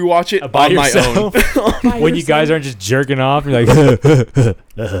maybe I should rewatch it By on my yourself. own. By When you guys yourself. aren't just jerking off, you're like,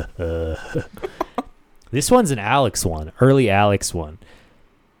 this one's an Alex one, early Alex one.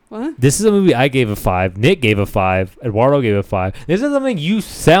 What? This is a movie I gave a 5. Nick gave a 5. Eduardo gave a 5. This is something you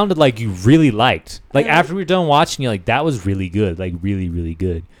sounded like you really liked. Like Yeah. after we were done watching, you're like, that was really good. Like really, really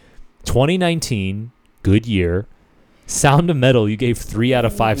good. 2019, good year. Sound of Metal, you gave 3 out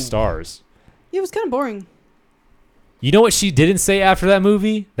of 5 stars. Yeah, it was kind of boring. You know what she didn't say after that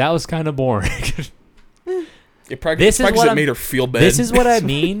movie? That was kind of boring. It probably This is what it I'm- made her feel bad. This is what I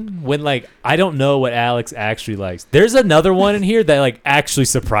mean when like I don't know what Alex actually likes. There's another one in here that like actually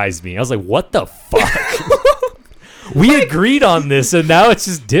surprised me. I was like, what the fuck? We agreed on this and now it's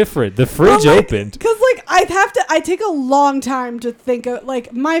just different. The fridge opened. Because like I take a long time to think of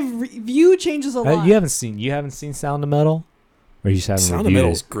like my view changes a lot. You haven't seen Sound of Metal? Or you just haven't Sound of reviewed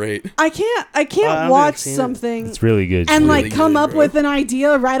Metal's it? great. I can't I don't think watch I've seen it. something It's really good. and really like come good, up bro. with an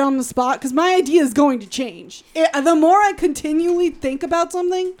idea right on the spot because my idea is going to change. The more I continually think about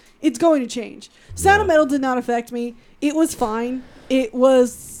something, it's going to change. Sound of Metal did not affect me. It was fine. It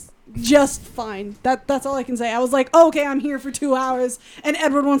was just fine. That's all I can say. I was like, oh, okay, I'm here for 2 hours, and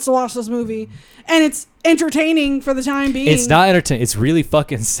Edward wants to watch this movie, and it's entertaining for the time being. It's not entertaining. It's really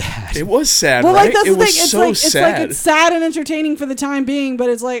fucking sad. It was sad, Well, right? like that's it the thing. was It's so like sad. it's sad and entertaining for the time being, but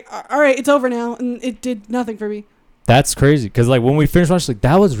it's like, all right, it's over now, and it did nothing for me. That's crazy. Because like when we finished watching, like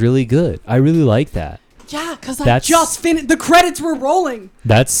that was really good. I really like that. Yeah, because I That's- just finished. The credits were rolling.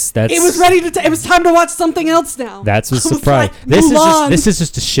 That's It was ready to. It was time to watch something else now. That's a I was surprise. like, This Mulan. is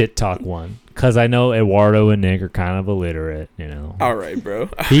just a shit talk one because I know Eduardo and Nick are kind of illiterate. You know, All right, bro.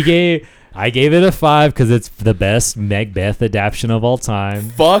 I gave it a 5 because it's the best Macbeth adaptation of all time.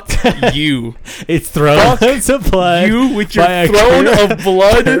 Fuck you. It's Throne to Blood. You with your by Throne Akira of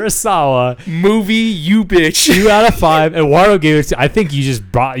Blood Kurosawa. movie, you bitch. 2 out of 5. Eduardo gave it. I think you just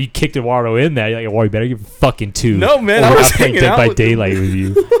kicked Eduardo in there. You're like, Eduardo, you better give it fucking 2. No, man, Or I we're was not playing hanging Dead out by with Daylight with you.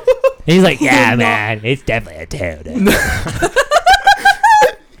 And he's like, yeah, man, it's definitely a 2.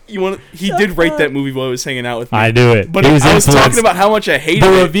 He did rate that movie while he was hanging out with me. I knew it. But He was I was influenced. talking about how much I hated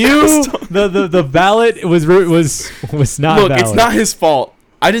The it. review, the ballot was not Look, valid. it's not his fault.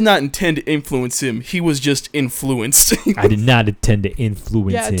 I did not intend to influence him. He was just influenced. I did not intend to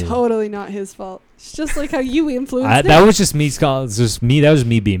influence yeah, him. totally not his fault. It's just like how you influenced That him. was just me. That was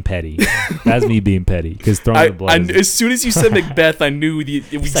me being petty. That was me being petty because throwing the blood. as soon as you said Macbeth, I knew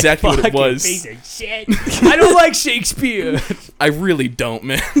exactly what it was. Piece of shit. I don't like Shakespeare. I really don't,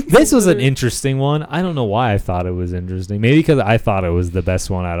 man. This was an interesting one. I don't know why I thought it was interesting. Maybe because I thought it was the best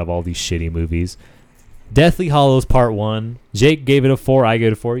one out of all these shitty movies. Deathly Hallows Part 1. Jake gave it a 4. I gave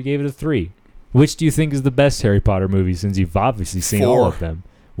it a 4. You gave it a 3. Which do you think is the best Harry Potter movie since you've obviously seen all 4. of them?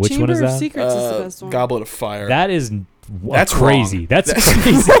 Which Chamber one is of that? Secrets is the best one. Goblet of Fire. That's crazy. wrong. That's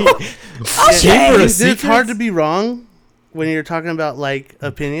crazy. Okay. Chamber of It's hard Secrets? to be wrong when you're talking about like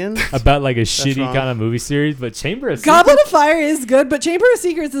opinions. About like a shitty wrong. kind of movie series, but Chamber of Goblet Secrets. of Fire is good, but Chamber of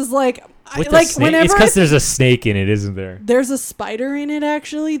Secrets is like With the like snake? whenever It's because there's a snake in it, isn't there? there's a spider in it.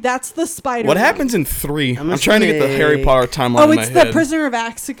 Actually, that's the spider. What one. happens in 3? I'm a I'm trying to get the snake. Harry Potter timeline Oh, in my it's head. the Prisoner of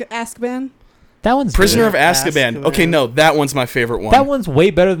Azkaban. That one's Prisoner of good. Azkaban. Azkaban. Okay, no, that one's my favorite one. That one's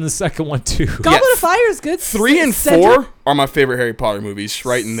way better than the second one too. Goblet of Fire is good. 3 and Cedric- 4 are my favorite Harry Potter movies,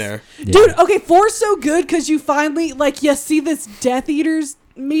 right in there. Yeah. Dude, okay, 4's so good because you finally like you see this Death Eaters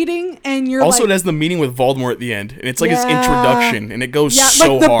meeting and you're Also, like, it has the meeting with Voldemort at the end, and it's like his Yeah. introduction, and it goes yeah,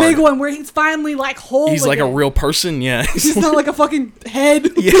 so like the hard. big one where he's finally like whole. He's like a again. real person, yeah. He's not like a fucking head.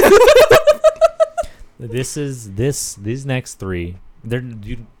 yeah. These next 3. They're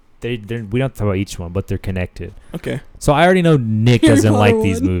we don't have to talk about each one, but they're connected. Okay. So I already know Nick Harry doesn't Potter like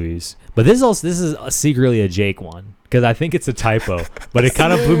these one. movies, but this is secretly a Jake one because I think it's a typo, but it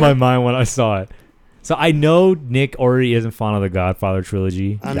kind of blew my mind when I saw it. So I know Nick already isn't fond of the Godfather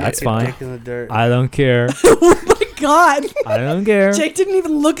trilogy. I'm That's kick- fine. kicking the dirt. I don't care. Oh my god. I don't care. Jake didn't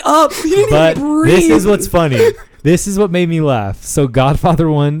even look up. He didn't But even breathe. this is what's funny. This is what made me laugh. So Godfather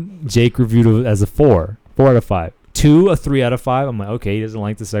 1, Jake reviewed it as a 4 out of 5. 2, a 3 out of 5. I'm like, okay, he doesn't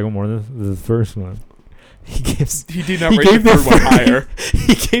like the second more than the first one. He He did not he rate the gave the third one 3 higher.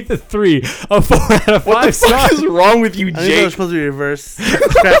 He gave the 3 a 4 out of 5 What the fuck stars. is wrong with you, I think that was Jake? supposed to be reversed.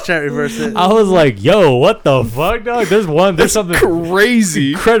 Scratch that, reverse it. I was like, yo, what the fuck, dog? There's something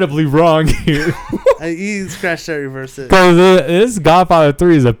Crazy. incredibly wrong here. You scratch that, reverse it. Because this Godfather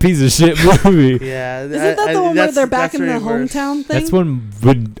 3 is a piece of shit movie. Yeah. Isn't that the one where they're back in the hometown thing? That's when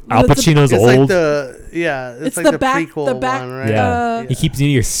Al It's a- Pacino's It's old. like the it's like the prequel one, right? Yeah. He keeps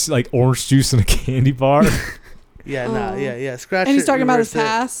eating like orange juice and a candy bar. Yeah, Oh. yeah. Scratch And he's it, talking about his reverse it.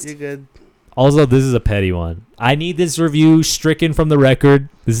 past. You're good. Also, this is a petty one. I need this review stricken from the record.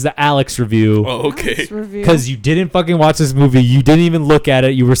 This is the Alex review. Oh, okay. Nice review. Because you didn't fucking watch this movie. You didn't even look at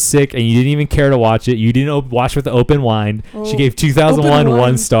it. You were sick and you didn't even care to watch it. You didn't watch with the open mind. She Oh, gave 2001 open 1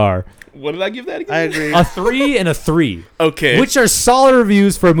 wine. star. What did I give that again? I agree. A 3 and a 3. Okay. Which are solid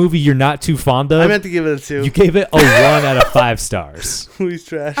reviews for a movie you're not too fond of. I meant to give it a 2. You gave it a 1 out of 5 stars. Movie's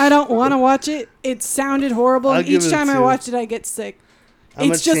trash. I don't want to watch it. It sounded horrible. I'll And give each it a time I 2. watch it, I get sick. I'm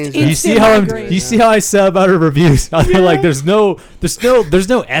It's gonna just change that. You see instant how migraine. you see how I said about her reviews? I feel like there's no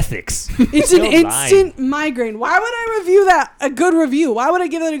ethics. It's an No instant migraine. Why would I review that a good review? Why would I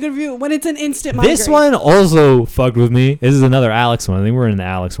give that a good review when it's an instant migraine? This one also fucked with me. This is another Alex one. I think we're in the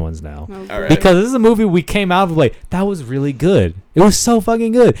Alex ones now. Oh, All right. Because this is a movie we came out of like, that was really good. It was so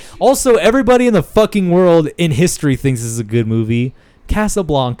fucking good. Also, everybody in the fucking world in history thinks this is a good movie.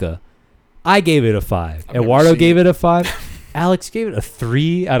 Casablanca. I gave it a 5. I've never Eduardo seen gave it a 5. Alex gave it a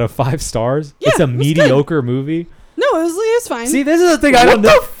 3 out of 5 stars. Yeah, It's a it was mediocre movie. No, it was fine. See, this is the thing I don't What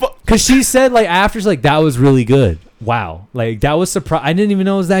know. the fuck? Because she said, like, after, she's like, that was really good. Wow. Like, that was surprise. I didn't even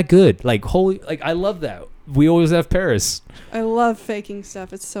know it was that good. Like, holy, like, I love that. We always have Paris. I love faking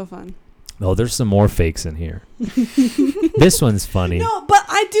stuff. It's so fun. Oh, there's some more fakes in here. This one's funny. No, but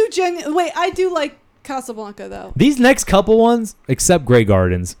I do like Casablanca though. These next couple ones, except Grey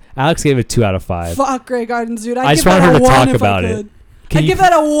Gardens, Alex gave it 2 out of 5. Fuck Grey Gardens, dude. I I'd just give wanted that her a to 1 talk if about I it. could. Can I'd you- give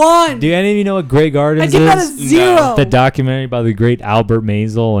that a 1. Do any of you know what Grey Gardens I'd give that a is? 0. The documentary by the great Albert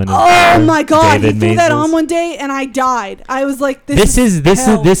Maisel and Oh my god, David he threw that Maisels. on one day and I died. I was like, This is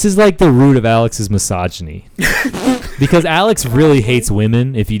hell. like the root of Alex's misogyny. Because Alex really hates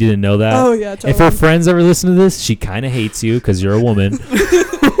women, if you didn't know that. Oh yeah, If her totally. friends ever listen to this, she kind of hates you because you're a woman.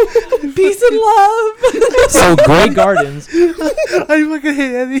 Peace and love. So Grey Gardens, I fucking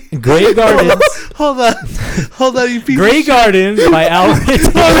hate Eddie. Grey Gardens, Hold on, you piece Grey of Gardens by Albert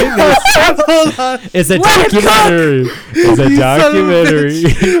Maisel. Hold on. It's a Let it cook! documentary. It's a You son of a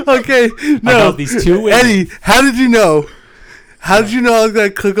documentary Okay, no. about these 2 women. Eddie, how did you know? How did you know I was gonna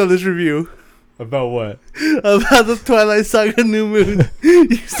click on this review About what? about the Twilight Saga New Moon?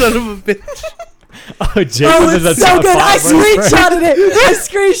 You son of a bitch. Oh, Jacob Oh, is a it's so top good. I 5 worst friend. screenshotted it. I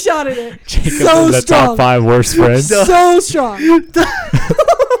screenshotted it. Jacob So is a strong. top 5 worst friend. No. So strong.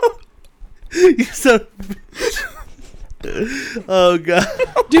 You son of a bitch. Oh god.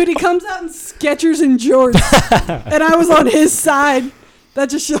 Dude, he comes out in Skechers and jorts. And I was on his side. That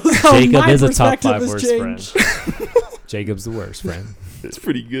just shows how Jacob my is a top perspective 5 has worst changed. friend. Jacob's the worst friend. It's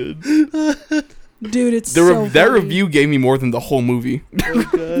pretty good. Dude, it's The so that funny. review gave me more than the whole movie. Oh,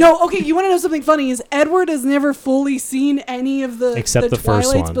 God. No, okay, you want to know something funny is Edward has never fully seen any of the Except the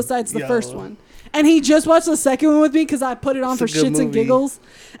first Twilights one. besides the Yo. first one. and he just watched the second one with me because I put it on for It's a good shits and movie. giggles.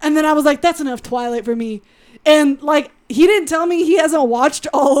 And then I was like, that's enough Twilight for me. And like, he didn't tell me he hasn't watched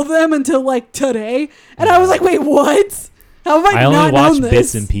all of them until like today. And I was like, wait, what? How have I I not only known watched this?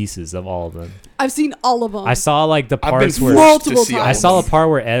 bits and pieces of all of them. I've seen all of them. I saw like the I've been parts where forced to Multiple see all I times. of saw them. the part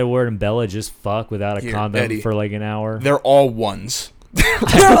where Edward and Bella just fuck without a Here, condom Eddie. for like an hour. They're all ones.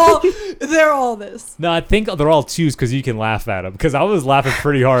 they're all this. No, I think they're all twos because you can laugh at them. Because I was laughing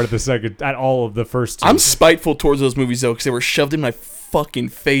pretty hard at all of the first two. I'm spiteful towards those movies though, because they were shoved in my fucking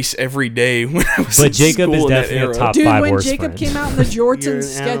face every day when I was in But Jacob school is in that definitely a era. top Dude, five when worst Jacob friend. came out in the jorts You're and an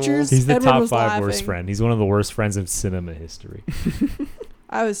animal. Skechers, He's the Edward top was 5 laughing. worst friend. He's one of the worst friends in cinema history.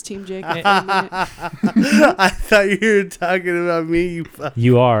 I was Team Jacob. for a minute. I thought you were talking about me. You fuck.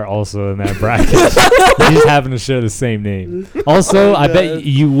 You are also in that bracket. You just happen to share the same name. Also, I bet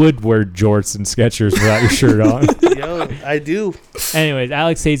you would wear jorts and Skechers without your shirt on. Yo, I do. Anyways,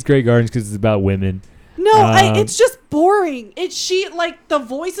 Alex hates Grey Gardens because it's about women. No, Um, it's just boring. Like the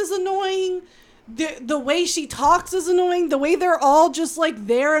voice is annoying. The way she talks is annoying. The way they're all just like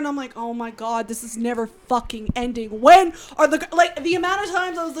there, and I'm like, oh my god, this is never fucking ending. When are the amount of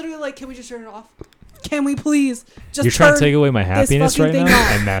times I was literally like, can we just turn it off? Can we please just? You're trying to turn take away my happiness fucking right thing now,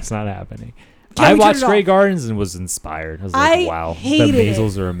 off. and that's not happening. Can I we turn watched it Grey off? Gardens and was inspired. I was like, I wow, the hated it.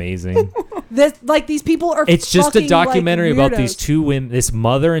 Maisels are amazing. This like these people are. It's just a fucking, like, documentary about these weirdos. two women, this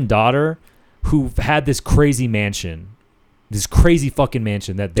mother and daughter, who've had this crazy mansion. This crazy fucking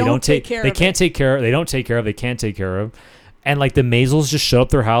mansion that they don't take care they of can't it. take care of, they don't take care of, they can't take care of. And like the Maisels just shut up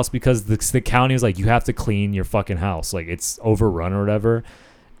their house because the county was like, you have to clean your fucking house. Like it's overrun or whatever.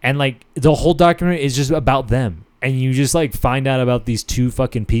 And like the whole documentary is just about them. And you just like find out about these two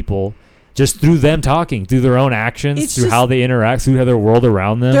fucking people just through them talking, through their own actions, It's through just- how they interact, through their world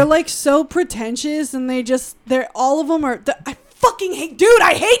around them. They're like so pretentious, and they're all of them are. I fucking hate, dude.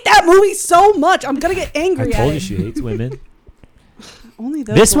 I hate that movie so much. I'm gonna get I angry. told at you it. she hates women. Only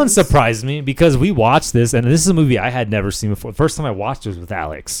those. This one ones. surprised me because we watched this, and this is a movie I had never seen before. The first time I watched it was with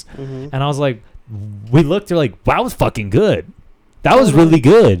Alex, Mm-hmm. and I was like, we looked, they're like, wow, that was fucking good. That was really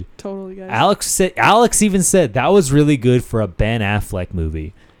good. Totally, guys. Alex even said that was really good for a Ben Affleck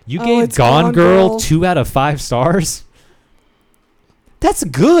movie. You Oh, gave it's Gone Gone Girl Girl. 2 out of 5 stars. That's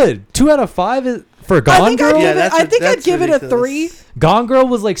good. 2 out of 5 is for Gone Girl. I think I'd give it a ridiculous. 3. Gone Girl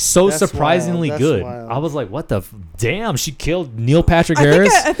was like so That's surprisingly wild. That's good. wild. I was like, what the damn? She killed Neil Patrick I think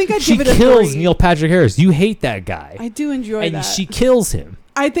Harris. I think I'd she give it a kills 3. Neil Patrick Harris. You hate that guy. I do enjoy and that. she kills him,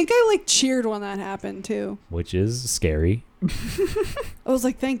 I think I like cheered when that happened too. which is scary. I was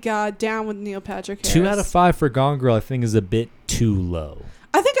like, thank God, down with Neil Patrick Harris. 2 out of 5 for Gone Girl, I think, is a bit too low,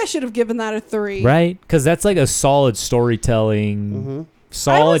 I think I should have given that a 3. right? Because that's like a solid storytelling, Mm-hmm.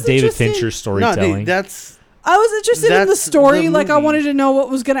 solid was David interested- Fincher No, storytelling. dude, that's I was interested in the That's story. the Like I movie. wanted to know what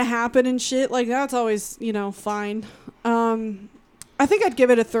was gonna happen and shit. Like that's always fine. I think I'd give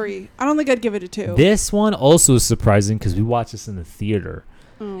it a 3. I don't think I'd give it a 2. This one also is surprising because we watched this in the theater.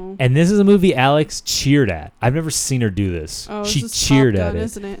 Oh. And this is a movie Alex cheered at. I've never seen her do this. Oh, She this is cheered Top at Gun, it.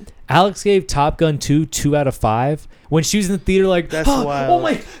 isn't it? Alex gave Top Gun 2 out of 5. When she was in the theater, like, That's oh wild.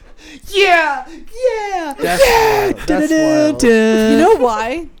 my, yeah. that's wild. That's wild. You know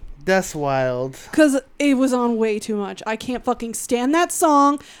why? That's wild. Because it was on way too much. I can't fucking stand that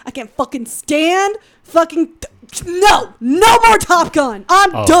song. I can't fucking stand no more Top Gun.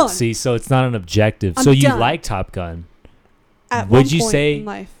 I'm Oh, done. see, so it's not an objective. I'm so you done. like Top Gun, At would one you point say- in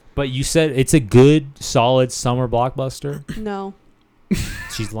life. but you said it's a good, solid summer blockbuster. No.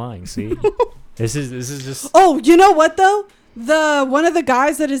 She's lying. See, this is just Oh, you know what though? The one of the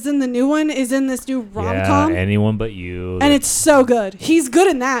guys that is in the new one is in this new rom-com, yeah. Anyone but you. and it's so good. He's good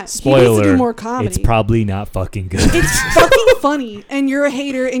in that. Spoiler. He needs to do more comedy. It's probably not fucking good. It's fucking funny, and you're a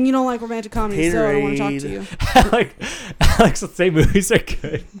hater, and you don't like romantic comedy, so I don't want to talk to you. Alex will say movies are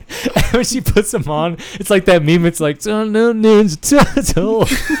good. And when she puts them on, it's like that meme. It's like, "Oh, no, Ninja Turtle."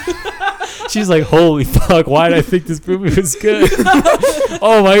 She's like, holy fuck, why did I think this movie was good?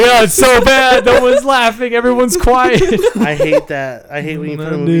 Oh my god, it's so bad. No one's laughing. Everyone's quiet. I hate that. I hate when you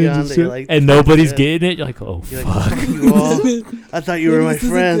put a movie on that you're like, and nobody's getting it. You're like, oh, you're fuck. like, fuck you all. I thought you were my This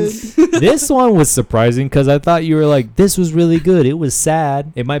isn't friends. This one was surprising because I thought you were like, this was really good. It was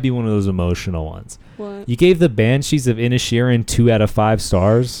sad. It might be one of those emotional ones. What? You gave the Banshees of Inisherin 2 out of 5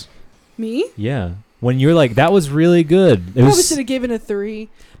 stars. Me? Yeah. When you're like, that was really good. It Probably was should have given a 3,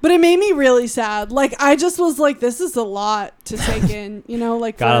 but it made me really sad. Like I just was like, this is a lot to take in,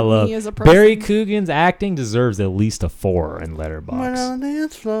 like gotta for love me as a person. Barry Coogan's acting deserves at least a 4 in Right Letterboxd. on the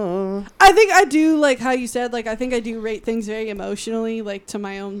dance floor. I think I do like how you said. Like I think I do rate things very emotionally, like to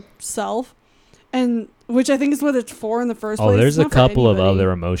my own self. and which I think is what it's for in the first place. Oh, there's It's a not for couple of anybody.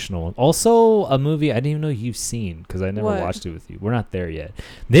 other emotional ones. Also, a movie I didn't even know you've seen because I never What? watched it with you. We're not there yet.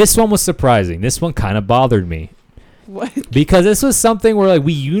 This one was surprising. This one kind of bothered me What? because this was something where like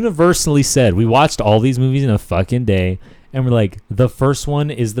we universally said we watched all these movies in a fucking day, and we're like the first one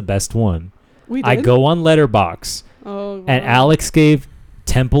is the best one. We did? I go on Letterboxd, Oh, wow. and Alex gave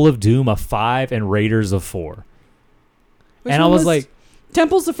Temple of Doom a 5 and Raiders a 4. Which And I one was like,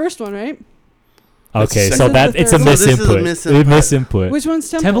 Temple's the first one, right? That's okay, the so second that it's a one. So this is a misinput. misinput. Which one's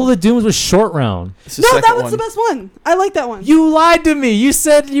Temple? Temple of the Doom was short round. It's the No, second that was one. the best one. I like that one. You lied to me. You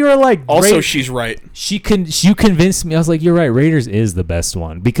said you were like. Also, Ra- she's right. you convinced me. I was like, you're right. Raiders is the best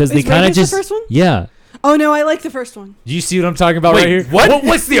one because they Is kind of Raiders just the first one? yeah. Oh no, I like the first one. Do you see what I'm talking about Wait, right here? what?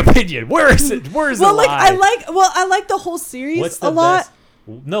 What's the opinion? Where is it? Where is Well, the like lie? I like the whole series What's a the lot. best?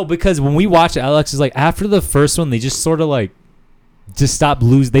 No, because when we watch it, Alex is like after the first one, they just sort of like just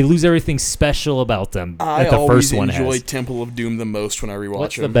they lose everything special about them I that the always first one enjoy has. Temple of Doom the most when I rewatch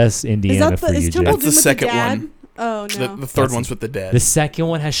What's the them. best Indiana for Is you, Temple Jeff? That's the Doom with second dad? one. Oh no. The third That's- one's with the dad. The second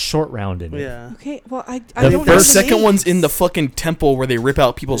one has short round in it. Yeah. Okay, well I The don't The know first- second names. one's in the fucking temple where they rip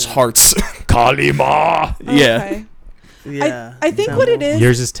out people's hearts. Kalima. Yeah. Okay. Yeah. I think what it is.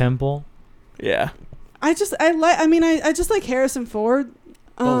 Yours is Temple. Yeah. I just like Harrison Ford.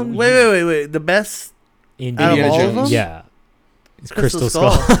 Wait. The best. Indiana all of Jones. them? Yeah. It's Crystal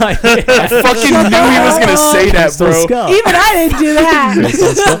Crystal Skull. Skull. I fucking knew he was gonna say that, Crystal bro. Skull. Even I didn't do that. Crystal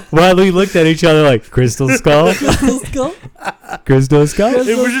Skull. Well, we looked at each other like Crystal Skull, Crystal Skull. Crystal Skull, If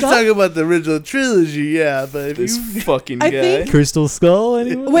we're just Skull? talking about the original trilogy, yeah, but if This you, fucking I guy. think- Crystal Skull.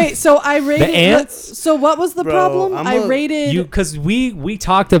 Anyone? Wait, so I rated ants? So what was the Bro, problem? I'm I a- rated You because we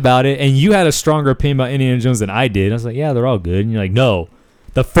talked about it and you had a stronger opinion about Indiana Jones than I did. I was like, yeah, they're all good. And you're like, no,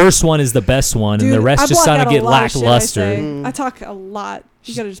 the first one is the best one, Dude, and the rest I just block kind out of a get lot of shit I lackluster. say. Mm. I talk a lot.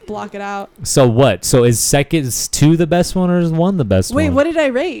 You gotta just block it out. So what? So is two the best one, or is one the best Wait, one? what did I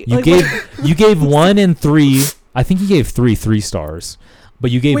rate? You Like, gave wait, you gave 1 and 3. I think you gave 3 stars,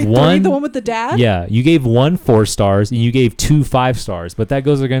 but you gave wait, one. 3, the one with the dad? Yeah, you gave 1 4 stars and you gave 2 5 stars, but that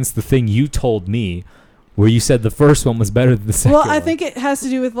goes against the thing you told me, where you said the first one was better than the second. Well, I one. think it has to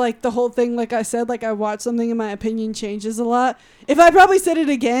do with like the whole thing. Like I said, like I watch something and my opinion changes a lot. If I probably said it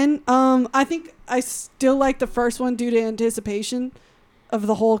again, I think I still like the first one due to anticipation of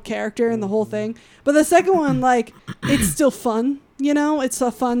the whole character and the whole thing. But the second one, like, it's still fun. You know, it's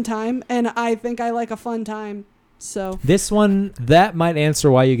a fun time, and I think I like a fun time. So this one that might answer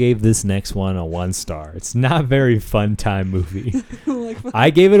why you gave this next one a 1 star. It's not a very fun time movie. like, I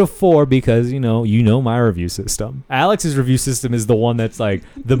gave it a 4 because you know my review system. Alex's review system is the one that's like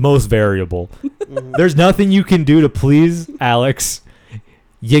the most variable. There's nothing you can do to please Alex.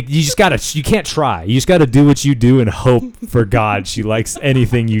 You just gotta, you can't try. You just gotta do what you do and hope for God she likes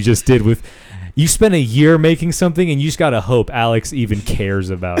anything you just did with. You spent a year making something and you just gotta hope Alex even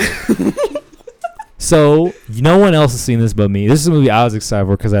cares about it. So no one else has seen this but me. This is a movie I was excited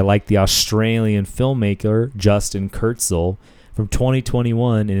for because I like the Australian filmmaker Justin Kurzel from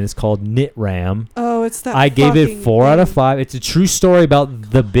 2021, and it's called Knit Ram. oh, it's that. I gave it fucking 4 out of thing. 5. It's a true story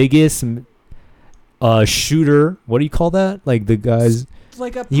about the biggest shooter. What do you call that? Like the guys.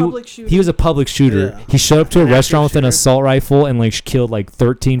 Like a He- public shooter. He was a public shooter. Yeah. He showed up to a An active restaurant with an shooter. assault rifle and like killed like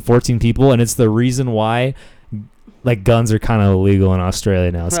 13, 14 people, and it's the reason why like guns are kind of illegal in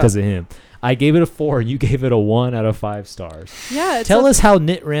Australia now. It's because of him. I gave it a 4 and you gave it a 1 out of 5 stars. Yeah. It's Tell us how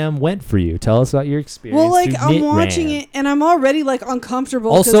Knit Ram went for you. Tell us about your experience. Well, like through I'm Knit watching Ram. it and I'm already like uncomfortable.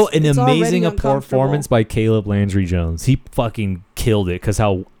 Also, 'cause an it's already amazing uncomfortable. performance by Caleb Landry Jones. He fucking killed it because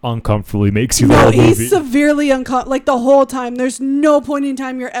how uncomfortable he makes you the No, whole he's movie. severely uncomfortable. Like the whole time, there's no point in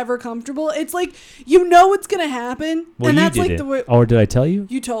time you're ever comfortable. It's like you know what's gonna happen, well, and you that's did like it. the way Or did I tell you?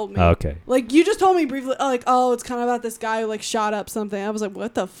 you told me. Oh, okay. Like you just told me briefly, like, oh, it's kind of about this guy who like shot up something. I was like,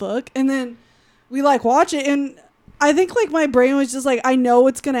 what the fuck? And then we like watch it, and I think like my brain was just like, I know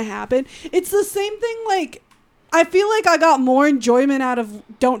what's gonna happen. It's the same thing. Like I feel like I got more enjoyment out of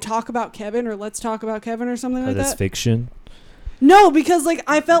 "Don't Talk About Kevin" or "Let's Talk About Kevin" or something like That's that. fiction. No, because like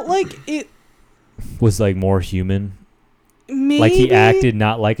I felt like it. Was like more human. Maybe Like he acted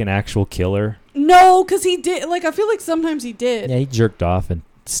not like an actual killer. No, because he did. Like I feel like sometimes he did. Yeah, he jerked off and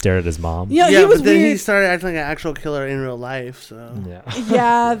stared at his mom. Yeah, yeah, he was but then he weird. started acting like an actual killer in real life. So Yeah.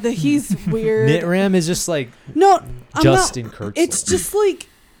 Yeah, he's weird. Knit Ram is just like No, I'm Justin not. Kurtz. It's just like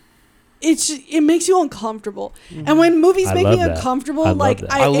it makes you uncomfortable. And when movies I make love me that. uncomfortable, I love like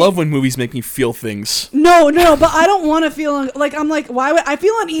that. I love when movies make me feel things. No, but I don't want to feel like I'm like, why would I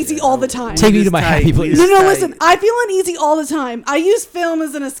feel uneasy all the time? Take me to my happy place. No, listen. I feel uneasy all the time. I use film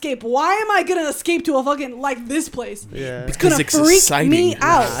as an escape. Why am I gonna escape to a fucking like this place? Yeah. It's gonna it's freak exciting. me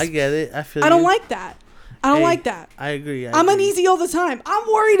out. I get it. I feel. I don't you. like that. I don't Hey, like that. I agree. I'm uneasy all the time. I'm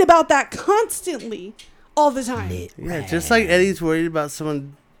worried about that constantly, all the time. Yeah, just like Eddie's worried about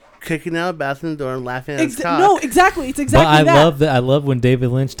someone kicking out a bathroom door and laughing at his cock. No, exactly. It's But exactly I that. love that. I love when David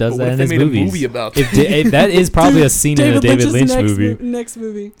Lynch does But what that if in they his made movies. a movie about If that is probably a scene in a David Lynch Lynch's movie. next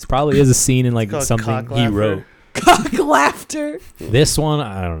movie. It's probably is a scene in like It's called something Cock he Laughter. wrote. Cock laughter. This one,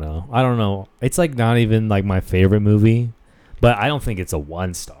 I don't know. It's like not even like my favorite movie, but I don't think it's a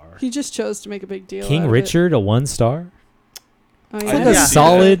 1 star. He just chose to make a big deal. King out of Richard, a 1 star. It. Oh, It's yeah. like Yeah. a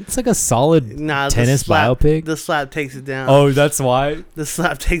solid. It's like a solid Nah, the tennis slap, biopic. The slap takes it down. Oh, that's why. The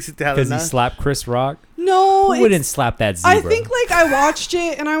slap takes it down. Because he enough. slapped Chris Rock. No, Who it's- wouldn't slap that zebra? I think like I watched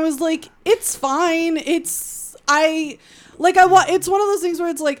it and I was like, it's fine. It's one of those things where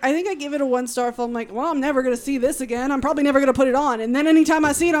it's like I think I give it a 1 star film. Like, well, I'm never gonna see this again. I'm probably never gonna put it on. And then anytime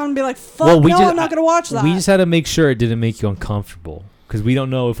I see it, I'm gonna be like, fuck, I'm not gonna watch that. We just had to make sure it didn't make you uncomfortable. Because we don't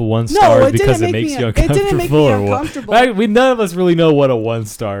know if a 1 No, star is it didn't because it make makes me- you it didn't uncomfortable make me or what. uncomfortable. None of us really know what a 1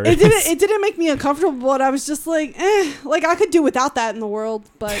 star is. It didn't make me uncomfortable, but I was just like, like I could do without that in the world,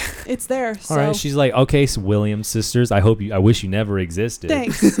 but it's there. So All right, she's like, okay, so Williams sisters. I wish you never existed.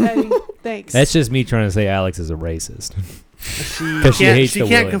 thanks, Eddie. Thanks. That's just me trying to say Alex is a racist. She 'Cause she can't, hates she the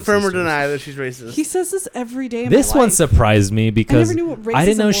can't Williams confirm or sisters. deny that she's racist. He says this every day. In This my one life. surprised me because never knew what I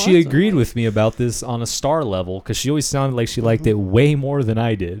didn't know racism she was, agreed or with me about this on a star level because she always sounded like she liked it way more than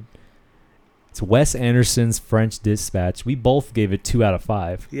I did. It's Wes Anderson's French Dispatch. We both gave it 2 out of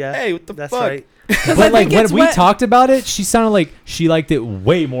 5. Yeah, Hey, what the that's fuck? right. I But like think when it's we Wes- talked about it, she sounded like she liked it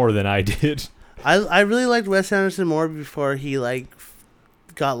way more than I did. I really liked Wes Anderson more before he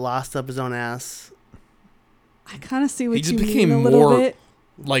got lost up his own ass. I kind of see what He just you became mean a little more bit.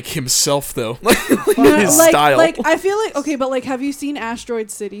 Like himself, though. No, his like, style. Like I feel like okay, but like, have you seen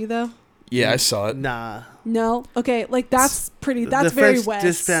Asteroid City though? Yeah, I saw it. Nah, No. Okay, like that's pretty. That's the very French Wes.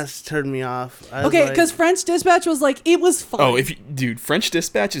 Dispatch turned me off. I was Okay, like- because French Dispatch was like it was fun. Oh, dude, French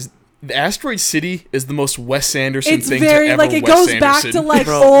Dispatch is the Asteroid City is the most Wes Anderson it's thing very to ever like it Wes goes back Anderson. to like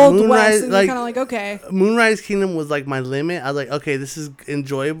Bro, old Moonrise, West, and like- you're kind of like okay. Moonrise Kingdom was like my limit. I was like, okay, this is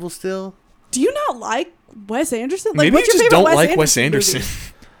enjoyable still. Do you not like Wes Anderson? Like, Maybe what's you your just favorite don't like Wes Anderson Anderson. movie?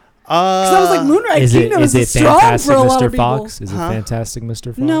 Because I was like, Moonrise Is Kingdom is it strong Fantastic for a lot Mr. of people. Fox? Is it Huh? Fantastic Mr.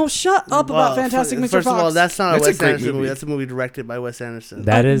 Fox? No, shut up about Well, Fantastic Mr. First Fox. of all, that's not That's a a Wes great Anderson movie. movie. That's a movie directed by Wes Anderson.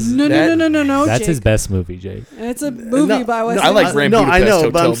 That is no, that's Jake. his best movie, Jake. And it's a movie by Wes I Anderson. like Grand No, I Budapest know,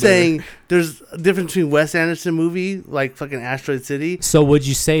 Hotel but I'm better. saying there's a difference between Wes Anderson movie like fucking Asteroid City. So would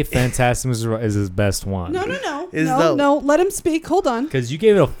you say Fantastic Mr. Fox is his best one? No. Is the- No, let him speak. Hold on. Because you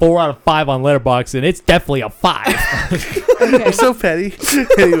gave it a 4 out of 5 on Letterboxd, and it's definitely a 5. Okay. You're so petty.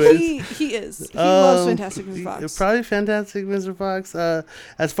 Anyways. he is. He loves Fantastic Mr. y- Fox. Probably Fantastic Mr. Fox.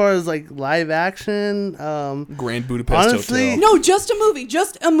 As far as like live action, Grand Budapest honestly- Hotel. No, just a movie.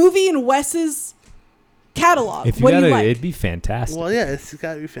 Just a movie in Wes's catalog. If you what got do it, you like? it'd be fantastic. well, yeah, it's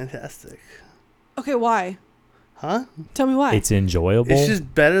got to be fantastic, Okay, why? huh? Tell me why. It's enjoyable. It's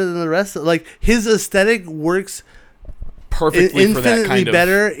just better than the rest. Like his aesthetic works Perfectly for that infinitely kind of.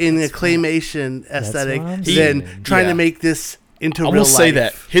 better in a claymation aesthetic what I'm than saying. trying Yeah. to make this into I real will say life.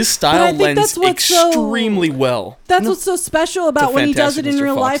 that his I style think lends that's what's so- extremely well. That's what's so special about The when he does it Fantastic in Mr.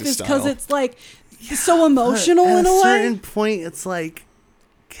 real life Fox's is because style. it's like so emotional But in at a a certain way. point, it's like,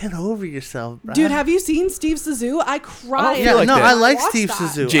 get over yourself, bro. Dude, have you seen Steve Zissou? I cried. feel Yeah, like no, that. I like Watch Steve that.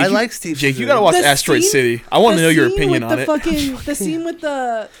 Zissou. Jake, I you- like Steve Jake, Zissou. you gotta watch The Asteroid scene- City. I want to know your scene opinion with on the it. Fucking, the scene with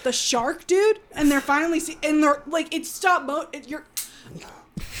the shark dude, and they're finally and they're like it's stop mo. You're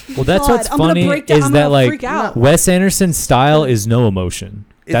well, that's God, what's I'm gonna funny break down, is I'm that gonna like freak out. Wes Anderson's style is no emotion.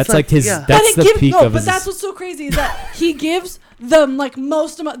 It's That's like- like his. yeah. That's the peak of but his. that's what's so crazy is that he gives them like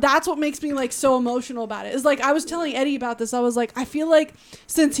that's what makes me like so emotional about it. Is like I was telling Eddie about this. I was like, I feel like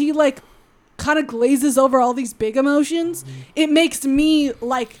since he like kind of glazes over all these big emotions, it makes me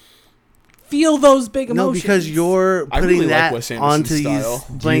like feel those big No, emotions. because you're I putting really like that Wes Anderson's onto style.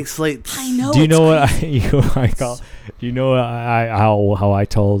 these blank slates. I know. Do you it's know what crazy. I call? Do you know what how I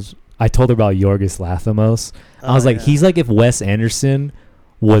told her about Yorgos Lanthimos? I was Oh, like, yeah. he's like if Wes Anderson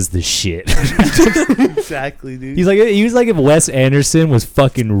was the shit. Exactly, dude. he was like if Wes Anderson was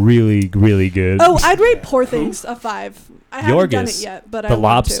fucking really really good. Oh, I'd rate Poor Things a 5. I haven't done it Yorgos, yet, but I the want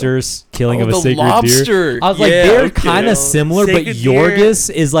lobsters killing of a the sacred lobster. deer. I was like, Yeah, they're okay. kind of similar, but Sacred deer. Yorgos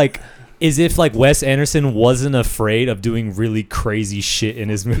is like is if like Wes Anderson wasn't afraid of doing really crazy shit in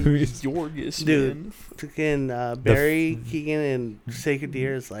his movies. Yorgos, Dude, man. freaking Barry Keoghan and Sacred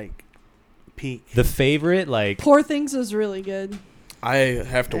Deer is like peak. The favorite, like Poor Things was really good. I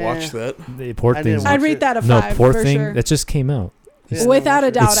have to watch that. the Poor I Things. didn't I'd rate that a No, 5 Poor for Thing sure. that just came out. Yeah. Without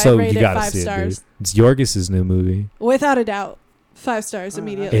a doubt, It's I'd so rate you it gotta 5 see stars. it, dude. It's Yorgos' new movie. Without a doubt, 5 stars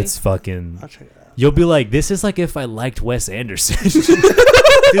immediately. It's fucking. I'll check it out. You'll be like, this is like if I liked Wes Anderson.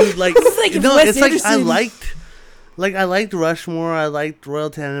 Dude, like, This is like if no, Wes it's like I Anderson- liked Rushmore. I liked Royal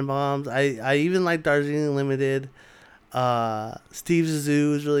Tenenbaums. I even liked Darjeeling Limited. Steve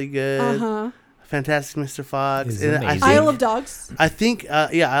Zissou was really good. Fantastic Mr. Fox. Is And amazing. Isle of Dogs. I think,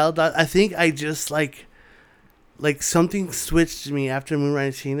 Isle of Dogs. I think I just like something switched me after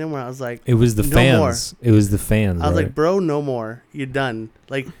Moonrise Kingdom where I was like, It was the No fans. It was the fans. I was right? like, bro, no more. You're done.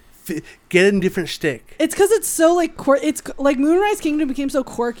 Like, get a different shtick. It's because it's so like it's like Moonrise Kingdom became so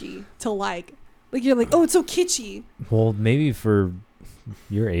quirky to like you're like, oh, it's so kitschy. well, maybe for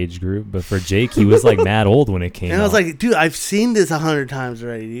your age group, but for Jake, he was like mad old when it came out. And I was like, dude, I've seen this 100 times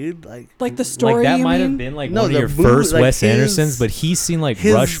already, dude. Like the story. like that you might mean? have been like No, one of the your movie, first like, Wes his- Andersons, but he's seen like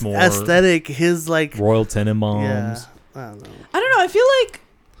his Rushmore, aesthetic, his like, Royal Tenenbaums. yeah, I don't know. I don't know. I feel like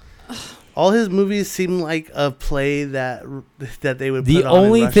All his movies seem like a play that they would. The put on in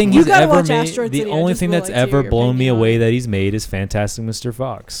only thing Rushmore. You he's gotta ever watch made, Asteroid the City. I only just thing would that's like to hear ever your blown me opinion on away it. that he's made is Fantastic Mr.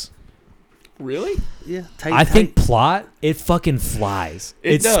 Fox. Really? Yeah, I think plot, it fucking flies.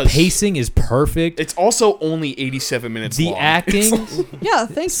 It Its does. pacing is perfect. It's also only 87 minutes The long. acting, yeah,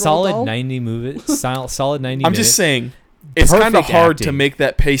 thanks. solid Roald Dahl. 90 movie, solid 90 I'm minutes. just saying, it's kind of Perfect hard to acting. make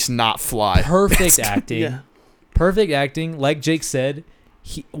that pace not fly. Perfect acting. Yeah. Perfect acting. Like Jake said,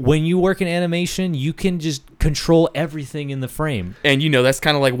 when you work in animation, you can just control everything in the frame. And that's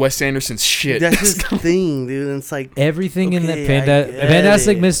kind of like Wes Anderson's shit. that's his thing, dude. And it's like Everything in that Okay, I get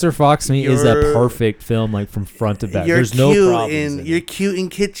Fantastic it. Mr. Fox to me is a You're- perfect film, like from front to back. you're There's cute no problems. and you're cute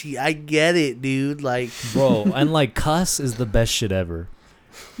and kitschy. I get it, dude. Like, Bro, and like cuss is the best shit ever.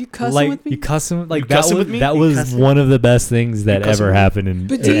 You cussing like with me? you cussing like You that cussing was with me? that You was cussing? one of the best things that cussing ever with me? happened in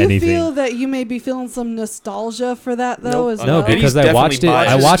But do you anything. feel that you may be feeling some nostalgia for that though? Nope. As No, well? because Eddie's I watched it. definitely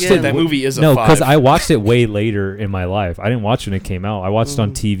I biased. watched Yeah, it. That movie is a No, because 5. I watched it way later in my life. I didn't watch it when it came out. I watched it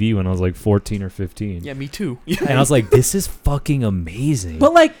on Mm. TV when I was like 14 or 15. Yeah, me too. And I was like, "This is fucking amazing."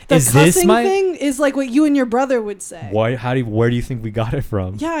 But like the Is this cussing my- thing is like what you and your brother would say. Why? Where do you think we got it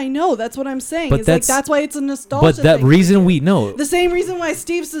from? Yeah, I know. That's what I'm saying. But It's like that's- that's why it's a nostalgia. But that thing for reason you. we know. The same reason why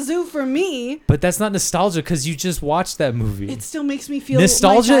Steve Zissou for me, But that's not nostalgia because you just watched that movie. it still makes me feel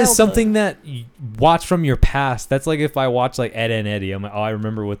Nostalgia my is something childhood. that you watch from your past. That's like if I watch like Ed and Eddie, I'm like, oh, I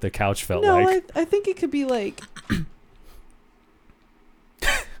remember what the couch felt No, like. I think it could be like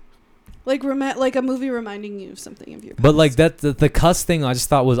like a movie reminding you of something of your past. But like that, the cuss thing, I just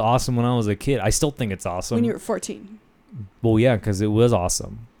thought was awesome when I was a kid. I still think it's awesome. when you were 14. Well, yeah, because it was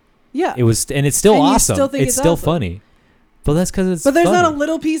awesome. Yeah. It was, and it's still And you awesome. still think it's it's still awesome. funny. But that's because it's. But there's not a funny.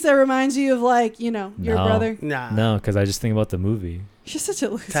 little piece that reminds you of like, your No. brother. nah, No, because I just think about the movie. You're such a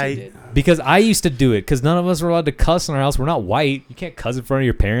loser, Tight. dude. Because I used to do it. Because none of us were allowed to cuss in our house. We're not white. You can't cuss in front of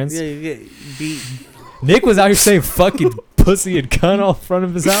your parents. Yeah, you get beat. Nick was out here saying fucking pussy and cunt all in front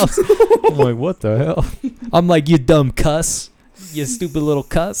of his house. I'm like, what the hell? I'm like, you dumb cuss. You stupid little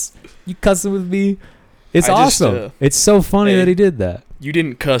cuss. You cussing with me? It's I just, awesome. It's so funny hey. that he did that. You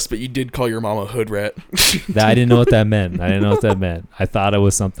didn't cuss, but you did call your mom a hood rat. That I didn't know what that meant. I didn't know what that meant. I thought it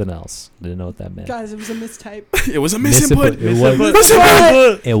was something else. Didn't know what that meant. Guys, it was a mistype. It was a misinput. It was,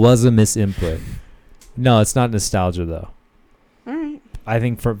 Misinput. it was a misinput. No, it's not nostalgia though. All right. I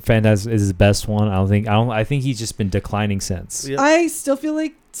think for Fantastic is his best one. I think he's just been declining since. Yep. I still feel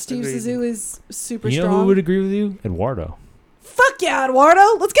like Steve Agreed. Zissou is super You know strong. who would agree with you? Eduardo. Fuck yeah,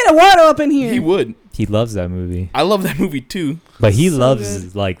 Eduardo. Let's get Eduardo up in here. He would. He loves that movie. I love that movie too. But he So loves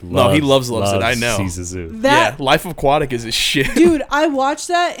good. like No, he loves it, I know. Zizu. That Yeah, Life Aquatic is his shit. dude, I watched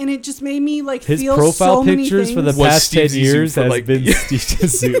that and it just made me like His feel profile so many pictures things. for the Was past Steve 10 Zissou years for, has like- been Yeah. Steve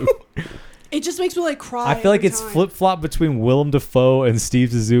Zissou. It just makes me like cry. I feel like every it's time. flip flop between Willem Dafoe and Steve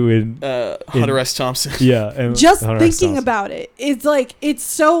Zissou in Hunter S. Thompson. yeah. And Just Hunter S. thinking Thompson. about it, it's like it's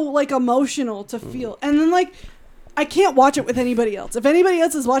so like emotional to feel, and then like I can't watch it with anybody else. If anybody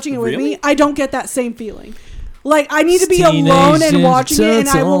else is watching it with Really? me, I don't get that same feeling. Like I need to be Teenage alone and Ninja watching it, and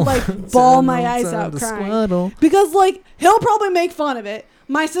I will like Turtle. bawl my eyes out crying because like he'll probably make fun of it.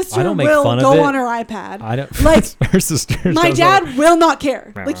 My sister I don't make will fun of go it. on her iPad. I don't Like, her sister. My does dad will not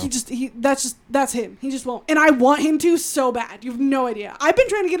care. No. Like that's him. He just won't. And I want him to so bad. You have no idea. I've been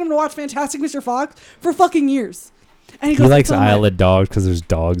trying to get him to watch Fantastic Mr. Fox for fucking years. And He goes, likes "It's on my-" Isle of Dogs because there's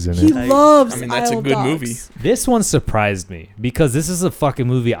dogs in He it. loves I mean, that's Isle a of good Dogs. movie. This one surprised me because this is a fucking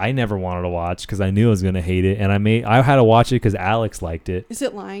movie I never wanted to watch because I knew I was gonna hate it, and I had to watch it because Alex liked it. Is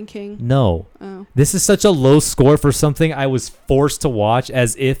it Lion King? No, Oh. this is such a low score for something I was forced to watch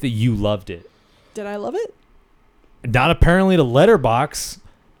as if you loved it. Did I love it? Not apparently to Letterboxd.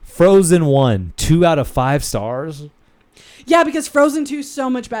 Frozen 1, 2 out of 5 stars. Yeah, because Frozen 2 is so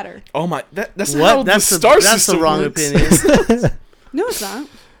much better. Oh my, that's What? how That's the the star that's system the wrong works. opinion. No, it's not.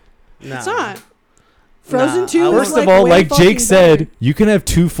 Nah. It's not. Frozen Nah, 2 I was First of all, way like fucking Jake said, better. you can have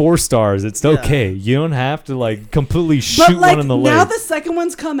 2 4-stars. It's Yeah. okay. You don't have to like completely shoot But like one in the now leg. the second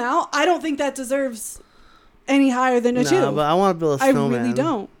one's come out, I don't think that deserves any higher than a 2. Nah, but I want to build a I snowman. really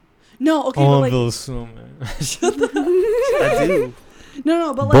don't. No, okay, Oh, but I'm like Bill Snowman. I do.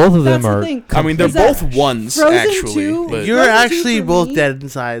 no, but like Both of that's them the are thing. I mean, they're Is that both ones Frozen actually. 2 But You're Frozen 2 actually for both me- dead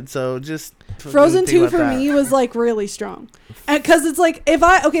inside, so just Frozen think 2 about for that. me was like really strong. And cuz it's like if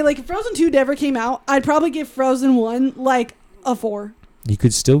Frozen 2 never came out, I'd probably give Frozen 1 like a 4. You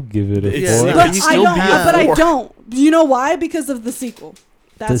could still give it a Yeah, 4. yeah. But you I still don't have but I four. don't. You know why? Because of the sequel.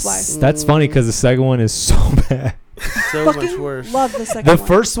 That's why. That's funny because the second one is so bad. So much Fucking worse. love the second The one.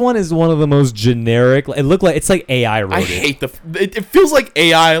 first one is one of the most generic. It looked like it's like AI wrote I it. hate it feels like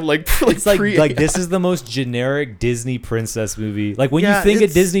AI, like It's like pre-AI. this is the most generic Disney princess movie. Like when Yeah, you think of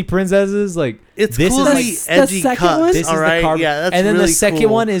it's- Disney princesses, like It's this cool is to like be the edgy second cuts. one? this is all right, the carb. yeah, that's and then really the second cool.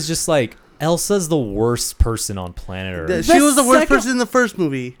 one is just like Elsa's the worst person on planet Earth. She was the worst second- person in the first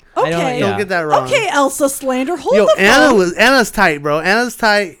movie. I don't- Okay. yeah. Don't get that wrong. Okay, Elsa slander. Hold Yo, the phone. Anna's tight, bro. Anna's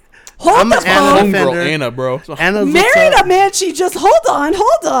tight. Hold I'm the an Anna phone. defender. Homegirl Anna, bro. So- Anna Married a man. She just hold on.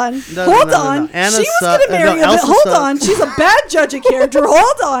 No. Anna She was suck- gonna marry no, him. Elsa Hold suck. on. She's a bad judge of character.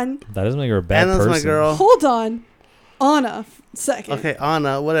 Hold on. That doesn't make her a bad Anna's person. my girl. Hold on. Anna. Second. Okay,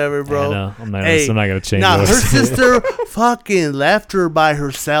 Anna, whatever, bro. Anna, I'm not Hey, gonna change. Nah, the her rest of it. sister fucking left her by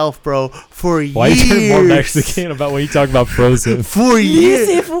herself, bro, for Why you turn more years. Mexican about when you talk about Frozen? For years,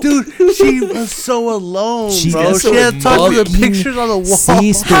 Yes, if- dude, she was so alone, She's bro. got She had to talk to the fucking pictures on the wall.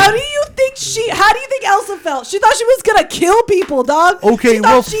 sister. How do you think Elsa felt? She thought she was gonna kill people, dog. Okay, she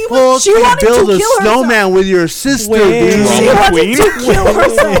well, thought she wanted build to a kill herself. snowman with your sister, Wait. dude. She Drama wanted queen? to kill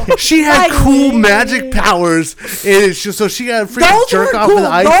herself. She had Like, cool magic powers, and it's just, so she got to freaking Those jerk were off cool. with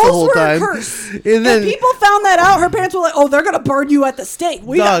ice Those the whole were a time. curse. And then, If people found that out, her parents were like, "Oh, they're gonna burn you at the stake.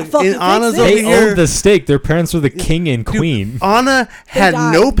 We gotta Dog, fucking and Anna's fix over it." They here- owned the stake. Their parents were the king and queen. Anna had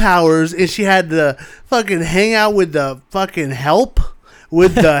died. no powers, and she had to fucking hang out with the fucking help.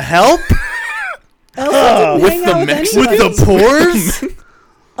 With the help? Elsa didn't with hang the out with Mexican- With anybody. the pores?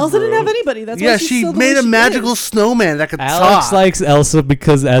 Elsa didn't have anybody. That's Yeah, why she's she still the made way a she magical is. snowman that could Alex talk. likes Elsa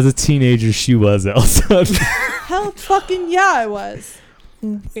because as a teenager she was Elsa. Hell, fucking yeah, I was.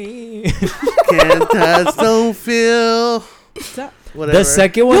 Can't touch, don't feel. That- Whatever. The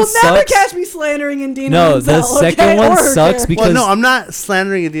second one You'll never sucks. catch me slandering Indina No, the Menzel, second okay? one Or her sucks character. because Well, no, I'm not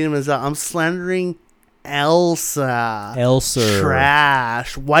slandering Adina Menzel. I'm slandering Elsa. Elsa.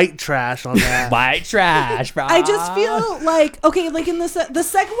 Trash. White trash on that. White trash, bro. I just feel like okay, like in the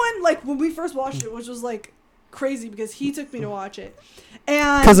second one, like when we first watched it, which was like crazy because he took me to watch it,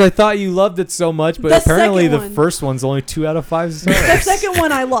 and because I thought you loved it so much, but The apparently second the one. first one's only 2 out of 5 stars. the second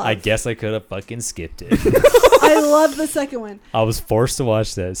one I love. I guess I could have fucking skipped it. I love the second one. I was forced to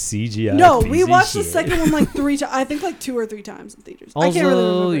watch that CGI. No, piece we of watched the shit. second one like 3 times. I think like 2 or 3 times in theaters. I can't really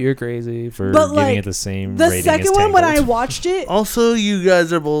Also, remember. you're crazy for But, giving like, it the same The rating second as one, when I Tangled. watched it, Also, you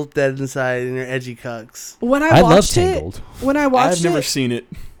guys are both dead inside and you're edgy cucks. when I I love watched it, Tangled. when I watched I've never it, seen it.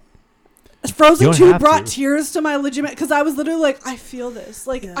 You Frozen don't 2 have brought to. tears to my legitimate because I was literally like, I feel this.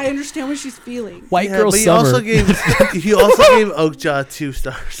 Like, Yeah. I understand what she's feeling. White Yeah, Girl but you Summer. also gave Oakjaw 2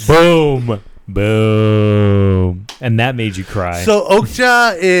 stars. Boom. Boom. And that made you cry. So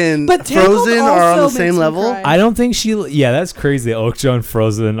Oakjaw and But Tangled Frozen are on also the same makes me level. cry. I don't think she. Yeah, that's crazy. Oakjaw and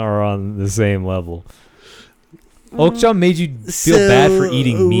Frozen are on the same level. Oakjaw made you feel bad for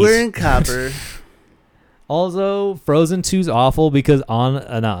eating meat. We're in copper. Also, Frozen 2's awful because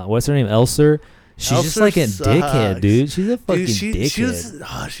what's her name? Elsa. She's just Elsa like a sucks. dickhead, dude. She's a fucking Dude, dickhead. she's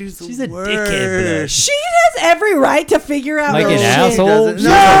a the dickhead, worst. She has every right to figure out Like her an shit. asshole? Doesn't- She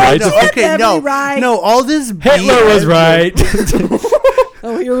No, has no, a right to- She has no, every right. no. All this Hitler was BS right.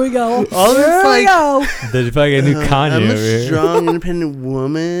 Oh, here we go. All this, Here we like- go. The fucking new Kanye I'm over a here. strong, independent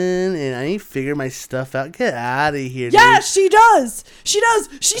woman, and I need to figure my stuff out. Get out of here, Yeah, dude. she does. She does.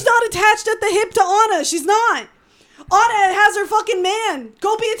 She's not attached at the hip to Anna. She's not. Anna has her fucking man.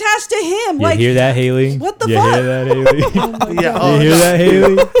 Go be attached to him. You hear that, Haley? what the you fuck? hear that, Haley? Oh my Yeah, God. oh, you hear no. that,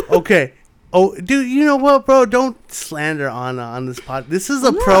 Haley? Okay, Oh, dude, you know what, bro? Don't slander Anna on this pod. This is a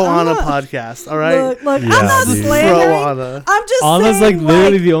Anna podcast, all right? Look, Yeah, I'm not dude. slandering. Pro Anna. I'm just Anna's saying, like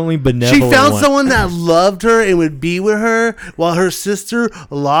literally the only benevolent She found one. someone that loved her and would be with her while her sister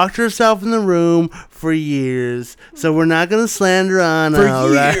locked herself in the room for years. So we're not going to slander Anna, For all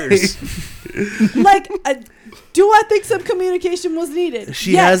years. right? like, do I think some communication was needed?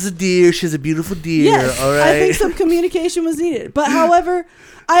 She has a deer. She has a beautiful deer, Yes, all right? I think some communication was needed. But however,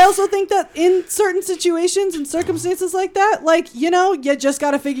 I also think that in certain situations and circumstances like that, like, you know, you just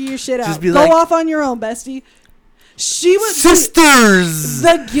got to figure your shit out. Go like, off on your own, bestie. She was sisters.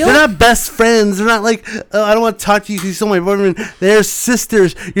 The guilt. They're not best friends. They're not like, oh, I don't want to talk to you because you stole my boyfriend. They're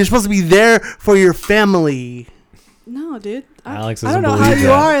sisters. You're supposed to be there for your family. No, dude. Alex I don't doesn't know how believe you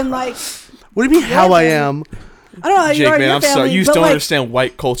that. are and like. What do you mean how I am? I don't know how you Jake, are in man, your I'm family. sorry. You but don't like, understand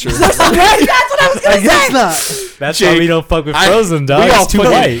white culture. That's what I was I gonna guess say. not. That's Jake, why we don't fuck with Frozen, dog. We all It's too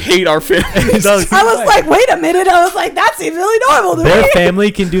fucking white. hate our families. I was like, wait a minute. I was like, that seems really normal to Their me.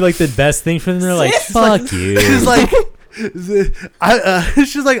 family can do like the best thing for them. They're like, Sis. fuck you. She's like,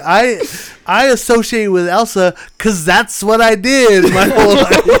 she's like, I associate with Elsa because that's what I did my whole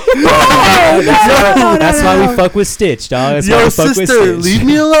life. That's why we fuck with Stitch, dog. That's why Yo, we fuck with sister, Stitch. leave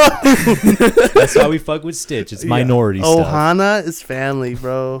me alone. That's why we fuck with Stitch. It's minority stuff. Ohana is family,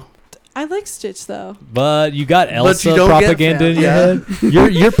 bro. I like Stitch though. But you got Elsa you don't get propaganda in your family.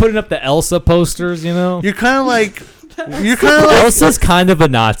 head. You're putting up the Elsa posters, you know. You're kind of like. Elsa's kind of a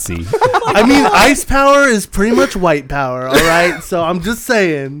Nazi. I mean, ice power is pretty much white power, all right? So I'm just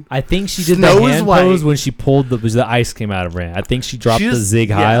saying. I think she did Snow the is hand white. pose when she pulled the ice came out of her hand. I think she dropped She the just- Zig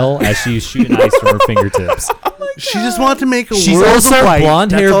yeah. Heil as she was shooting ice from her fingertips. She just wanted to make a She's world also of white.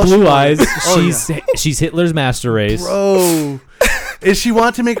 blonde That's hair, all she blue wanted. eyes. Oh, She's Hitler's master race. Bro. And she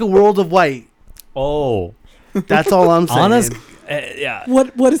wanted to make a world of white. Oh, That's all I'm saying. Anna's yeah.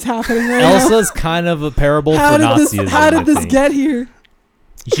 What is happening right Elsa's kind of a parable now? for Nazism. How did I this think. get here?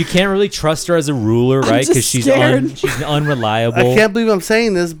 You can't really trust her as a ruler, right? just Because she's scared. she's unreliable. I can't believe I'm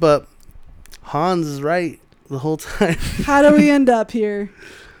saying this, but Hans is right the whole time. How do we end up here?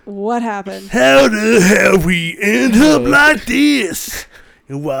 What happened? How the hell we end up like this?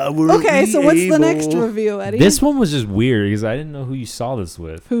 And why were Okay, we so what's the next able- review, Eddie? This one was just weird because I didn't know who you saw this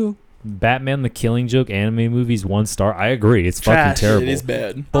with. Who? Batman: The Killing Joke anime movies 1 star. I agree, it's fucking Trash. terrible. It is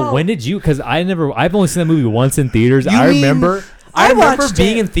bad. But Oh. when did you? Because I've only seen that movie once in theaters. You I mean- remember I watched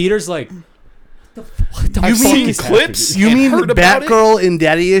being it. in theaters like, what the I've fuck seen is clips. You and mean heard about it. Batgirl in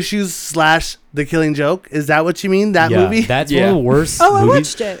Daddy Issues / The Killing Joke? Is that what you mean? That happening? movie? That's Yeah. one of the worst. Oh, I movies.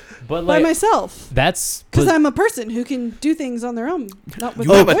 watched it But by like myself that's because but- I'm a person who can do things on their own. Not with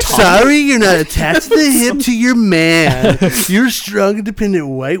You my have a boyfriend. Sorry, you're not attached to the hip to your man. You're a strong, independent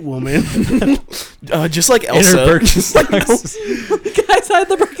white woman. Just like and her Elsa. Birkenstocks Guys had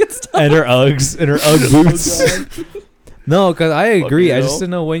the Birkenstocks. and her Uggs and her Ugg boots. No, because I agree. Fucking I just hell.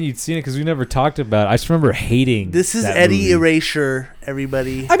 didn't know when you'd seen it because we never talked about it. I just remember hating. This is that Eddie movie. Erasure,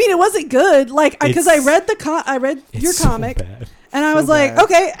 everybody. I mean, it wasn't good. Like, because I It's- read I read It's your so comic, bad. and I So was like, bad.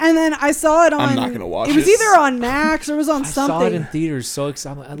 okay. And then I saw it on. I'm not gonna watch It was it. either on Max or it was on I saw it in something. theaters. So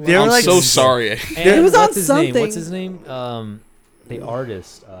excited. I They were love like- it. I'm so sorry. And It was on what's his name? something. What's his name? The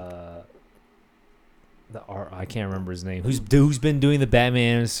artist. I can't remember his name. Who's been doing the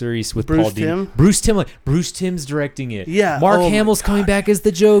Batman series with Bruce Paul Dini? Timm? Bruce Timm. Like, Bruce Timm's directing it. Yeah. Mark Oh my Hamill's coming God. back as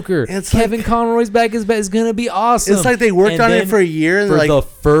the Joker. It's Kevin like- Conroy's back as is gonna be awesome. It's like they worked And on it then for a year and for they're the like,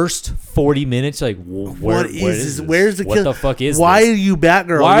 first 40 minutes, like, what is this? this? Where's the what kill? the fuck is Why this? are you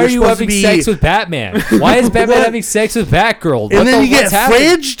Batgirl? Why You're are you supposed to having be- sex with Batman? Why is Batman What? having sex with Batgirl? And then you get what's happening?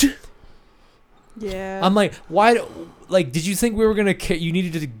 fridged? Yeah. I'm like, why? Like, did you think we were gonna? You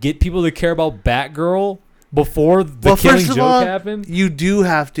needed to get people to care about Batgirl before the Well, Killing first of Joke all, happened? you do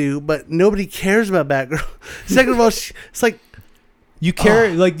have to, but nobody cares about Batgirl. Second of all, it's like You care,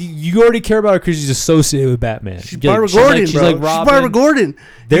 like you already care about her because she's associated with Batman. she's Like, Barbara she's like- Gordon, she's bro. like She's Robin. Barbara Gordon.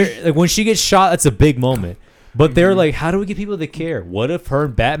 They're like when she gets shot, that's a big moment. But they're like, how do we get people to care? What if her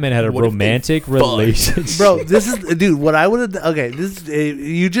and Batman had a What if they romantic fucked? relationship? Bro, this is dude. What I would have. Okay, this is,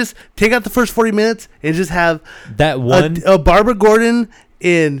 you just take out the first 40 minutes and just have that one. a Barbara Gordon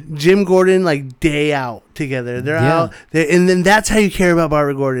and Jim Gordon like day out together. They're Yeah. out, and then that's how you care about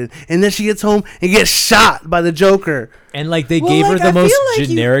Barbara Gordon. And then she gets home and gets shot by the Joker. and like they Well, gave her like, the I most feel like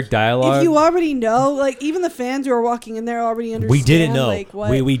generic dialogue. if you already know, like even the fans who are walking in there already understand. we didn't know. Like, what?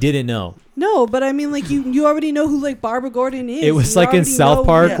 We didn't know. No, but I mean, like you already know who like Barbara Gordon is. It was You like in already South know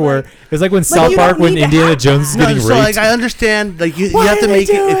Park who, where like- it was like when South you Park don't when need to Indiana have Jones is No, getting so raped. like I understand, like you Why have to did they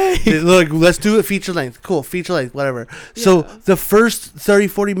make do it. Look, let's do it feature length. Cool, feature length, whatever. So Yeah. the first 30,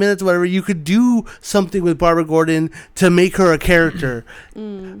 40 minutes, whatever, you could do something with Barbara Gordon to make her a character.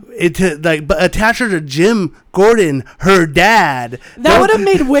 It to, like, but attach her to Jim Gordon, her dad. That would have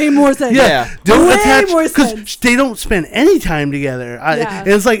made way more sense. Yeah. Don't Way attach more because sense. they don't spend any time together. Yeah. And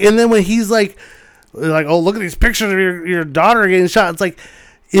it's like, and then when he's like, oh, look at these pictures of your daughter getting shot. It's like,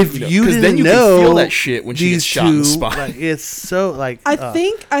 if you 'cause didn't then you know can feel that shit when she these gets shot in the two, spine. like, it's so like. I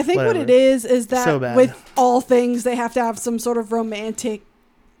think what whatever. it is that So bad. with all things they have to have some sort of romantic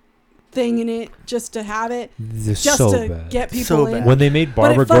thing in it just to have it, They're just so to bad. get people So in. bad. When they made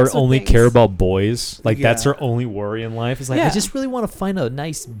But it Barbara fucks Gordon with only things. care about boys, like that's Yeah. her only worry in life. It's like Yeah. I just really want to find a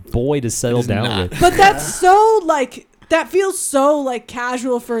nice boy to settle It is down not. with. But that's so like that feels so like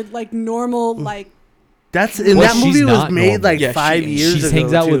casual for like normal like That's and Well, that she's movie was not made normal. like Yeah, 5 she- years she ago.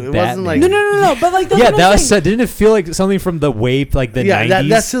 hangs out too. with It wasn't like no, but like that's Yeah, what I'm that was saying. didn't it feel like something from the wave like the yeah, 90s?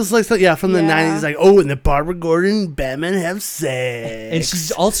 that feels like from the Yeah. 90s. Like, oh, and the Barbara Gordon Batman have sex, and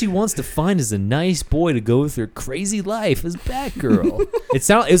she's all she wants to find is a nice boy to go with her crazy life as Batgirl.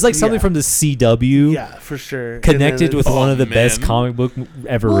 It was like something Yeah. from the CW yeah, for sure. And connected then with it's- one of the man. best comic book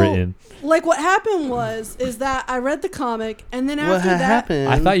ever Well, written. Like what happened is that I read the comic and then what after that happened.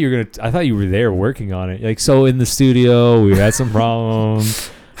 I thought you were there working on it. Like so in the studio, we had some problems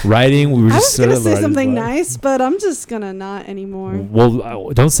writing. We were I just was sort gonna of say like, something what? nice, but I'm just gonna not anymore. Well,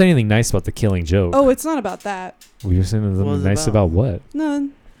 don't say anything nice about the Killing Joke. Oh, it's not about that. We were saying What something was it nice about? about what? No,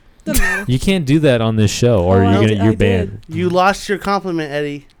 doesn't matter. You can't do that on this show, or Oh, I you're did- you're I banned. You lost your compliment,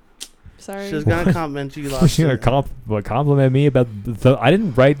 Eddie. Sorry. She was gonna compliment you. You lost You're it. gonna compliment me about the? I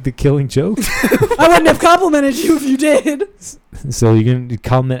didn't write the Killing Joke, I wouldn't have complimented you if you did. so you can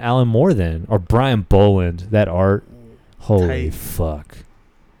compliment Alan Moore then, or Brian Boland. That art, holy Tight. fuck,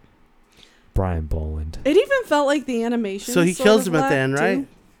 Brian Boland. It even felt like the animation. So he sort kills of him at the end, lacked,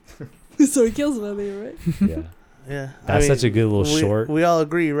 right? too. So he kills him at the end, right? Yeah, Yeah, that's such a good little we, short. We all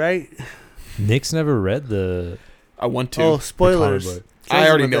agree, right? Nick's never read the. I want to. Oh, the spoilers! comic book. I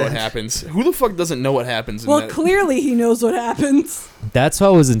already know Kills what him at the end. happens. Who the fuck doesn't know what happens? Well, in that? clearly he knows what happens. That's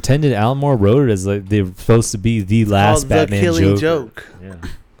how it was intended. Alan Moore wrote it as like they were supposed to be the last Called Batman the Killing Joker. Joke. Yeah,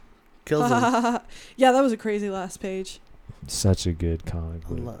 Kills him. Yeah, that was a crazy last page. such a good comic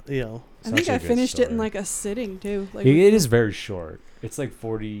book. You know, I think Such a I good finished it in story. like a sitting too. Like It is very short. It's like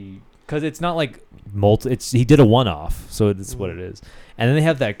 40 because it's not like he did a one-off, so it's what it is. And then they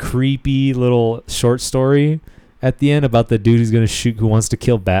have that creepy little short story at the end about the dude who wants to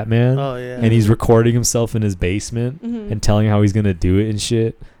kill Batman. oh yeah. And he's recording himself in his basement Mhm. and telling how he's gonna do it and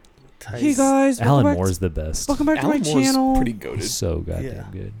shit. Tight. Hey guys, Alan welcome back, Moore's the best. welcome back Alan to my Moore's channel. pretty goated. So goddamn Yeah.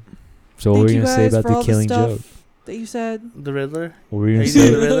 good. So what Thank were you you gonna say guys about for the all the Killing stuff Joke? that you said. The Riddler. What were you Are gonna you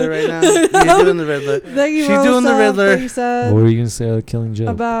doing the say? Riddler right now? You're doing the Riddler. Thank you She's for all doing the stuff Riddler. that you said What were you gonna say about the Killing Joke?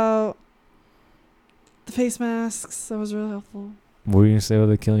 about the face masks. That was really helpful. What were you gonna say about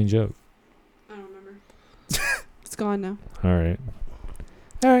the Killing Joke? I don't remember. It's gone now. All right.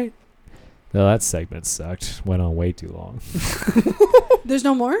 No, that segment sucked. Went on way too long. There's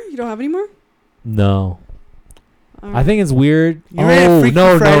no more? You don't have any more? No. All I right. think it's weird. You rated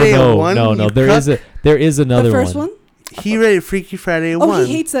Freaky Friday at one, no. you There is the another first one? He rated Freaky Friday Oh, 1.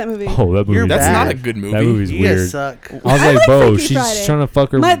 he hates that movie. Oh, that movie. You're That's bad. not a good movie. That movie's You weird. guys suck. I was I like, like bro, Freaky she's Friday. trying to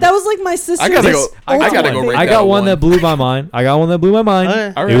fuck her. That was like my sister's. I gotta go. I ultimate gotta go favorite. rate I that got one one. that blew my mind.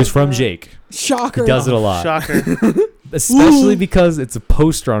 Okay. All It was right. from Jake. Shocker. He does it a lot. Shocker. Especially because it's a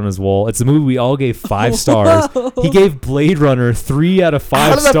poster on his wall. It's a movie we all gave 5 stars. He gave Blade Runner 3 out of 5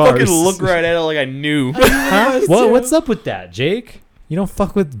 How did I stars. fucking look right at it like I knew? Huh? What's up with that, Jake? You don't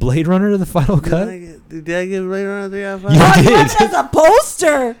fuck with Blade Runner to the final cut? Did I give Blade Runner 3 out of 5? You Oh, you did. have it as a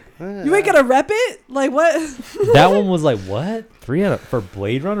poster. You ain't gonna rep it? Like what? That one was like what? 3 out of for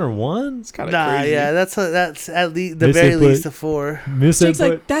Blade Runner 1? It's kind of Nah, crazy. yeah, that's at least the Miss very input. least a 4. Miss Jake's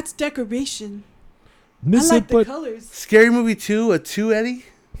input. like, that's decoration. Miss I like the input. colors. Scary Movie 2, a 2, Eddie?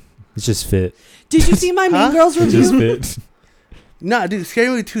 It's just fit. Did you see my Mean Huh? Girls It just review? fit. Nah, dude, Scary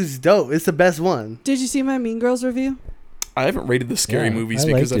Movie 2 is dope. It's the best one. Did you see my Mean Girls review? I haven't rated the scary Yeah, movies I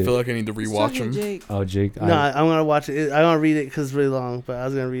because liked I feel it. like I need to I was rewatch talking to them. Jake. Oh, Jake. No, I'm gonna watch it. I want to read it because it's really long, but I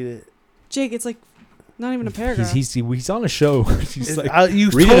was gonna read it. Jake, it's like not even a paragraph. He's on a show. He's like, You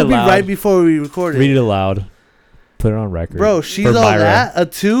read it told me aloud. right before we recorded. read it aloud. Put it on record. Bro, she's For all Myra. that a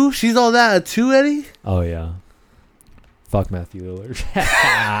 2. She's all that a 2, Eddie. Oh yeah. Fuck Matthew Lillard.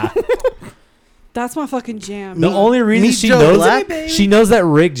 That's my fucking jam. The only reason Meet she Joe knows Black? she knows that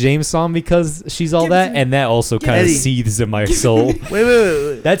Rick James song because she's all Give that, me- and that also kind of Eddie. seethes in my soul.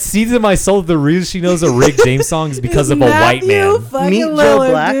 Wait. That seethes in my soul. The reason she knows a Rick James song is because of a white Matthew man. fucking Meet Joe Lillard,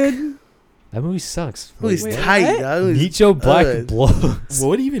 Black? dude. That movie sucks. Oh, he's Wait, tight. what? Dog. Meet Joe Black Ugh. blows.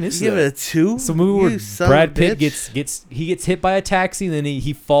 What even is You give it that? a 2? It's a movie You where son Brad of a Pitt bitch. gets hit by a taxi, and then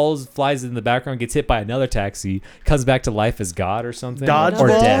he flies in the background, gets hit by another taxi, comes back to life as God or something, Dodgeball? or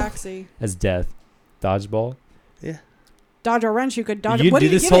Another death taxi. as death. Dodgeball. Dodge a wrench, you could dodge. You What do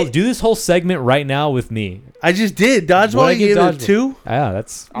did you this give whole it? do this whole segment right now with me. I just did. What'd I Dodgeball, you give gave it a Dodgeball? 2? Yeah,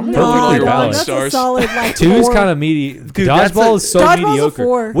 that's I'm No, perfectly perfectly dog, valid. that's a Stars. solid like 2 is 4. kind of mediocre. Dude, that's Dodgeball a- is so Dodgeball's a mediocre.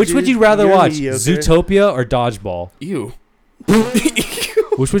 4. Which would Dude, you rather you're watch, mediocre. Zootopia or Dodgeball? Ew.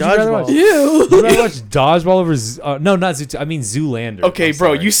 Which would you rather watch? Dodgeball. Ew. Would you rather watch Dodgeball over? No, not Zootopia. I mean Zoolander. Okay, I'm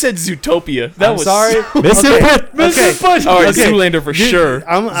bro, sorry. you said Zootopia. That I'm was sorry. so- Missing Okay. punch. Missing punch. All right, Okay. Zoolander for Dude, sure.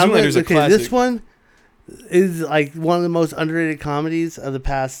 I'm Zoolander's a okay, classic. this one is like one of the most underrated comedies of the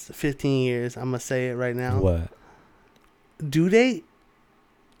past 15 years. I'm going to say it right now. What? Due Date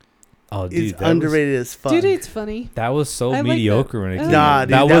Oh, is dude, underrated as fuck. Dude, it's funny. That was so I like mediocre when it that. came Nah, out.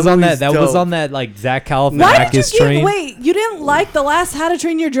 dude, that that was on movie's that. That was dope. on that like Zach Why Galifianakis did you train. give? Wait, you didn't like the last How to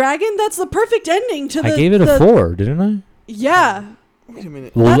Train Your Dragon? That's the perfect ending to the. I gave it a the- 4, didn't I? Yeah. Wait a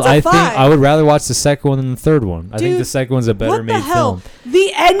minute. Well, That's a I think 5. I would rather watch the second one than the third one. I think Dude, the second one's a better What the made hell? film.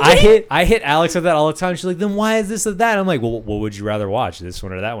 The ending. I hit Alex with that all the time. She's like, "Then why is this or that?" I'm like, "Well, what would you rather watch, this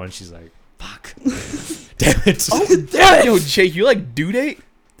one or that one?" She's like, "Fuck, damn it." Damn it. Yo, Jake, you like Due Date?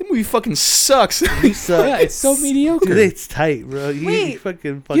 That movie fucking sucks. You suck. Yeah, it's so mediocre. Due Date's tight, bro. You Wait,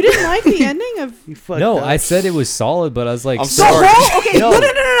 fucking You didn't like the ending of You fucked No, up. I said it was solid, but I was like, I'm the sorry. whole? Okay, No. no. Do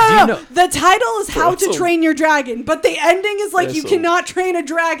you know- The title is How to Bro, Train Your Dragon, but the ending is like Yeah, you so- cannot train a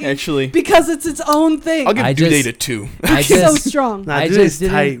dragon Actually, because it's its own thing. I'll give I Due just- Date a 2. I so just, strong. Nah, I Due just Date's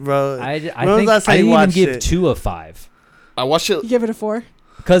didn't- tight, bro. I When was the think last time I you didn't even watched give it? 2 a 5 I watched it You give it a 4.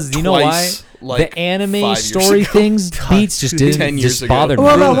 because you know why? twice, like The anime 5 years story ago. things beats just didn't 10 years just ago. bother me.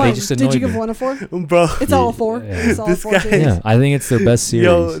 What about They one? just Did annoyed you give me. one a 4? Bro. It's all a 4. Yeah. It's all This a 4 guy- too. Yeah, I think it's their best series.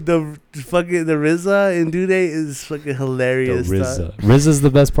 Yo, the RZA in Due Date is fucking The hilarious. RZA. RZA's the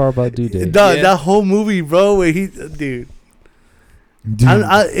best part about Due Date. That whole movie, bro, where dude.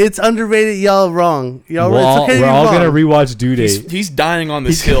 It's underrated. Y'all wrong. Y'all. We're It's all, okay to we're be all wrong. gonna rewatch Due Date. He's dying on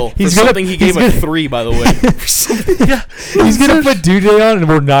this He's- hill for he's gonna- something he he's gave a gonna- 3, by the way. For something- Yeah. He's gonna put Due Date on, and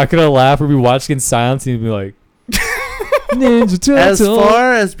we're not gonna laugh. We'll be watching in silence, and he'll be like, "Ninja Turtle." As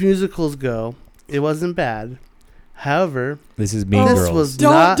far as musicals go, it wasn't bad. However, This is Mean Oh, this Girls. was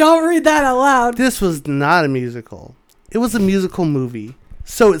Don't not. don't read that out loud. This was not a musical. It was a musical movie,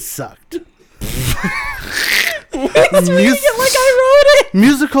 so it sucked. He's reading it like I wrote it.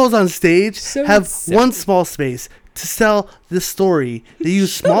 Musicals on stage So have it's- one small space to tell the story. They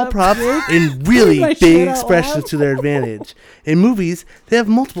use small up, props dude. and really Read my big shit out expressions loud. to their advantage. In movies, they have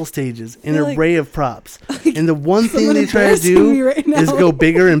multiple stages and You're an like- array of props. And the one thing Someone they try to embarrassing do me right now. is go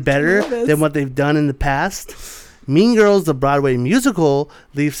bigger and better Nervous. than what they've done in the past. Mean Girls, the Broadway musical,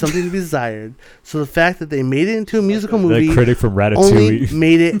 leaves something to be desired. So the fact that they made it into a musical movie The critic from only Ratatouille.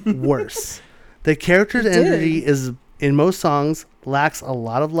 made it worse. The character's It did. energy is in most songs lacks a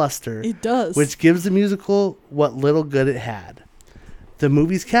lot of luster, It does. which gives the musical what little good it had. The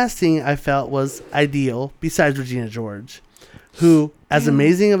movie's casting I felt was ideal, besides Regina George, who, as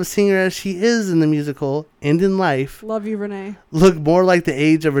amazing of a singer as she is in the musical and in life, Love you, Renee. looked more like the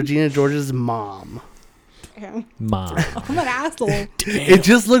age of Regina George's mom. Damn. Mom. I'm an asshole. It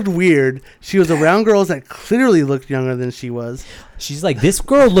just looked weird. She was around girls that clearly looked younger than she was. She's like, this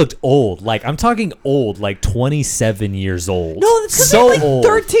girl looked old. Like, I'm talking old, like 27 years old. No, it's because so there's like old.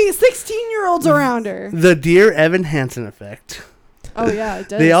 13, 16-year-olds around her. The Dear Evan Hansen effect. Oh, yeah, it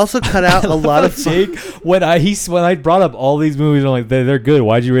does. They also cut out a lot of Jake, when I brought up all these movies, I'm like, they're good.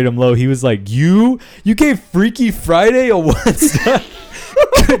 Why'd you rate them low? He was like, you gave Freaky Friday a 1 star.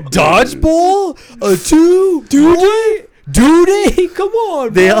 Dodgeball a 2. Duty. Come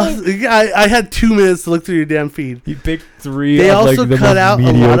on, They bro. also, I had 2 minutes to look through your damn feed. He picked 3. They of, also like, the cut most out a lot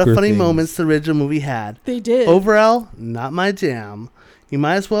of mediocre funny things. moments the original movie had. They did. Overall, not my jam. You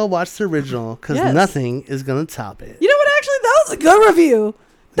might as well watch the original because Yes. nothing is gonna top it. You know what? Actually, that was a good review.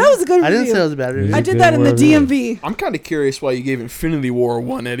 That was a good I review. didn't say it was a bad review. I did that in the DMV. I'm kind of curious why you gave Infinity War a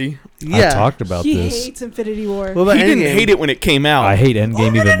 1, Eddie. Yeah. I talked about He this. hates Infinity War. What about He didn't Endgame? hate it when it came out. I hate Endgame Oh,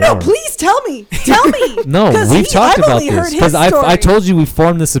 no, even no, more. please tell me. Tell me. No, 'Cause we've talked I've about only heard this his because I story. told you we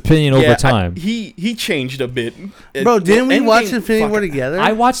formed this opinion over time. He changed a bit. Bro, didn't we watch Endgame- Infinity War fuck it. together?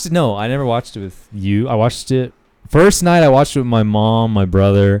 I watched it. No, I never watched it with you. I watched it first night. I watched it with my mom, my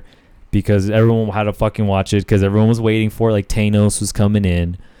brother, because everyone had to fucking watch it because everyone was waiting for it. Like Thanos was coming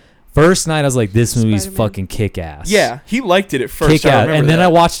in. First night, I was like, this movie's Spider-Man. fucking kick ass. Yeah, he liked it at first. Kick I ass. remember And then that. I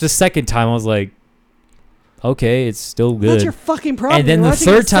watched the second time. I was like, okay, it's still What's good. your fucking problem? And then You're the watching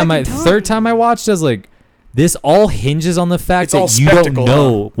it third time I watched, I was like, this all hinges on the fact It's all that you don't spectacle,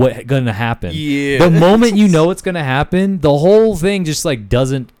 know what's gonna happen. Yeah. The moment you know what's gonna happen, the whole thing just like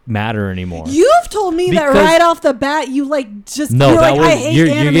doesn't matter anymore. You've told me that Because- right off the bat. You like just No, you're that like was I hate you're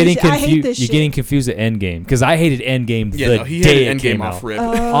animation. getting I hate confused. this You're shit. getting confused at Endgame because I hated Endgame Yeah, the no, he day hated it came Endgame out. off rip.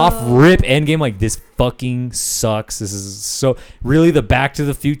 Off rip Endgame, like this fucking sucks. This is so really the Back to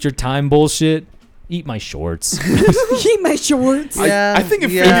the Future time bullshit. Eat my shorts. Keep my shorts. Yeah, I think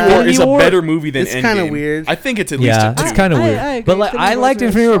yeah. Infinity War is a Infinity War- better movie than It's Endgame. kinda weird. I think it's at Yeah, least a 2. it's kind of I weird. agree. But like, Infinity I War's liked really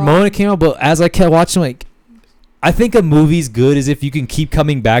Infinity War strong. moment it came out. But as I kept watching, like, I think a movie's good is if you can keep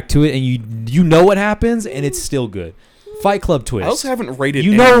coming back to it and you know what happens and it's still good. Fight Club twist. I also haven't rated.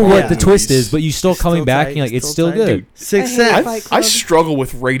 You any know Marvel what the Yeah. twist movies. is, but you still It's coming still back tight, and you're like, it's it's still still tight. good. Sixth I hate Sense. Fight I Club. struggle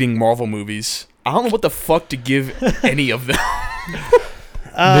with rating Marvel movies. I don't know what the fuck to give any of them.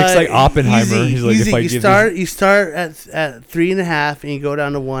 Nick's like Oppenheimer. He's like, if I give you start at 3.5 and you go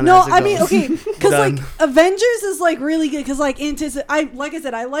down to 1. No, as it I mean, goes. okay, because like Done. Avengers is like really good because like like I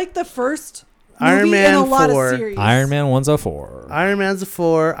said, I like the first movie Iron Man in a lot 4. of series. Iron Man 1's a 4. Iron Man's a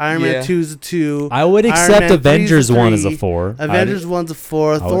 4. Iron Yeah. Man 2's a 2. I would Iron accept Man Avengers 3's 1 as a 3. 4. Avengers 1's a 4.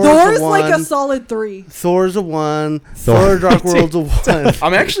 I would- Thor's Thor's a 1. like a solid 3. Thor's a 1. Thor- Thor Dark World's a 1.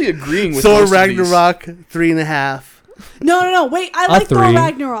 I'm actually agreeing with Thor most of these. Ragnarok 3.5. No. Wait, I like Thor 3.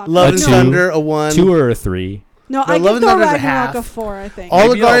 Ragnarok. Love A and 2. Thunder a 1. 2 or a 3. No, No, I Love give and Thor Thunder's a Ragnarok half. a 4. I think. All the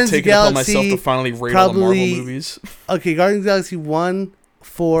Maybe I'll Guardians of take the it upon myself Galaxy, to finally rate all the Marvel probably- movies. Okay, Guardians of the Galaxy 1,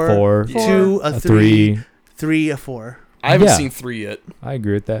 4, 4. 2, a A 3, 3. 3, a 4. I haven't Yeah. seen 3 yet. I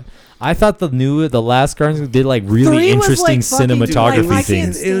agree with that. I thought the last Guardians did like really 3 was, interesting like, fucking- cinematography dude, like, I can't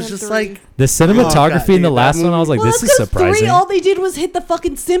things. It was stand just 3. like The cinematography God, in the dude, last that one, I was like, well, this that's is 'cause surprising. 3, all they did was hit the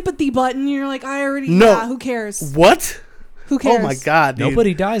fucking sympathy button. You're like, I already. No. Yeah, who cares? what? Who cares? Oh my god, dude.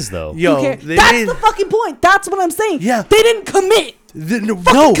 Nobody dies though. Yo, Who cares? they That's made, the fucking point. That's what I'm saying. Yeah. They didn't commit.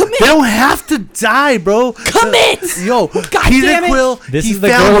 no, commit. they don't have to die, bro. Commit. Yo, God Peter damn it. Quill. This he is the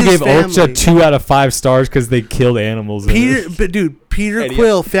found girl who his gave Ultra family. 2 out of 5 stars because they killed animals. in Peter, it. but dude, Peter Eddie,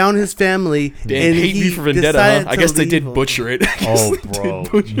 Quill found his family. Damn, and hate he V for Vendetta, decided huh? I to guess they leave did him. butcher it. Oh,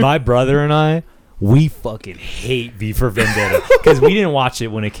 bro. My brother and I, we fucking hate V for Vendetta because we didn't watch it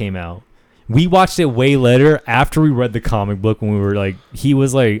when it came out. We watched it way later after we read the comic book when we were like,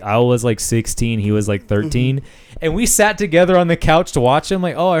 I was like 16, he was like 13. And we sat together on the couch to watch him.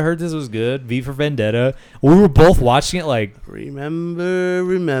 Like, oh, I heard this was good. V for Vendetta. We were both watching it like, Remember.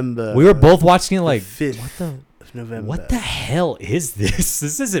 we were both watching it like, 5th of November. what the hell is this?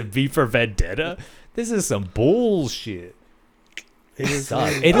 This isn't V for Vendetta. This is some bullshit. It is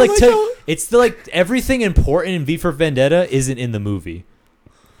Sucks. weird. It like it's the, like everything important in V for Vendetta isn't in the movie.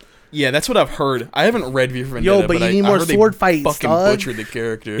 Yeah, that's what I've heard. I haven't read V for Vendetta, Yo, but you I need more heard they sword fights, fucking dog. butchered the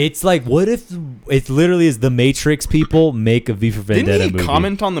character. It's like, what if it literally is the Matrix people make a V for Vendetta Didn't he movie?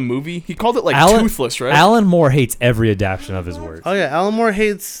 comment on the movie? He called it like Alan- toothless, right? Alan Moore hates every adaptation of his work. Oh yeah, Alan Moore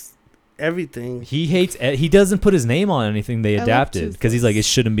hates everything. He hates. He doesn't put his name on anything they I love adapted because he's like, it Toothless.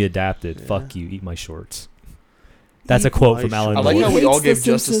 shouldn't be adapted. Yeah. Fuck you, eat my shorts. That's a Eat quote my from Alan I Moore. like He how we hates all The gave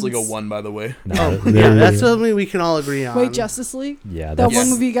Justice League a Simpsons. 1, by the way. No, Yeah, they're- that's something we can all agree on. Wait, Justice League? yeah, That that's one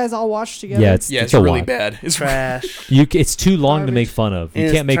Yeah. movie you guys all watched together? yeah, it's Yeah, it's a really lot. bad. It's Trash. It's too long to Garbage. make fun of. You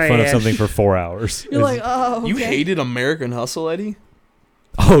It's can't make fun of trash. something for 4 hours. You're like, oh, okay. You hated American Hustle, Eddie?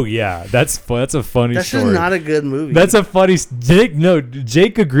 Oh yeah, that's a funny That's story. just not a good movie. That's a funny.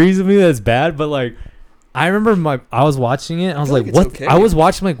 Jake agrees with me that's bad, but like, I remember I was watching it. And I was feel like, like it's what? okay. I was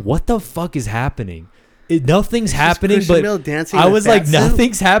watching like, what the fuck is happening? Nothing's happening, Christian but Bale dancing I in a was fat like, suit.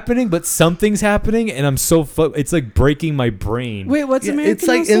 nothing's happening, but something's happening, and I'm so it's like breaking my brain. Wait, what's Yeah, American it's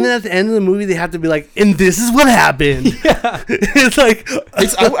like, Hustle? and then at the end of the movie, they have to be like, and this is what happened. Yeah. It's like,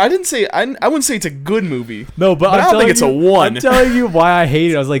 I didn't say I wouldn't say it's a good movie. No, but I don't think it's a 1. I'm telling you why I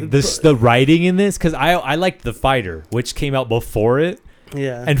hate it. I was like, the writing in this because I liked The Fighter, which came out before it.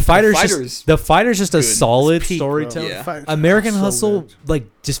 yeah. And the fighter's just a good. solid It's peak, bro. storytelling. Yeah. Fight- American so Hustle good.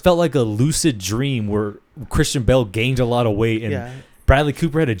 like just felt like a lucid dream where Christian Bale gained a lot of weight and Yeah. Bradley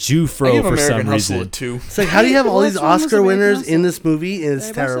Cooper had a Jew I fro give for American some Hustle reason. a 2. It's like, how do you have all these Which one was Oscar American winners Hustle? in this movie and it's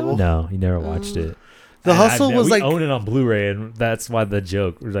Anybody saw terrible? it? No, you never watched it. The And Hustle was we like, own it on Blu-ray, and that's why the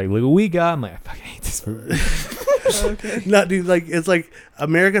joke was like, look what we got. I'm like, I fucking hate this movie. Okay. not dude, like it's like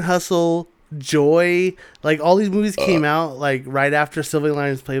American Hustle, Joy, like all these movies came out like right after Silver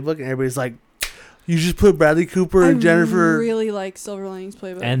Linings Playbook, and everybody's like, you just put Bradley Cooper and I Jennifer. really like Silver Linings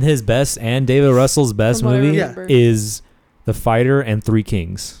Playbook. And his best, and David Russell's best From what I movie remember. is The Fighter and Three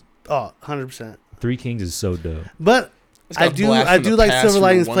Kings. Oh, 100%. Three Kings is so dope. But It's got I do Blast from the like Past Silver from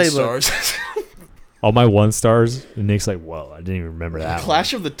Linings the Playbook. Stars. All my 1 stars. And Nick's like, whoa, I didn't even remember that.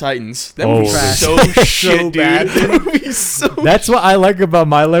 Clash of the Titans. That Oh. movie's Trash. so shit, dude. bad. That movie's so. That's what I like about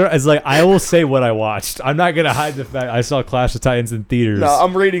my letter. Is like I will say what I watched. I'm not gonna hide the fact I saw Clash of Titans in theaters. No,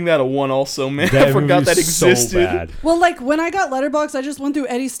 I'm rating that a 1 also, man. That I forgot movie that is so existed. bad. Well, like when I got Letterboxd, I just went through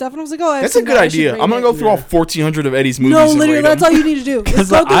Eddie's stuff and I was like, oh, I've That's a seen good that, I should idea. rate I'm gonna it. go through all 1,400 of Eddie's movies. No, and literally, rate that's them. all you need to do.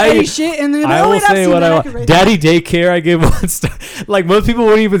 Just go through I- Eddie's shit and then I oh, will wait, I've say seen what that. I I want. can rate Daddy Daycare, I gave 1 star. Like most people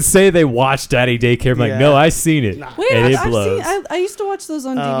wouldn't even say they watched Daddy Daycare. I'm like, Yeah. no, I seen it. Nah. Wait, and it I've blows. seen. I used to watch those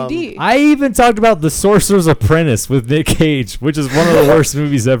on DVD. I even talked about The Sorcerer's Apprentice with Nick Cage, which is one of the worst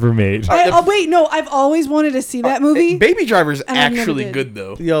movies ever made. Oh wait, no, I've always wanted to see that movie. Baby Driver's And I never actually did. good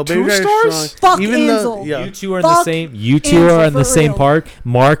though. Yo, Baby 2 Driver's stars? strong. Fuck Even though, Ansel. yeah. You two are in the Fuck same. You two Ansel, are in the for same real. park.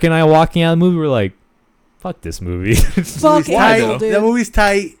 Mark and I walking out of the movie. We're like, "Fuck this movie." Fuck Why, Ansel, though? dude. That movie's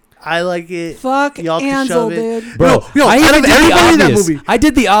tight. I like it. Fuck Y'all can Ansel, shove it. dude. Bro, Yo, I out even of did the everybody in that obvious. movie. I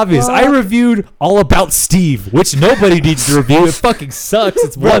did the obvious. I Fuck. reviewed All About Steve, which nobody needs to review. It fucking sucks.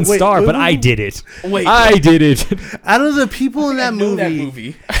 It's Bro, 1 wait, star, wait, but wait, I wait. did it. Wait, I did it. Out of the people in I that know that movie,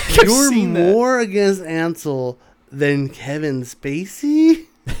 movie. I've you're seen that. more against Ansel than Kevin Spacey.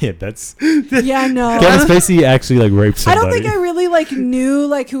 Yeah, that's Yeah, I know. Kevin Spacey actually like raped I somebody. don't think I really like knew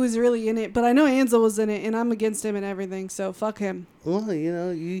like who was really in it, but I know Ansel was in it, and I'm against him and everything. So fuck him. Well, you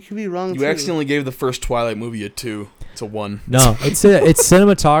know, you could be wrong. You too. accidentally gave the first Twilight movie a 2. It's a 1. No, it's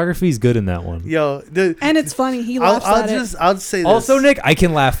cinematography is good in that one. Yo, dude, And it's funny. He laughs I'll at it. I'll just say this. Also, Nick, I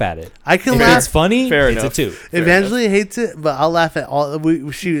can laugh at it. I can If laugh. it's funny, Fair it's enough. a 2. Evangeline hates it, but I'll laugh at all.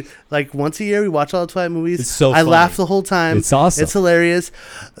 She like once a year we watch all the Twilight movies. It's so I funny. laugh the whole time. It's awesome. It's hilarious.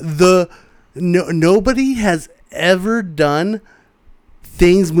 Nobody has ever done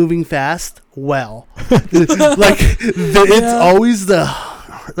things moving fast well. It's always the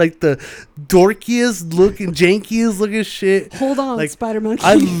dorkiest looking, jankiest looking shit. Hold on, like, Spider Monkey.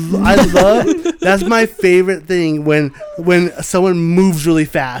 I love. That's my favorite thing when someone moves really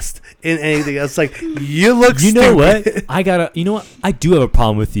fast in anything. It's like you look. You know stupid. what? You know what? I do have a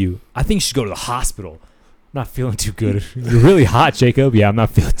problem with you. I think you should go to the hospital. Not feeling too good. You're really hot, Jacob. Yeah, I'm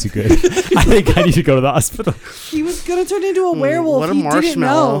not feeling too good. I think I need to go to the hospital. He was gonna turn into a werewolf. What a He didn't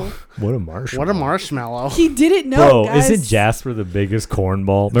marshmallow. know. What a marshmallow. What a marshmallow. He didn't know, Bro, guys. isn't Jasper the biggest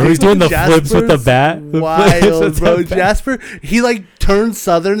cornball? Remember he's doing the flips with the Jasper's bat? The flips Wild, with bro. the bat. Jasper, he like turns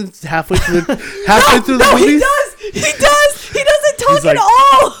southern halfway through the through the No, he movies. does. He does. He doesn't talk He's like- at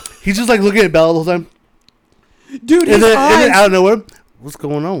all. He's just like looking at Bella the whole time, Dude, his and then eyes. out of nowhere, what's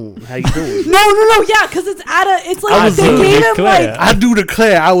going on? How you doing? No, yeah, because it's it's I like was they doing gave him Claire. like I do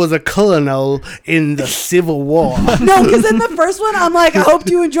declare I was a colonel in the Civil War. no, because in the first one I'm like, I hope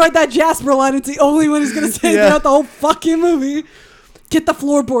you enjoyed that Jasper line. It's the only one he's gonna say Yeah. throughout the whole fucking movie. Get the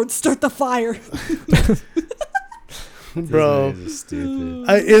floorboard, start the fire. Bro. This is stupid.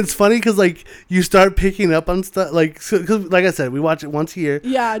 It's funny because like you start picking up on stuff because like I said, we watch it once a year.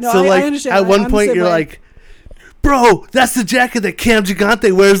 Yeah, no, So like I understand. at one I'm the point same you're way. like, bro, that's the jacket that Cam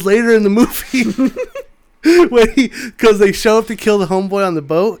Gigante wears later in the movie. Because they show up to kill the homeboy on the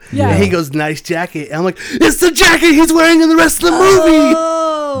boat, Yeah. and he goes, "Nice jacket." And I'm like, "It's the jacket he's wearing in the rest of the movie."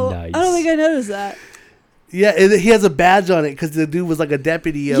 Oh, Nice. I don't think I noticed that. Yeah, he has a badge on it because the dude was like a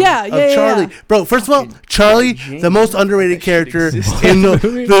deputy of, Yeah, of yeah, yeah, Charlie. yeah. Bro, first of all, Charlie, the most underrated character in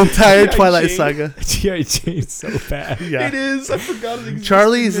the entire G.I. Twilight Jane. saga. G.I. Jane's so bad. Yeah. It is. I forgot it existed.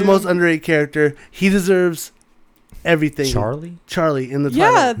 Charlie is the man. most underrated character. He deserves everything. Charlie? Charlie in the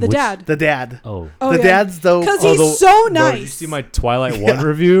Yeah, Twilight. the Which- dad. The dad. Oh. Oh, the yeah. dad's though. Because Although- he's so Bro, did you nice. see my Twilight 1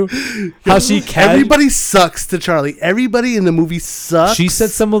 review? How she Everybody sucks to Charlie. Everybody in the movie sucks. She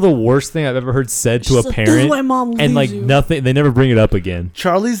said some of the worst thing I've ever heard said to She's a like, "This is parent, why mom and like leaves you." nothing. They never bring it up again.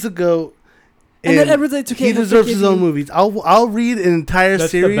 Charlie's the goat. And then everyone's like, "It's okay, He he'll deserves forgive his own you." movies. I'll read an entire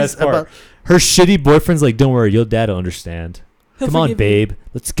That's the series best part. about. Her shitty boyfriend's like, "Don't worry, your dad will understand. He'll Come on, forgive you. babe,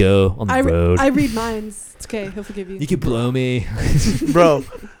 let's go on the road. I read minds. It's okay. He'll forgive you. You can blow me." Bro,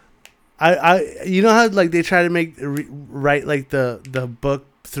 you know how like they try to write like the book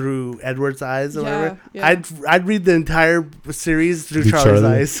through Edward's eyes or Yeah, whatever. yeah. I'd read the entire series through Through Charlie's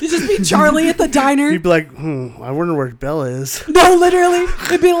Charlie? eyes. You just be Charlie at the diner. You'd be like, I wonder where Bella is. No, literally.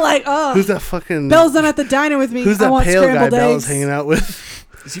 It'd be like, oh, Who's that fucking? Belle's not at the diner with me. Who's I that want pale guy scrambled Bella's eggs. hanging out with?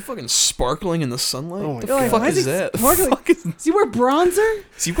 Is he fucking sparkling in the sunlight? Oh my the God. fuck Why is is he that? sparkling? Fuck is- Does he wear bronzer?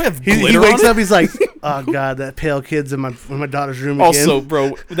 Does he have He glitter wakes on up. He's like, oh god, that pale kid's in my daughter's room it? again. Also,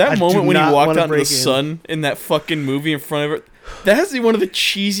 bro, I that do moment when he not walked wanna out in the break in. sun in that fucking movie in front of her, that has to be one of the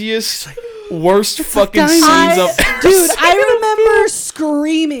cheesiest, worst fucking diner. scenes I've ever Dude, seen. I remember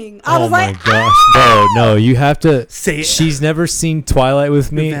screaming. I Oh was my like, gosh, no, you have to. Say it. She's never seen Twilight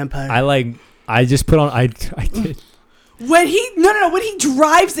with me. vampire. I just put on. I did. When he when he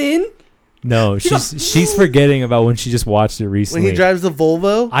drives in. No, she's forgetting about when she just watched it recently. When he drives the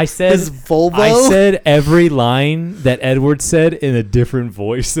Volvo. His Volvo. I said every line that Edward said in a different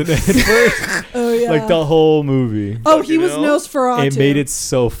voice than Edward. Oh yeah. Like the whole movie. Oh, he was Nosferatu. It made it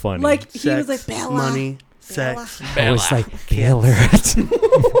so funny. Like Sex, he was like Bella. money, sex. I was like, Baylor.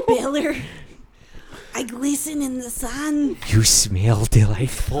 Bella. I glisten in the sun. You smell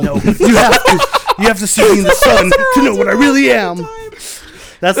delightful. No, you have to see me in the sun to know what I really am.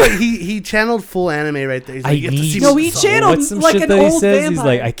 That's like he channeled full anime right there. He's like, you have to see me in the sun. channeled What's some like shit an that he old says? vampire. He's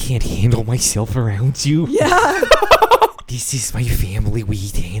like, I can't handle myself around you. Yeah. This is my family. We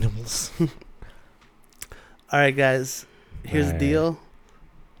eat animals. All right, guys. Here's the All right. deal.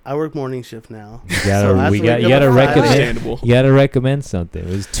 I work morning shift now. You gotta, you gotta recommend something. It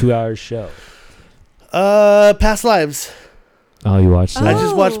was a 2-hour show. Past Lives. Oh, you watched that? I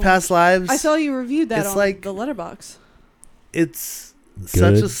just watched Past Lives. I saw you reviewed that It's on like- the Letterbox. It's Good.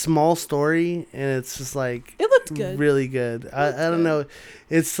 such a small story, and it's just like It looked good. really good. I don't know.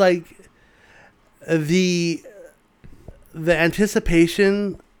 It's like the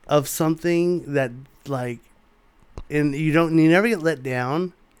anticipation of something that like, and you never get let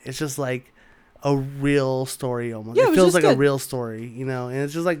down. It's just like a real story almost. Yeah, it it was feels just like a good. real story, and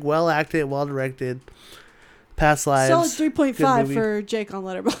it's just like well acted, well directed. Past Lives. Solid Good 3.5 movie. for Jake on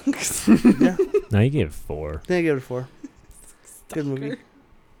Letterbox. Yeah, No, you gave it 4. I think I give it a 4. Good movie.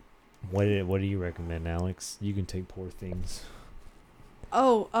 What do you recommend, Alex? You can take Poor Things.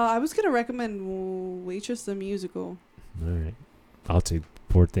 Oh, I was gonna recommend Waitress the musical. All right. I'll take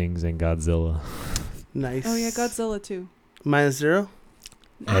Poor Things and Godzilla. Nice. Oh yeah, Godzilla too. -0.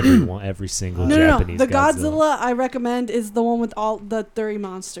 Every single No, Japanese The Godzilla I recommend is the one with all the 30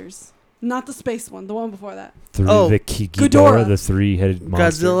 monsters, not the space one. The one before that. The Ghidorah. Ghidorah, the 3-headed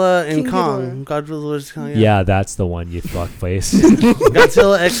monster. Godzilla and King Kong. Godzilla vs. Kong. Yeah, that's the one, you fuckface.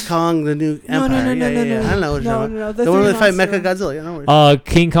 Godzilla x Kong, the new No, Empire. no. I know what you're talking about. No. The one where they fight monster Mecha Godzilla. Yeah, no worries.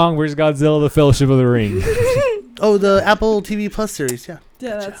 King Kong vs. Godzilla, the Fellowship of the Ring. Oh, the Apple TV Plus series. Yeah.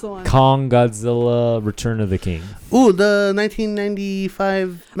 Yeah, that's the one. Kong, Godzilla, Return of the King. Ooh, the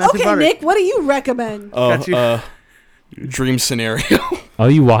 1995 Matthew Okay, Broderick. Nick, what do you recommend? Got you. Dream Scenario. Oh,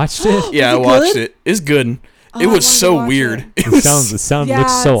 you watched it? Yeah, I it watched good? it. It's good. Oh, It I wanted was to so watch weird. it. The sound Yeah,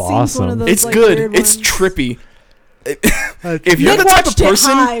 looks so it seems one of awesome. those, It's like, good. weird It's ones. trippy. If Nick you're the type of watched it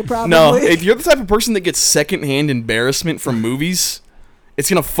person, high, probably. no, if you're the type of person that gets secondhand embarrassment from movies, it's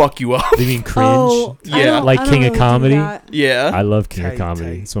gonna fuck you up. You mean cringe? Oh, I Yeah. don't- Like I don't King of really do Comedy? that. Yeah, I love King of Tight, Comedy.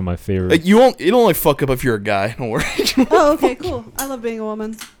 tight. It's one of my favorites. like you won't. It'll only fuck up if you're a guy. Don't worry. Oh, okay, cool. I love being a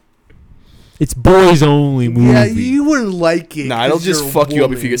woman. It's boys only movie. Yeah, you wouldn't like it. Nah, it'll 'cause just you're a fuck you up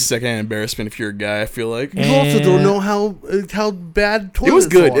if woman. you get secondhand embarrassment if you're a guy. I feel like You also don't know how bad toilets it was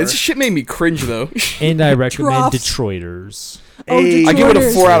good. are. This shit made me cringe though. And I recommend Troughs. Detroiters. Oh, Hey, I give it a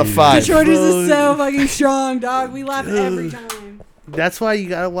Detroiters. 4 out of 5. Detroiters is so fucking strong, dog. We laugh every time. That's why you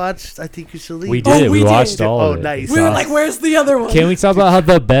gotta watch I Think You Should Leave. We Oh, did. we we watched did. all Oh, of it. nice. It's We were awesome. like, "Where's the other one?" Can we talk about how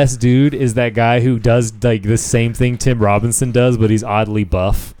the best dude is that guy who does like the same thing Tim Robinson does, but he's oddly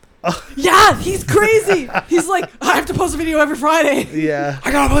buff? Yeah, he's crazy. He's like, I have to post a video every Friday. Yeah.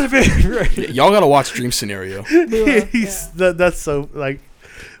 I gotta put it in. Y'all gotta watch Dream Scenario. That's so like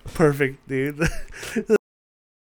perfect, dude.